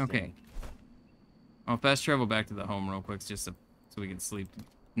the interesting. Okay. I'll fast travel back to the home real quick just so we can sleep,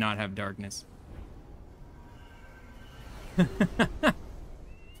 not have darkness. I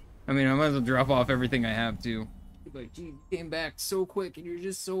mean, I might as well drop off everything I have too. Like, gee, you came back so quick and you're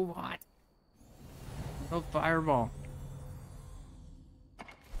just so hot. Oh, fireball.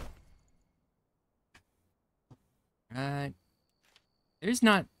 Right. There's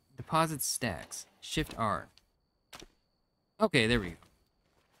not deposit stacks. Shift R. Okay, there we go.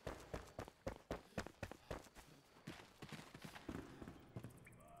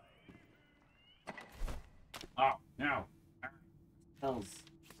 Oh, no. Hells.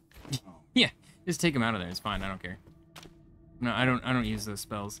 Oh. Yeah, just take them out of there. It's fine. I don't care. No, I don't use those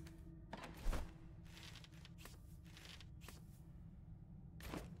spells.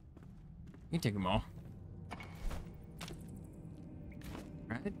 You can take them all.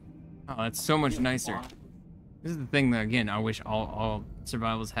 Oh, that's so much nicer. This is the thing that, again, I wish all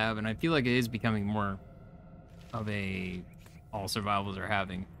survivals have, and I feel like it is becoming more of a all survivals are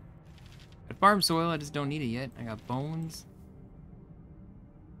having. At farm soil, I just don't need it yet. I got bones.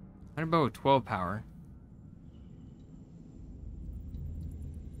 What about 12 power?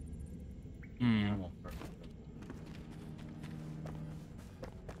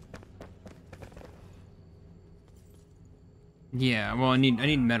 Yeah, well, I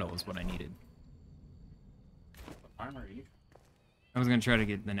need metal is what I needed. What armor are you? I was gonna try to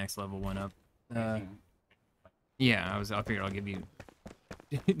get the next level one up. Yeah, I figured I'll give you.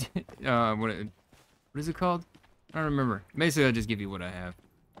 What is it called? I don't remember. Basically, I'll just give you what I have.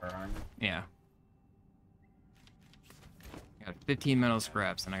 Or armor? Yeah. I got 15 metal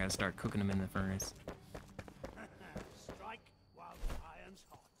scraps, and I gotta start cooking them in the furnace. Strike while the iron's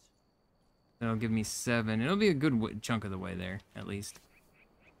hot. That'll give me 7. It'll be a good chunk of the way there, at least.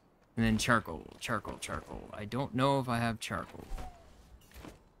 And then charcoal. I don't know if I have charcoal.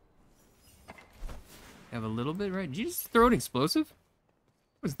 I have a little bit, right? Did you just throw an explosive?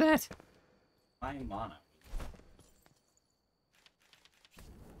 What was that? Fine mana.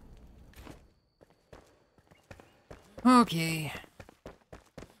 Okay.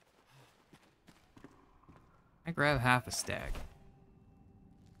 I grab half a stack.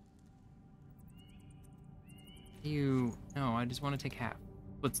 No, I just want to take half.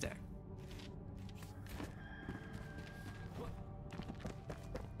 Split stack.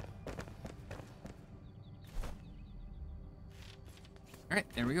 Alright,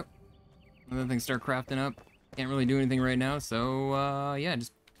 there we go. Other things start crafting up. Can't really do anything right now, so, yeah,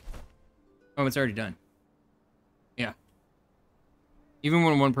 just... Oh, it's already done. Yeah. Even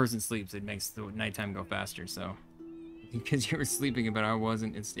when one person sleeps, it makes the nighttime go faster, so... Because you were sleeping, but I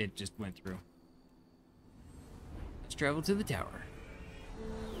wasn't, it just went through. Let's travel to the tower.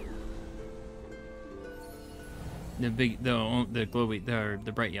 The glowy,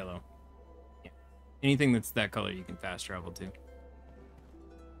 the bright yellow. Yeah. Anything that's that color, you can fast travel to.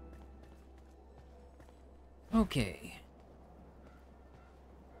 Okay.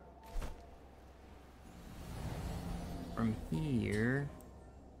 From here...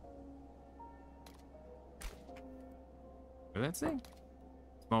 What did that say?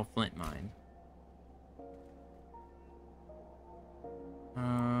 Small flint mine.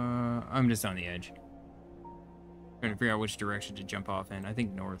 I'm just on the edge. Trying to figure out which direction to jump off in. I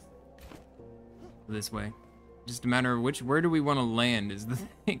think north. This way. Just a matter of where do we want to land is the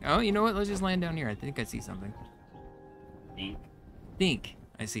thing. Oh, you know what? Let's just land down here. I think I see something. Think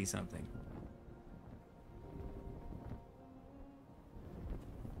I see something.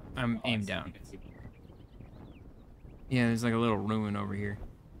 I'm aimed down. Yeah, there's like a little ruin over here.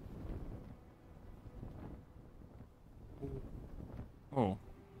 Oh,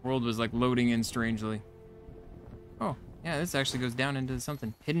 world was like loading in strangely. Oh, yeah, this actually goes down into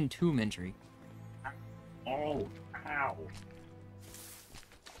something. Hidden tomb entry. Oh, ow.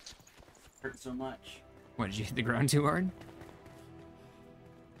 Hurt so much. What, did you hit the ground too hard?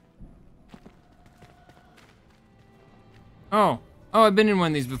 Oh, I've been in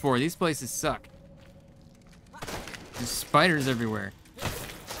one of these before. These places suck. There's spiders everywhere.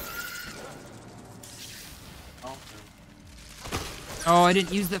 Oh, I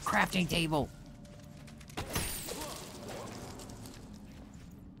didn't use the crafting table.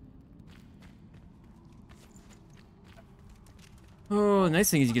 Oh, the nice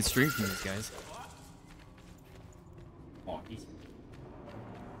thing is you get strength from these guys. Oh, he's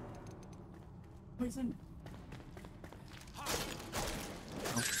poison.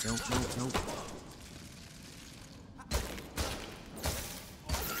 Nope.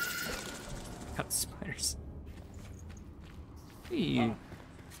 Got spiders. Hey.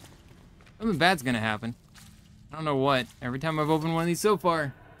 Something bad's gonna happen. I don't know what. Every time I've opened one of these so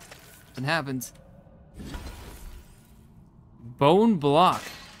far, something happens. Bone block.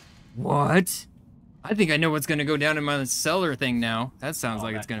 What? I think I know what's gonna go down in my cellar thing now. That sounds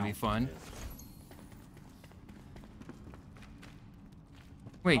like it's gonna be fun.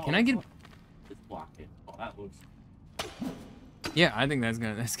 Wait, can I get... Just block it. Oh, that looks... Yeah, I think that's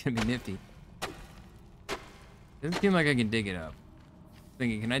gonna be nifty. Doesn't seem like I can dig it up.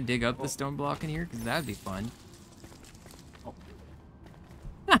 Thinking, can I dig up the stone block in here? Because that'd be fun.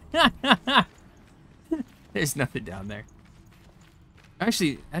 There's nothing down there.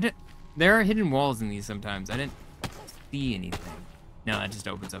 Actually, there are hidden walls in these sometimes. I didn't see anything. No, that just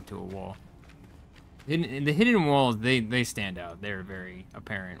opens up to a wall. The hidden walls, they stand out. They're very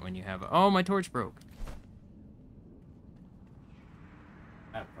apparent when you have oh, my torch broke.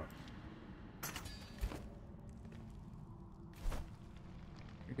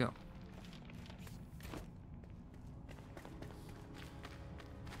 Go.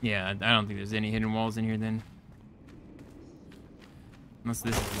 Yeah, I don't think there's any hidden walls in here then. Unless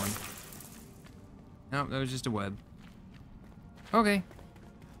this is one. No, that was just a web. Okay.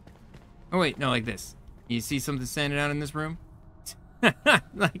 Oh wait, no, like this. You see something standing out in this room?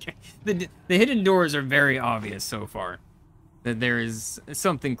 Like, the hidden doors are very obvious so far. That there is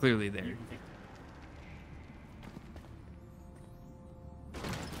something clearly there.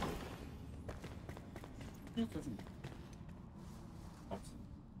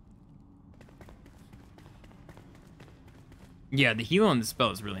 Yeah, the heal on the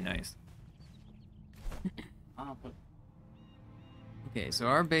spell is really nice. Okay, so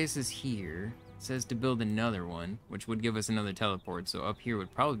our base is here. It says to build another one, which would give us another teleport, so up here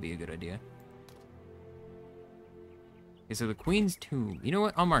would probably be a good idea. Okay, so the Queen's Tomb. You know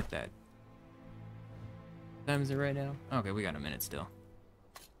what? I'll mark that. What time is it right now? Okay, we got a minute still.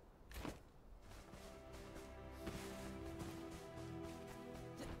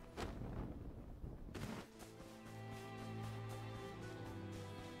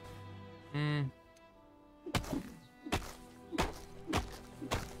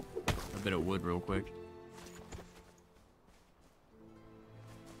 A bit of wood real quick.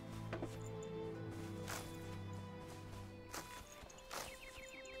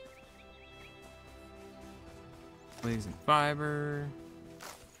 Twigs and fiber.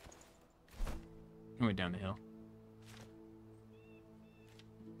 I went down the hill.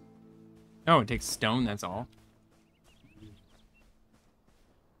 Oh, it takes stone, that's all.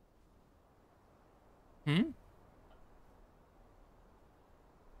 Hmm?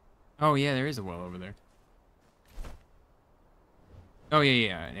 Oh, yeah, there is a well over there. Oh,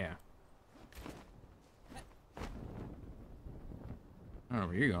 yeah. I don't know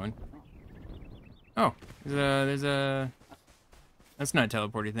where you're going. Oh, there's a... That's not a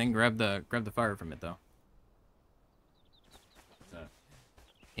teleporty thing. Grab the fire from it, though.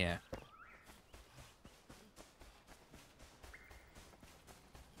 Yeah.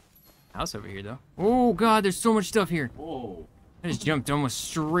 House over here, though. Oh, God, there's so much stuff here. Whoa. I just jumped almost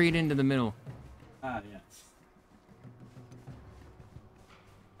straight into the middle. Ah, yes.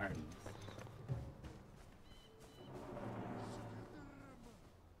 Alright.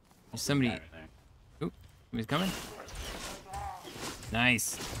 There's somebody... Oop, somebody's coming.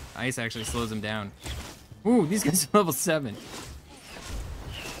 Nice. Ice actually slows him down. Ooh, these guys are level 7.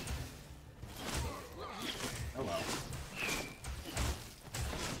 Oh, well.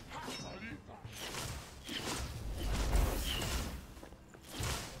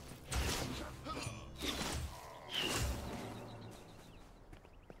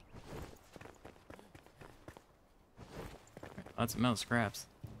 Lots of metal scraps.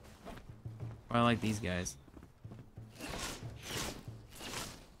 Oh, I like these guys.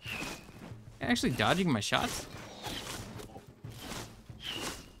 Actually dodging my shots?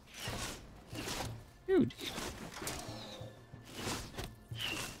 Dude.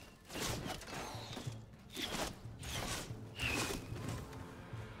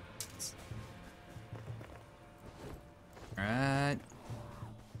 Alright.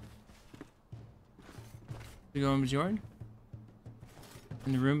 We going, Bjorn?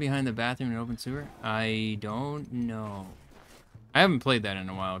 In the room behind the bathroom in open sewer? I don't know. I haven't played that in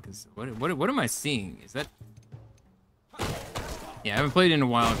a while, because what am I seeing? Is that... Yeah, I haven't played it in a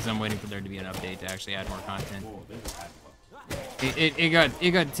while because I'm waiting for there to be an update to actually add more content.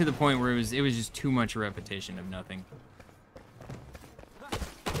 It got to the point where it was just too much repetition of nothing.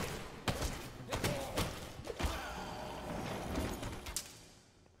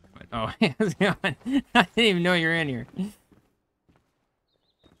 Oh, how's it going? I didn't even know you were in here.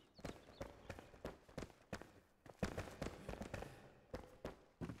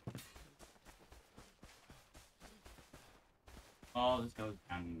 Oh, this goes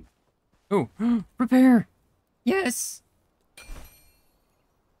down. Oh, repair! Yes!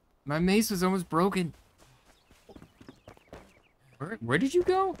 My mace was almost broken. Where did you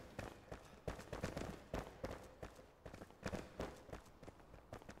go?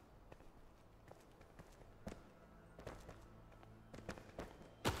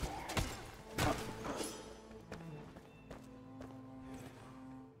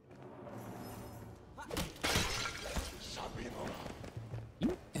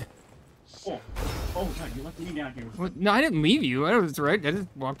 Oh, God, you left me down here. What? No, I didn't leave you. I was right. I just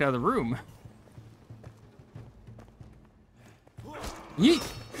walked out of the room. Yeet!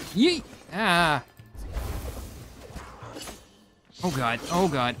 Yeet! Ah! Oh God! Oh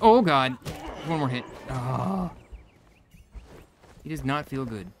God! Oh God! One more hit. Oh. He does not feel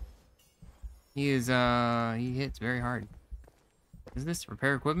good. He is. He hits very hard. Is this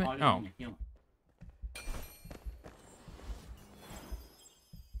repair equipment? I Oh. didn't heal him.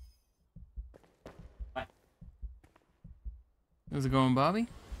 Bye. How's it going, Bobby?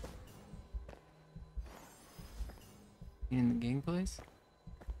 You in the gang place?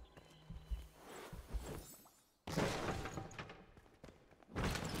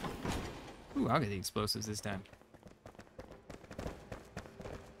 Ooh, I'll get the explosives this time.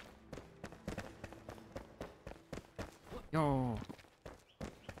 Yo.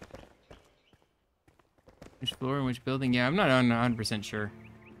 Which floor and which building? Yeah, I'm not 100% sure.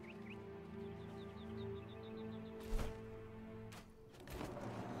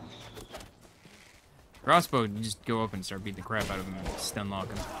 Crossbow, you just go up and start beating the crap out of him and stun lock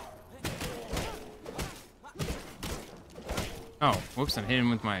him. Oh, whoops, I'm hitting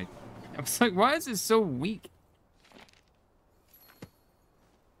him with my... I was like, why is this so weak?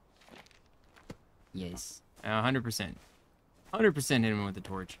 Yes. 100%. 100% hit him with the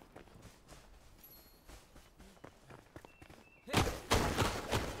torch.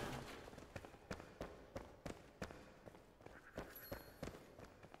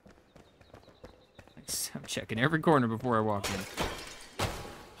 I'm checking every corner before I walk in.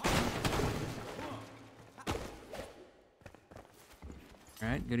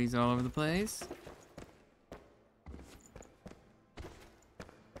 Alright, goodies all over the place.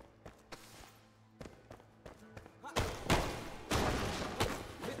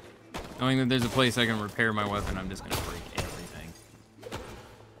 Knowing that there's a place I can repair my weapon, I'm just gonna break everything.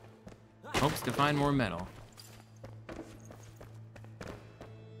 Hopes to find more metal.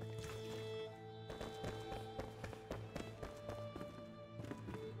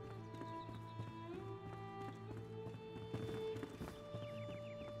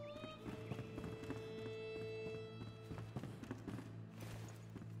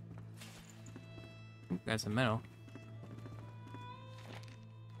 Ooh, got some metal.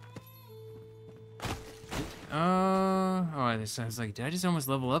 Oh, I was like, did I just almost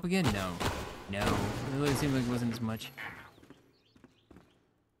level up again? No. No. It really seemed like it wasn't as much.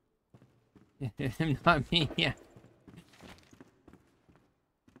 Not me, yeah.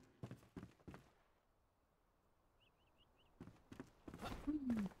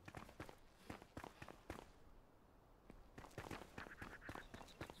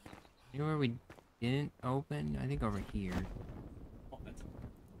 You know where we didn't open? I think over here. Oh, that's...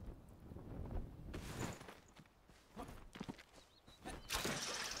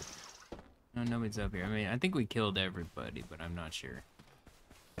 No, nobody's up here. I mean, I think we killed everybody, but I'm not sure.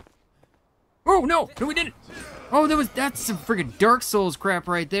 Oh, no! No, we didn't! Oh, that's some friggin' Dark Souls crap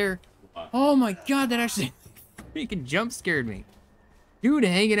right there. Oh my god, that actually freaking jump scared me. Dude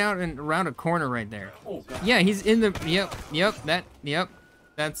hanging out around a corner right there. Oh, God. Yeah, he's in the... Yep,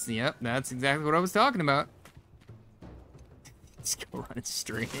 that's exactly what I was talking about. Just go running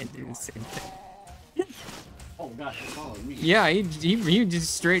straight into the same thing. Oh, God, they're following me. Yeah, he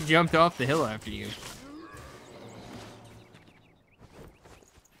just straight jumped off the hill after you.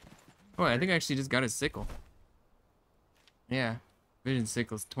 Oh, I think I actually just got a sickle. Yeah, vision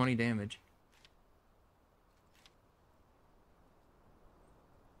sickles, 20 damage.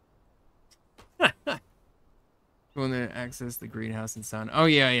 Going to access the greenhouse and sound. Oh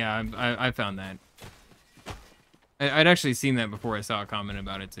yeah, I found that. I'd actually seen that before I saw a comment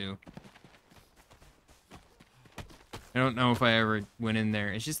about it too. I don't know if I ever went in there.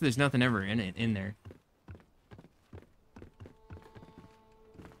 It's just there's nothing ever in there.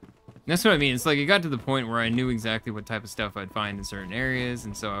 That's what I mean. It's like it got to the point where I knew exactly what type of stuff I'd find in certain areas,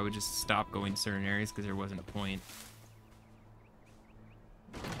 and so I would just stop going to certain areas because there wasn't a point.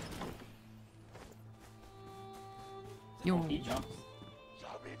 Yo. He jumps.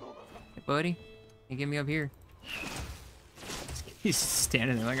 Hey, buddy. Hey, get me up here. He's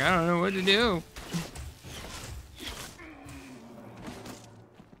standing there like, I don't know what to do.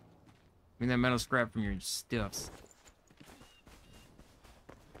 Give me that metal scrap from your stuffs.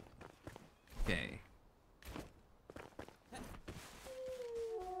 Okay.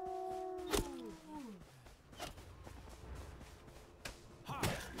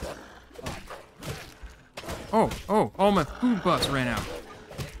 Oh, all my food buffs ran out.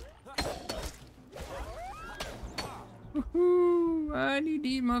 Woohoo! I need to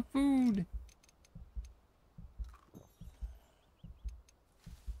eat my food.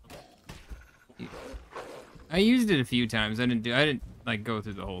 I used it a few times. I didn't like go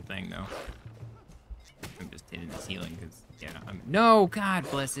through the whole thing though. I'm just hitting this healing because yeah, no,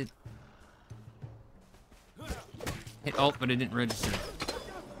 God bless it. Hit alt, but it didn't register.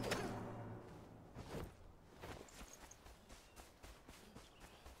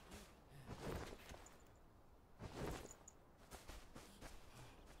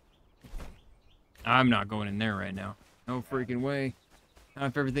 I'm not going in there right now. No freaking way. Not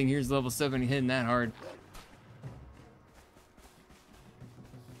if everything here's level 7 hitting that hard.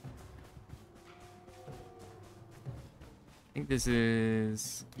 I think this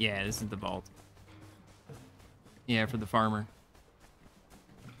is... Yeah, this is the vault. Yeah, for the farmer.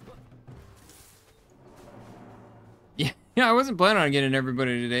 Yeah, I wasn't planning on getting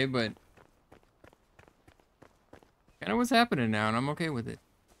everybody today, but... kind of what's happening now, and I'm okay with it.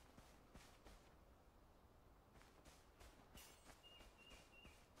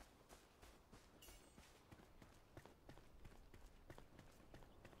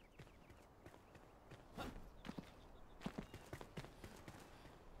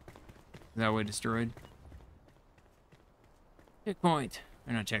 That way destroyed. Checkpoint.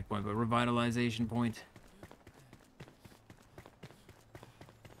 Or not checkpoint, but revitalization point.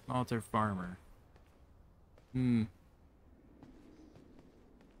 Altar farmer. This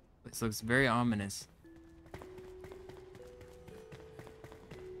looks very ominous.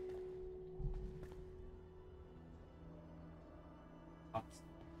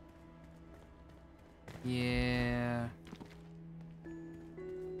 Yeah.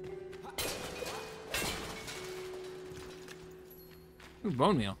 Ooh,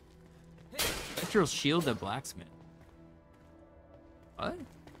 bone meal. Natural shield at blacksmith. What?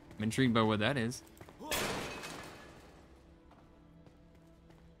 I'm intrigued by what that is.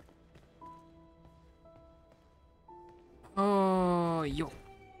 Oh, yo.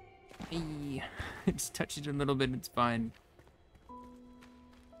 Hey. Just touch it a little bit, it's fine.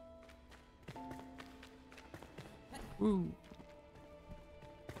 Ooh.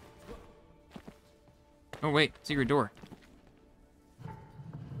 Oh, wait. Secret door.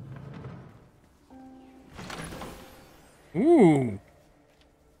 Ooh.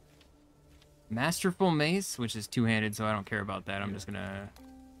 Masterful mace, which is two-handed, so I don't care about that. I'm just gonna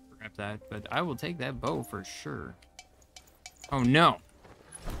grab that. But I will take that bow for sure. Oh, no.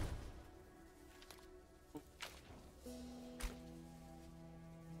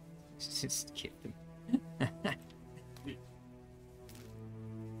 Just kicked him.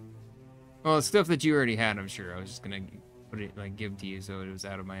 Well, it's stuff that you already had, I'm sure. I was just gonna put it, like, give to you so it was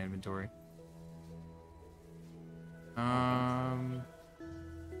out of my inventory. I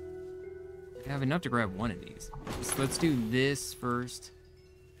have enough to grab one of these. So let's do this first.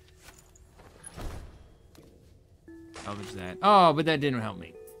 Salvage that. Oh, but that didn't help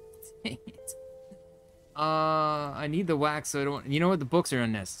me. Dang it. I need the wax so I don't... You know what? The books are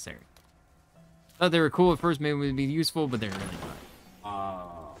unnecessary. Thought they were cool at first, maybe would be useful, but they're really not.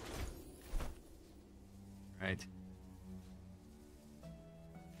 Right.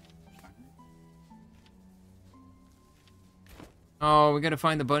 Oh, we gotta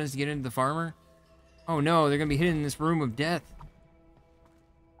find the buttons to get into the farmer? Oh no, they're gonna be hidden in this room of death.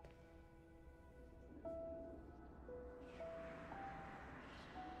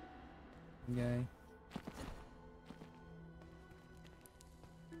 Okay.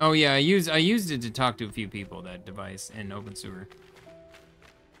 Oh yeah, I used it to talk to a few people, that device, in open sewer.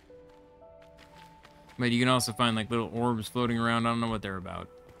 But you can also find like little orbs floating around. I don't know what they're about.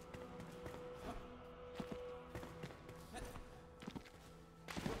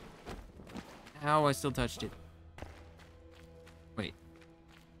 Ow, I still touched it. Wait.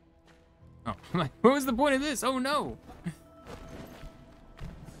 Oh, what was the point of this? Oh no!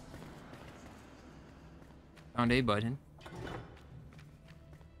 Found a button.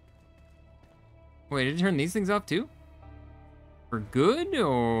 Wait, did it turn these things off too? For good,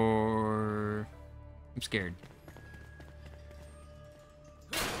 or... I'm scared.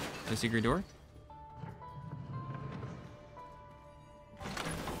 The secret door?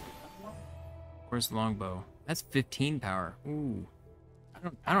 Where's the longbow? That's 15 power. Ooh.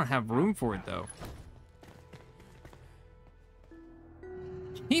 I don't have room for it though.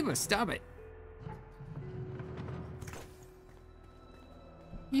 Eva, stop it.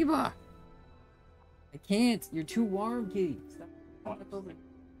 Eva! I can't. You're too warm, kitty. Stop. Right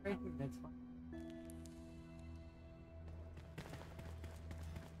here. That's fine.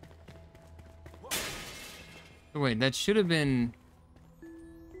 Oh, wait, that should have been...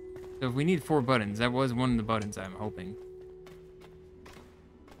 So if we need 4 buttons, that was one of the buttons I'm hoping.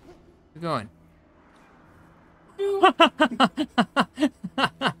 Keep going.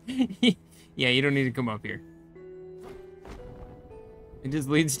 Yeah, you don't need to come up here. It just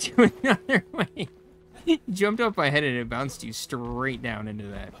leads to another way. You jumped off my head and it bounced you straight down into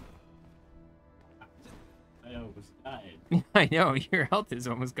that. I almost died. I know, your health is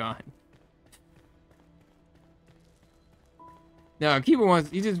almost gone. No, Kiba wants,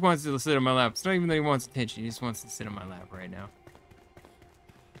 he just wants to sit on my lap. It's not even that he wants attention, he just wants to sit on my lap right now.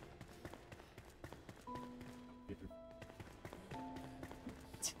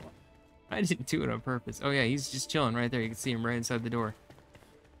 I didn't do it on purpose. Oh yeah, he's just chilling right there. You can see him right inside the door.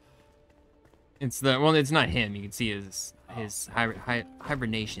 It's the well, it's not him. You can see his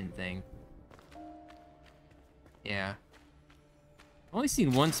hibernation thing. Yeah. Only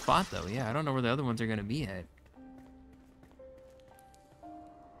seen one spot though. Yeah, I don't know where the other ones are gonna be at.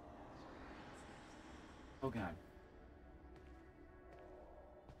 Oh god.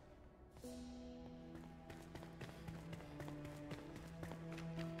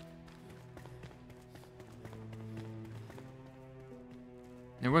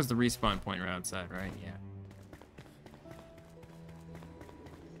 There was the respawn point right outside, right? Yeah.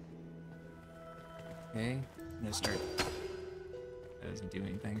 Okay, I'm gonna start. That doesn't do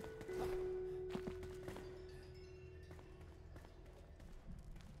anything.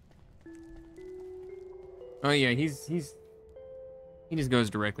 Oh yeah, he just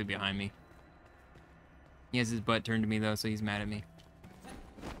goes directly behind me. He has his butt turned to me though, so he's mad at me.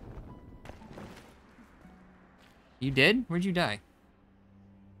 You dead? Where'd you die?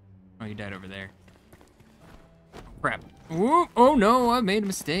 Oh, you died over there. Crap. Whoop. Oh no, I made a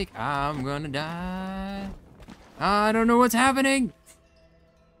mistake. I'm gonna die. I don't know what's happening.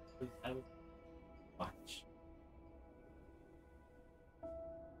 Watch.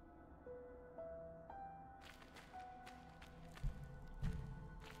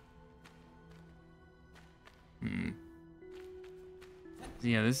 So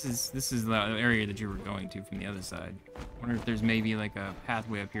yeah, this is the area that you were going to from the other side. Wonder if there's maybe like a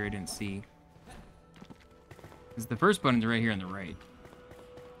pathway up here I didn't see. Because the first button's right here on the right.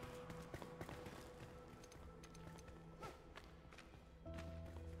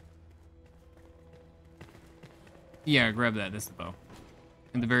 Yeah, grab that. That's the bow.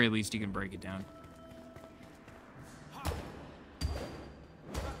 At the very least, you can break it down.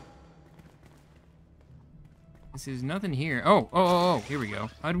 This is nothing here. Oh, here we go.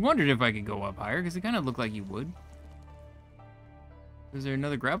 I'd wondered if I could go up higher, because it kind of looked like you would. Is there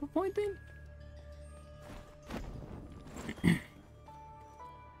another grapple point then? Of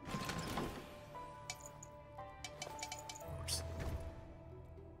course.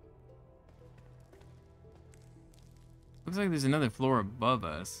 Looks like there's another floor above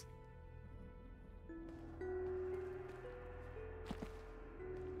us.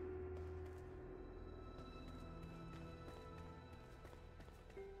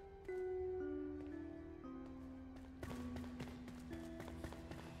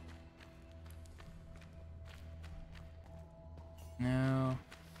 No.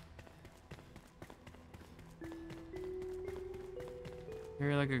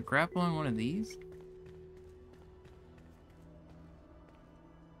 Here, like a grapple on one of these?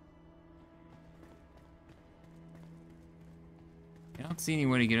 I don't see any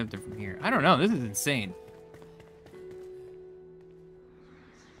way to get up there from here. I don't know. This is insane.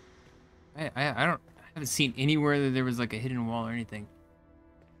 I haven't seen anywhere that there was like a hidden wall or anything.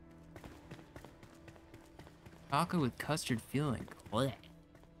 Taco with custard filling. What?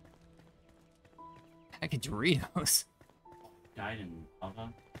 Pack of Doritos. Died in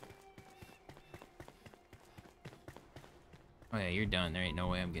lava. Oh yeah, you're done. There ain't no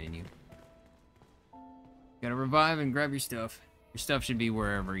way I'm getting you. Gotta revive and grab your stuff. Your stuff should be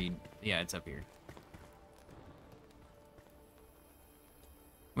wherever you... Yeah, it's up here.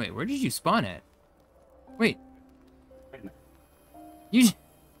 Wait, where did you spawn at? Wait. Wait a minute. You...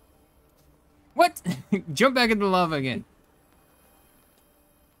 What? Jump back into the lava again.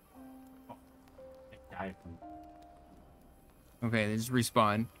 Oh, I died from... Okay, they just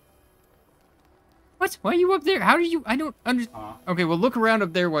respawn. What? Why are you up there? How did you... I don't understand. Okay, well, look around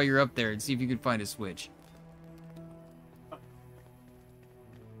up there while you're up there and see if you can find a switch.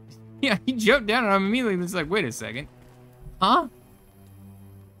 Yeah, he jumped down and I'm immediately just like, wait a second. Huh?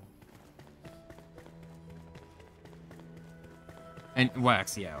 And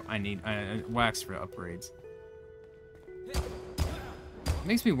wax, yeah. I need wax for upgrades.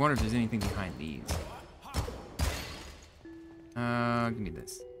 Makes me wonder if there's anything behind these. Give me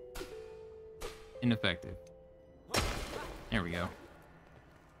this. Ineffective. There we go.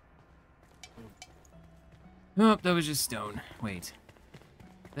 Oh, that was just stone. Wait.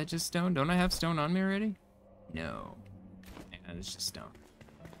 Is that just stone? Don't I have stone on me already? No. Yeah, it's just stone.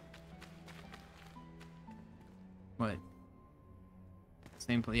 What?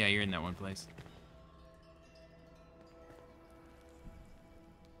 Same place? Yeah, you're in that one place.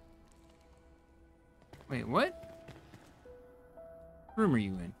 Wait, what? Room are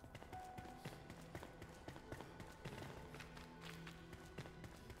you in?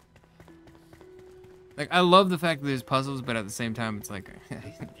 Like, I love the fact that there's puzzles, but at the same time, it's like,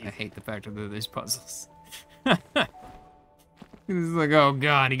 I hate the fact that there's puzzles. It's like, oh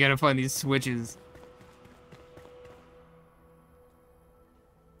god, you gotta find these switches.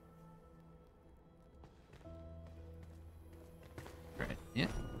 Right, yeah.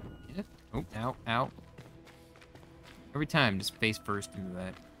 Yeah. Oh, ow, ow. Every time, just face first into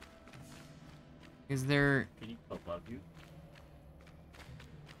that. Is there... Can you above you?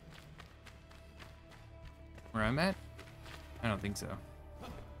 Where I'm at? I don't think so.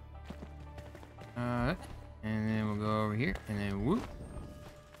 And then we'll go over here, and then whoop.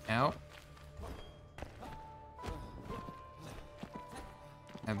 Out.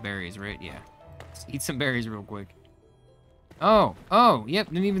 Have berries, right? Yeah. Let's eat some berries real quick. Oh! Oh! Yep,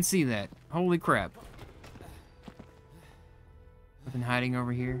 didn't even see that. Holy crap. Nothing hiding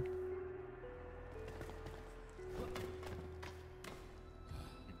over here.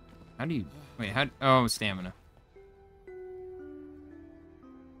 How do you... Wait, how... Oh, stamina.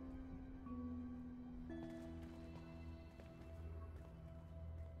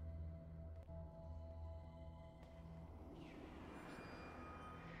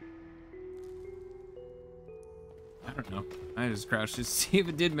 I don't know. I just crouched to see if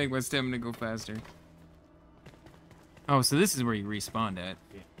it did make my stamina go faster. Oh, so this is where you respawned at.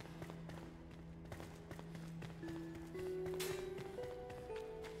 Yeah.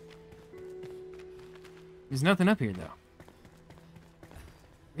 There's nothing up here, though.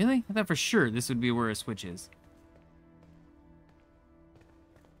 Really? I thought for sure this would be where a switch is.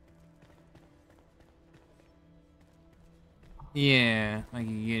 Yeah, I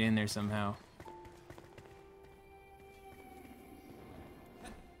can get in there somehow.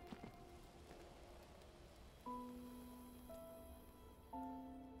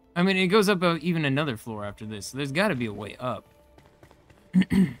 I mean, it goes up even another floor after this, so there's got to be a way up.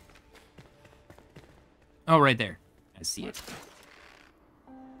 Oh, right there. I see it.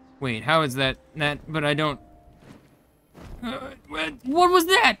 Wait, how is that? But I don't... what was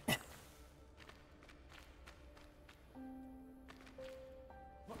that?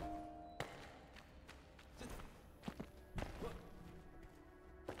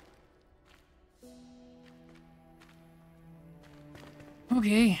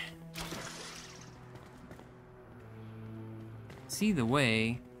 Okay. See the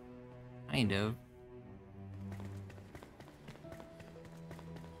way. Kind of.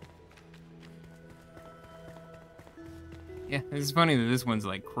 Yeah, it's funny that this one's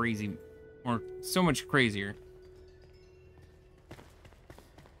like crazy, or so much crazier.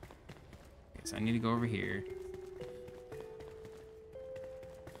 Okay, so I need to go over here.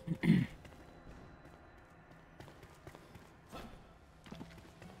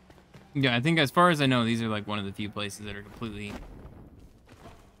 Yeah, I think as far as I know, these are like one of the few places that are completely...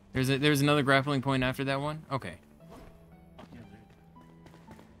 There's another grappling point after that one? Okay.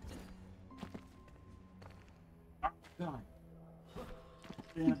 Oh, God. I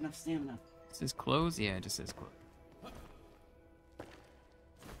didn't have enough stamina. It says close? Yeah, it just says close.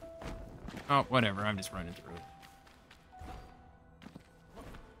 Oh, whatever. I'm just running through it.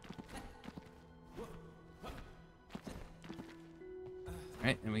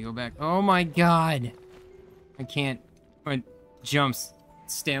 Alright, then we go back. Oh my god! I can't. My jumps.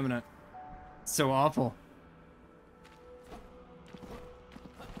 Stamina. So awful.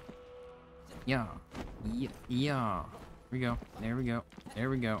 Yeah. Yeah. Yeah. Here we go. There we go. There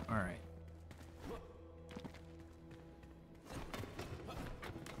we go. Alright.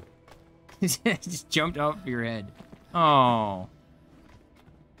 Just jumped off your head. Oh.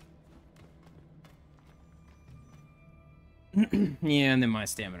 Yeah, and then my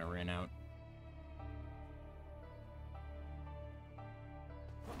stamina ran out.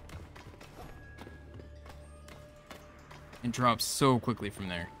 It drops so quickly from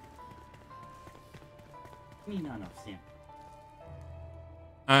there. Me not enough stamina.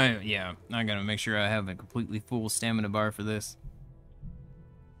 Yeah, I gotta make sure I have a completely full stamina bar for this.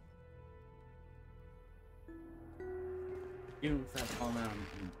 Even with that fall down.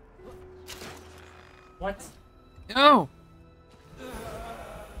 What? Oh!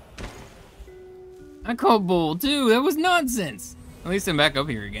 I called bull too. That was nonsense. At least I'm back up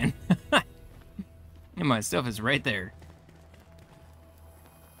here again. And my stuff is right there.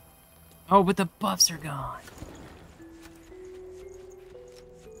 Oh, but the buffs are gone.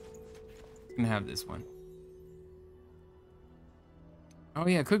 I'm gonna have this one. Oh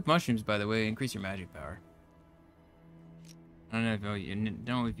yeah, cooked mushrooms, by the way, increase your magic power. I don't know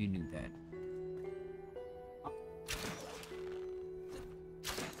if you knew that.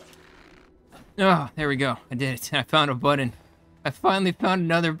 Oh, there we go. I did it. I found a button. I finally found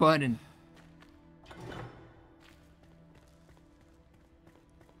another button.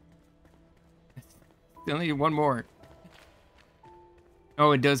 Still need one more.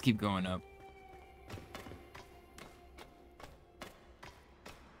 Oh, it does keep going up.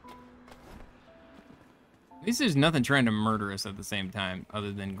 At least there's nothing trying to murder us at the same time,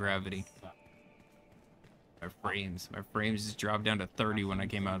 other than gravity. My frames just dropped down to 30 when I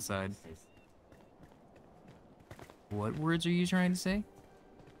came outside. What words are you trying to say?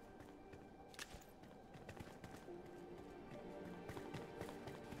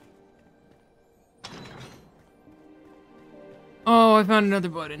 Oh, I found another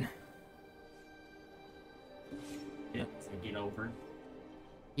button. Yeah, so get over.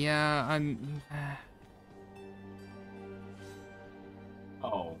 Yeah, I'm...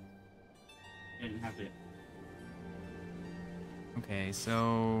 Oh. Didn't have it. Okay,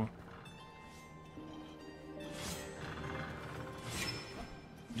 so... I'm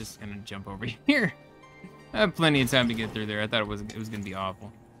just gonna jump over here. I have plenty of time to get through there. I thought it was gonna be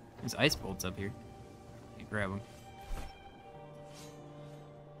awful. There's ice bolts up here. Okay, grab them.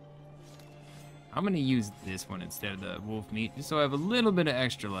 I'm gonna use this one instead of the wolf meat, just so I have a little bit of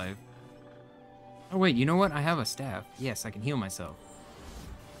extra life. Oh wait, you know what? I have a staff. Yes, I can heal myself.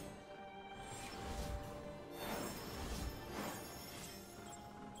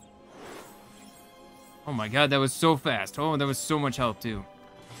 Oh my god, that was so fast. Oh, that was so much health too.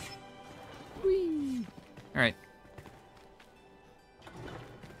 Whee! All right.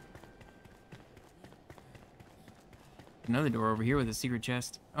 Another door over here with a secret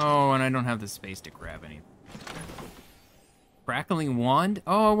chest. Oh, and I don't have the space to grab anything. Crackling wand?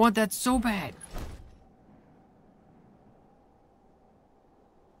 Oh, I want that so bad.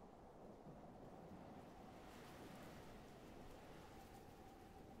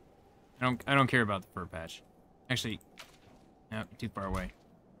 I don't care about the fur patch. Actually, no, too far away.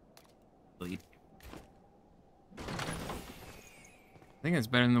 Bleed. I think it's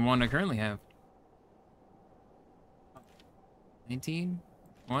better than the one I currently have. 19?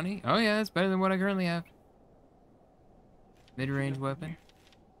 20? Oh yeah, it's better than what I currently have. Mid-range weapon.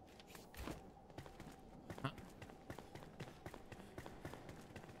 Huh.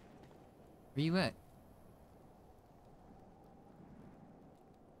 Where you at?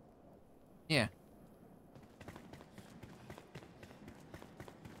 Yeah.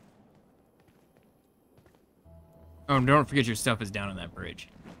 Oh, don't forget your stuff is down on that bridge.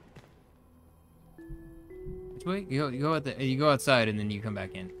 Which way? You go outside and then you come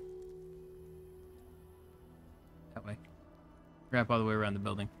back in. That way. Wrap all the way around the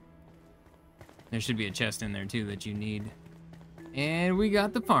building. There should be a chest in there too that you need. And we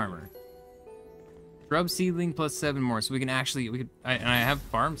got the farmer. Shrub seedling plus 7 more, so we can actually and I have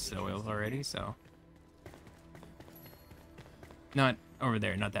farm soil already, so not over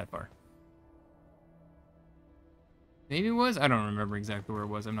there, not that far. Maybe it was? I don't remember exactly where it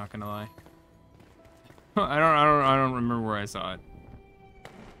was, I'm not gonna lie. I don't remember where I saw it.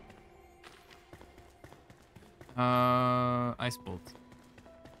 Ice bolt.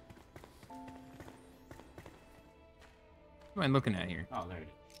 What am I looking at here? Oh, there it is.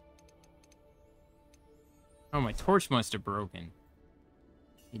 Oh, my torch must have broken.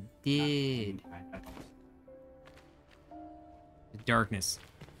 It did. The darkness.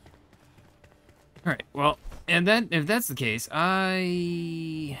 Alright, well, and then if that's the case,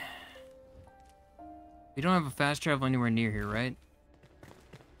 we don't have a fast travel anywhere near here, right?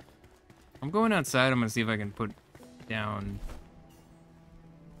 I'm going outside. I'm gonna see if I can put down.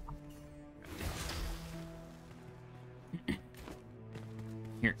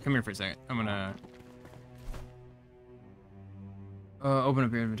 Here, come here for a second. I'm gonna open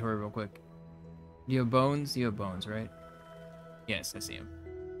up your inventory real quick. You have bones? You have bones, right? Yes, I see them.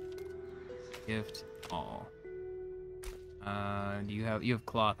 Gift all. Do you have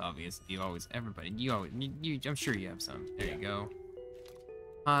cloth? Obviously, you always I'm sure you have some. There you go.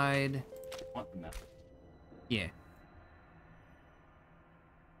 Hide. Yeah.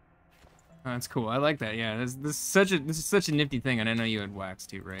 Oh, that's cool. I like that. Yeah, this is such a nifty thing, and I know you had wax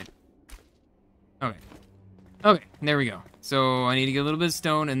too, right? Okay. Okay, there we go. So I need to get a little bit of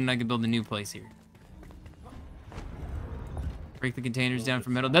stone, and then I can build a new place here. Break the containers down for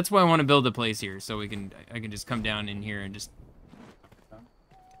metal. That's why I want to build a place here, so I can just come down in here and just.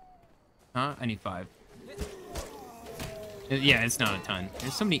 Huh? I need 5. Yeah, it's not a ton.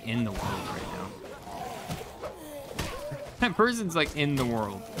 There's somebody in the world right now. That person's like in the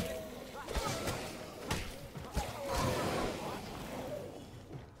world.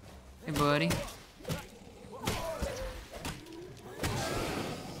 Hey, buddy.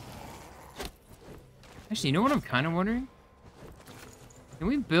 Actually, you know what I'm kind of wondering? Can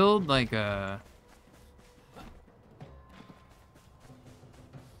we build like a...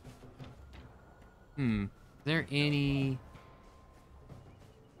 Is there any...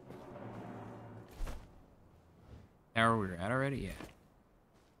 tower we were at already? Yeah.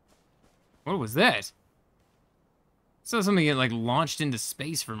 What was that? I saw something get, like, launched into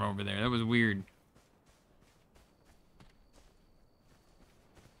space from over there. That was weird.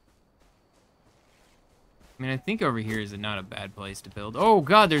 I mean, I think over here is not a bad place to build. Oh,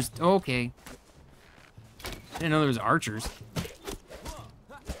 God, there's... Okay. I didn't know there was archers.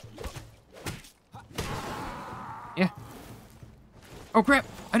 Yeah. Oh, crap.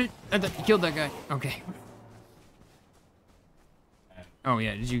 I thought you killed that guy. Okay. Oh,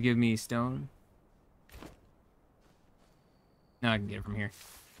 yeah. Did you give me stone? No, I can get it from here.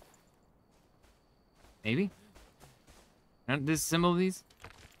 Maybe? Can I disassemble these?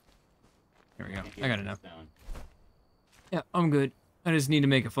 There we go. I got enough. Yeah, I'm good. I just need to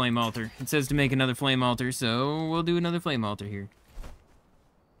make a flame altar. It says to make another flame altar, so we'll do another flame altar here.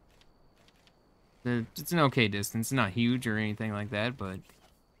 It's an okay distance. It's not huge or anything like that, but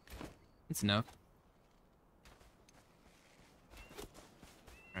it's enough.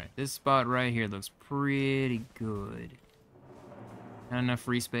 Alright, this spot right here looks pretty good. Not enough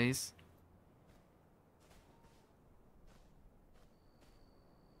free space.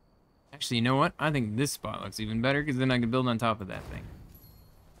 Actually, you know what? I think this spot looks even better, because then I can build on top of that thing.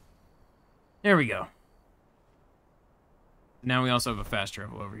 There we go. Now we also have a fast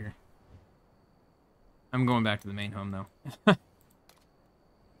travel over here. I'm going back to the main home, though.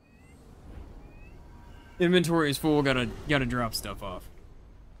 Inventory is full, gotta drop stuff off.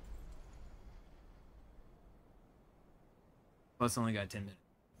 Plus, only got 10 minutes.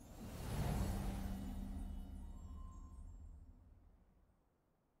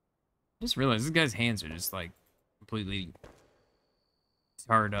 I just realized this guy's hands are just like completely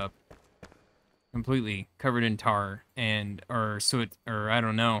tarred up, completely covered in tar and or soot or I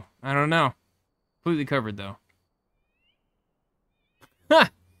don't know, completely covered though. Ha!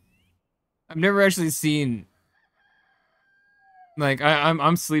 I've never actually seen like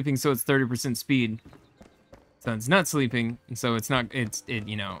I'm sleeping, so it's 30% speed. So it's not sleeping, and so it's not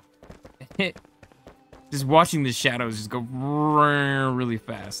you know just watching the shadows just go really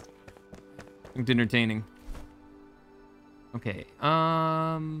fast. It's entertaining. Okay,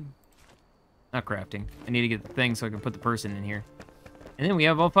 not crafting. I need to get the thing so I can put the person in here. And then we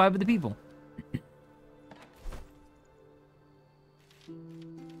have all 5 of the people.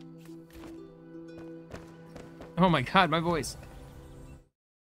 Oh my god, my voice.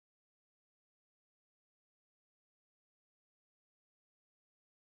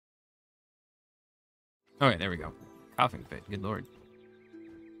 Alright, there we go. Coughing fit, good lord.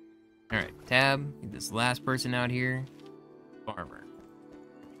 Alright, tab. Get this last person out here. Farmer.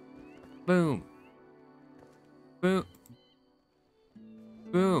 Boom. Boom.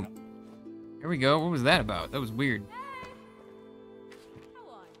 Boom. There we go. What was that about? That was weird.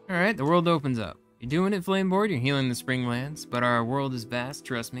 Alright, the world opens up. You're doing it, Flameborn. You're healing the spring lands, but our world is vast,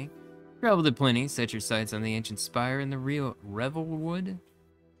 trust me. Traveled it plenty. Set your sights on the ancient spire in the real Revelwood.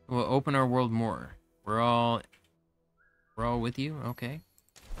 We'll open our world more. We're all with you? Okay.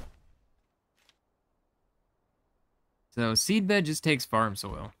 So, seedbed just takes farm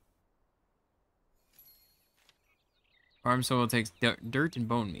soil. Farm soil takes dirt and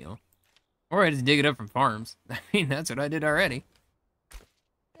bone meal. Or I just dig it up from farms. I mean, that's what I did already.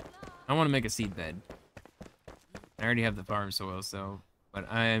 I want to make a seedbed. I already have the farm soil, so... But,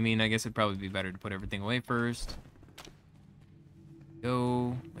 I mean, I guess it'd probably be better to put everything away first.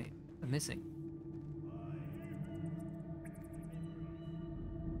 Go... Wait, I'm missing.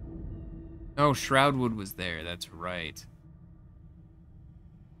 Oh, Enshrouded was there. That's right.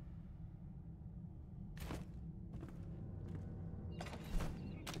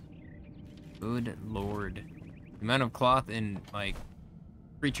 Good lord. The amount of cloth and, like,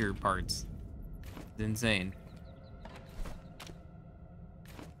 creature parts is insane.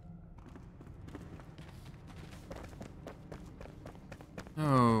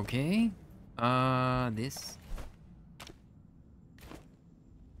 Okay. This.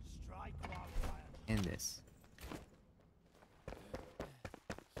 And this.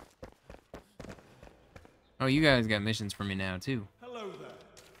 Oh, you guys got missions for me now, too. Hello there.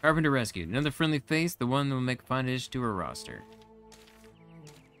 Carpenter rescued. Another friendly face, the one that will make a fine addition to her roster.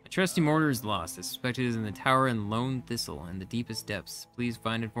 A trusty mortar is lost. I suspect it is in the tower in Lone Thistle in the deepest depths. Please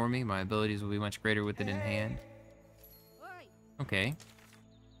find it for me. My abilities will be much greater with it in hand. Okay.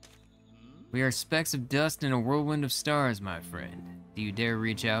 We are specks of dust in a whirlwind of stars, my friend. Do you dare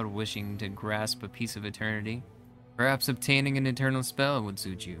reach out, wishing to grasp a piece of eternity? Perhaps obtaining an eternal spell would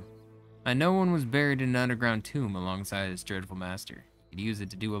suit you. I know one was buried in an underground tomb alongside its dreadful master. He'd use it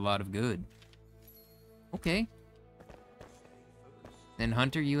to do a lot of good. Okay. Then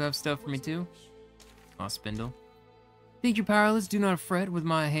Hunter, you have stuff for me too? Aw, Spindle. Think you're powerless? Do not fret. With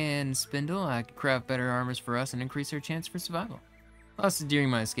my hand spindle, I can craft better armors for us and increase our chance for survival. Lost it during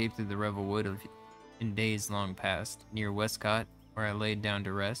my escape through the Revel Wood in days long past, near Westcott, where I laid down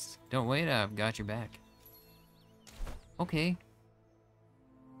to rest. Don't wait, I've got your back. Okay.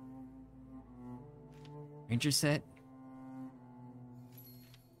 Ranger set.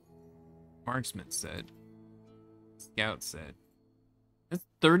 Marksman set. Scout set. That's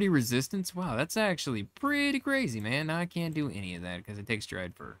 30 resistance? Wow, that's actually pretty crazy, man. I can't do any of that because it takes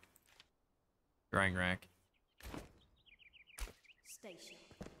dried fur. Drying rack. Station.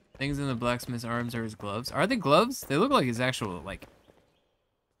 Things in the blacksmith's arms are his gloves. Are they gloves? They look like his actual, like...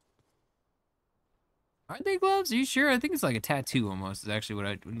 Are they gloves? Are you sure? I think it's like a tattoo almost, is actually what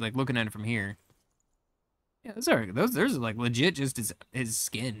I... Like, looking at it from here. Yeah, those are like legit just his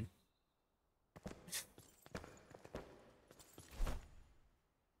skin.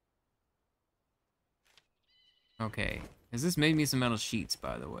 Okay. Has this made me some metal sheets,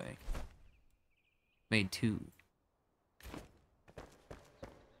 by the way? Made 2.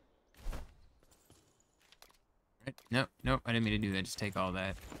 Right. Nope, I didn't mean to do that. Just take all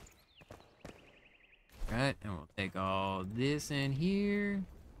that. Right, and we'll take all this in here.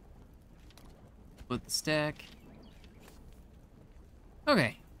 Split the stack.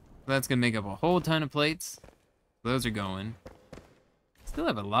 Okay. That's gonna make up a whole ton of plates. Those are going. Still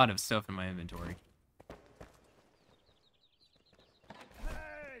have a lot of stuff in my inventory.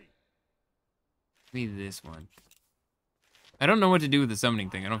 Give me this one. I don't know what to do with the summoning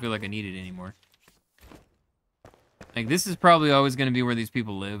thing. I don't feel like I need it anymore. Like, this is probably always going to be where these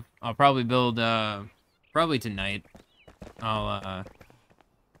people live. I'll probably build, probably tonight. I'll,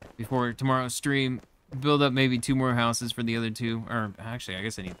 before tomorrow's stream, build up maybe 2 more houses for the other 2. Or, actually, I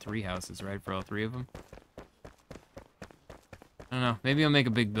guess I need 3 houses, right, for all 3 of them? I don't know. Maybe I'll make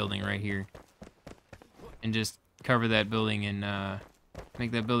a big building right here. And just cover that building and,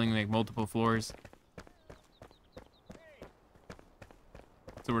 make that building make multiple floors.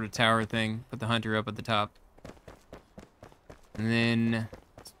 Sort of tower thing. Put the hunter up at the top. And then,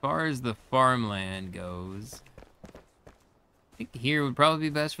 as far as the farmland goes, I think here would probably be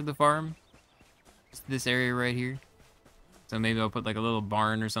best for the farm. Just this area right here. So maybe I'll put like a little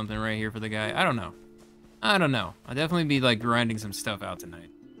barn or something right here for the guy. I don't know. I'll definitely be like grinding some stuff out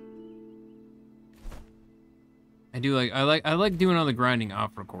tonight. I like doing all the grinding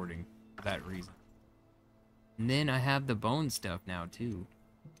off recording for that reason. And then I have the bone stuff now too.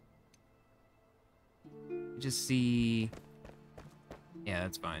 Just see. Yeah,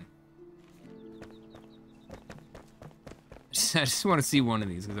 that's fine. I just want to see one of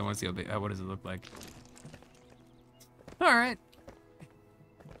these because I want to see how big, what does it look like. All right.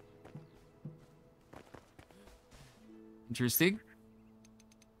 Interesting.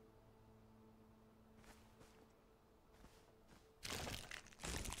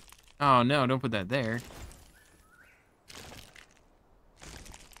 Oh no, don't put that there.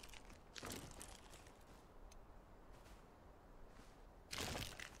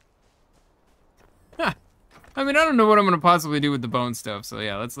 I mean, I don't know what I'm gonna possibly do with the bone stuff, so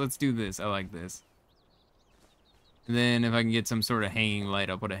yeah, let's do this. I like this. And then if I can get some sort of hanging light,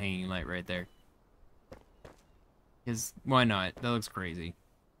 I'll put a hanging light right there. Because why not? That looks crazy.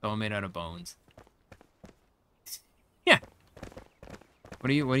 It's all made out of bones. Yeah. What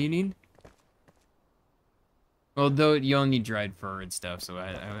do you need? Well, though you'll need dried fur and stuff, so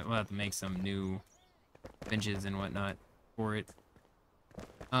we'll have to make some new benches and whatnot for it.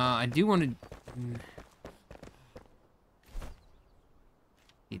 I do want to.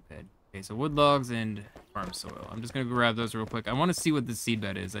 Seed bed. Okay, so wood logs and farm soil. I'm just gonna grab those real quick. I want to see what this seed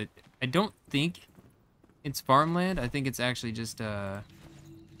bed is. I don't think it's farmland. I think it's actually just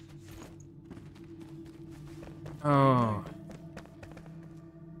Oh.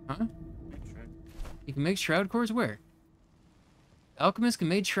 Huh? You can make shroud cores where? Alchemist can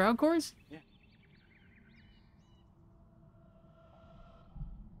make shroud cores? Yeah.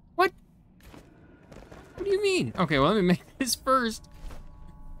 What? What do you mean? Okay, well, let me make this first.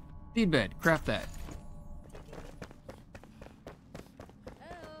 Seed bed, craft that.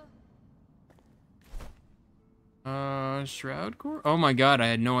 Shroud core? Oh my god, I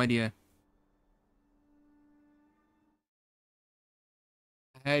had no idea.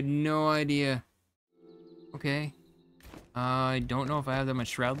 I had no idea. Okay. I don't know if I have that much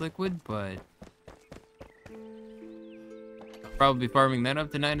shroud liquid, but I'll probably be farming that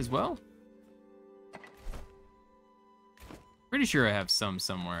up tonight as well. Pretty sure I have some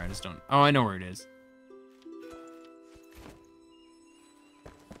somewhere. I just don't. Oh, I know where it is.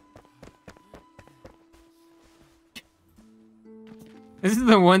 This is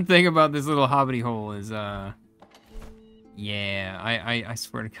the one thing about this little hobbity hole is Yeah, I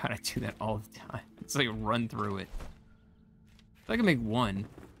swear to God, I do that all the time. It's like run through it. If I can make one.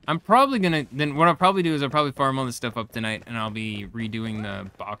 I'm probably gonna, then what I'll probably do is I'll probably farm all this stuff up tonight, and I'll be redoing the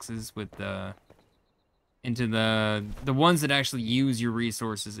boxes with the, into the ones that actually use your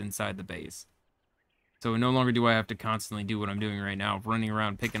resources inside the base. So no longer do I have to constantly do what I'm doing right now, running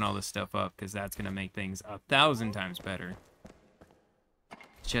around picking all this stuff up, because that's gonna make things 1,000 times better.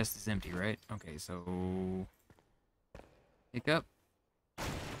 Chest is empty, right? Okay, so pick up.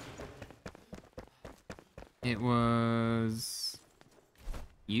 It was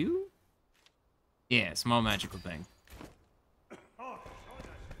you? Yeah, small magical thing.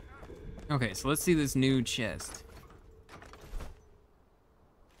 Okay, so let's see this new chest.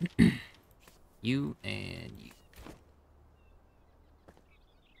 You and you.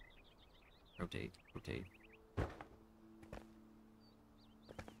 Rotate, rotate.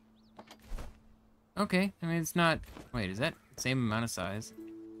 Okay, I mean, it's not... Wait, is that the same amount of size?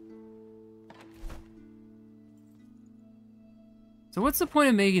 So what's the point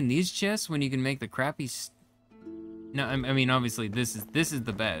of making these chests when you can make the crappy... No, I mean, obviously, this is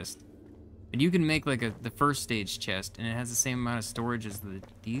the best. But you can make, like, the first stage chest, and it has the same amount of storage as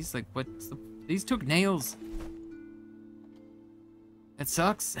these? Like, what's the... These took nails. That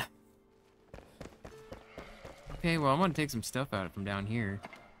sucks. Okay, well, I want to take some stuff out from down here.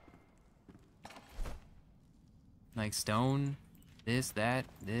 Like stone, this, that,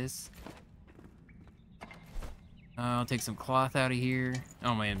 this. I'll take some cloth out of here.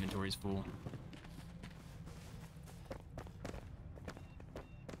 Oh, my inventory's full.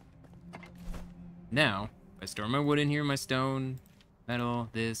 Now, I store my wood in here, my stone, metal,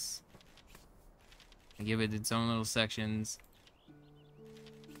 this. I give it its own little sections.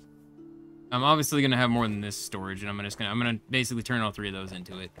 I'm obviously gonna have more than this storage, and I'm gonna basically turn all three of those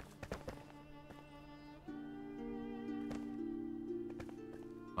into it.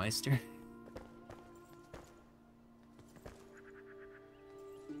 Meister.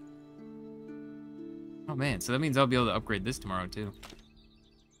 Oh man, so that means I'll be able to upgrade this tomorrow too.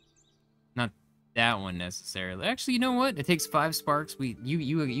 Not that one necessarily. Actually, you know what? It takes 5 sparks.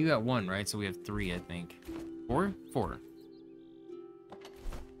 You got 1, right? So we have 3, I think. 4? 4.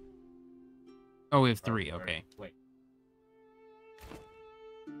 Oh, we have 3. Okay. Wait.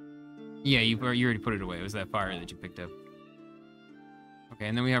 Yeah, you already put it away. It was that fire that you picked up. Okay,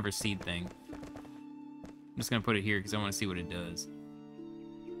 and then we have our seed thing. I'm just gonna put it here because I want to see what it does.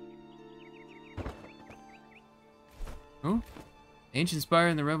 Oh, ancient spire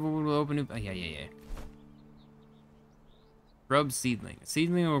and the rebel will open up. Oh, yeah. Grub seedling. A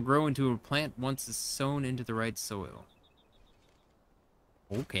seedling will grow into a plant once it's sown into the right soil.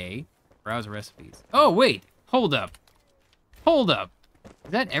 Okay. Browse recipes. Oh wait, hold up. Hold up.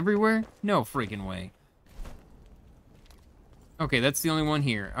 Is that everywhere? No freaking way. Okay, that's the only one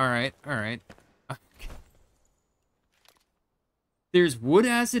here. Alright. There's wood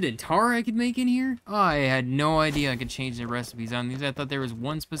acid and tar I could make in here? Oh, I had no idea I could change the recipes on these. I thought there was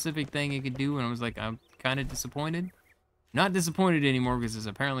one specific thing I could do, and I was like, I'm kind of disappointed. Not disappointed anymore, because there's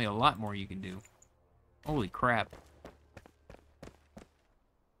apparently a lot more you can do. Holy crap.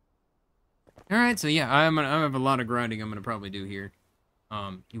 Alright, so yeah, I have a lot of grinding I'm gonna probably do here.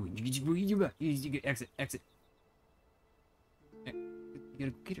 You exit.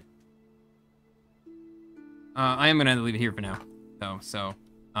 Get her. I am gonna have to leave it here for now, though. So,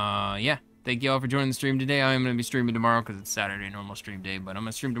 yeah. Thank you all for joining the stream today. I am gonna be streaming tomorrow because it's Saturday, normal stream day. But I'm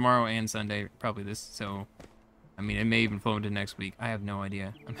gonna stream tomorrow and Sunday, probably this. So, I mean, it may even flow into next week. I have no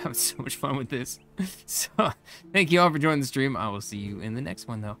idea. I'm having so much fun with this. So, thank you all for joining the stream. I will see you in the next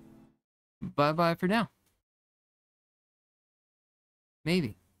one, though. Bye-bye for now.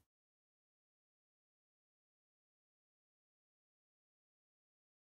 Maybe.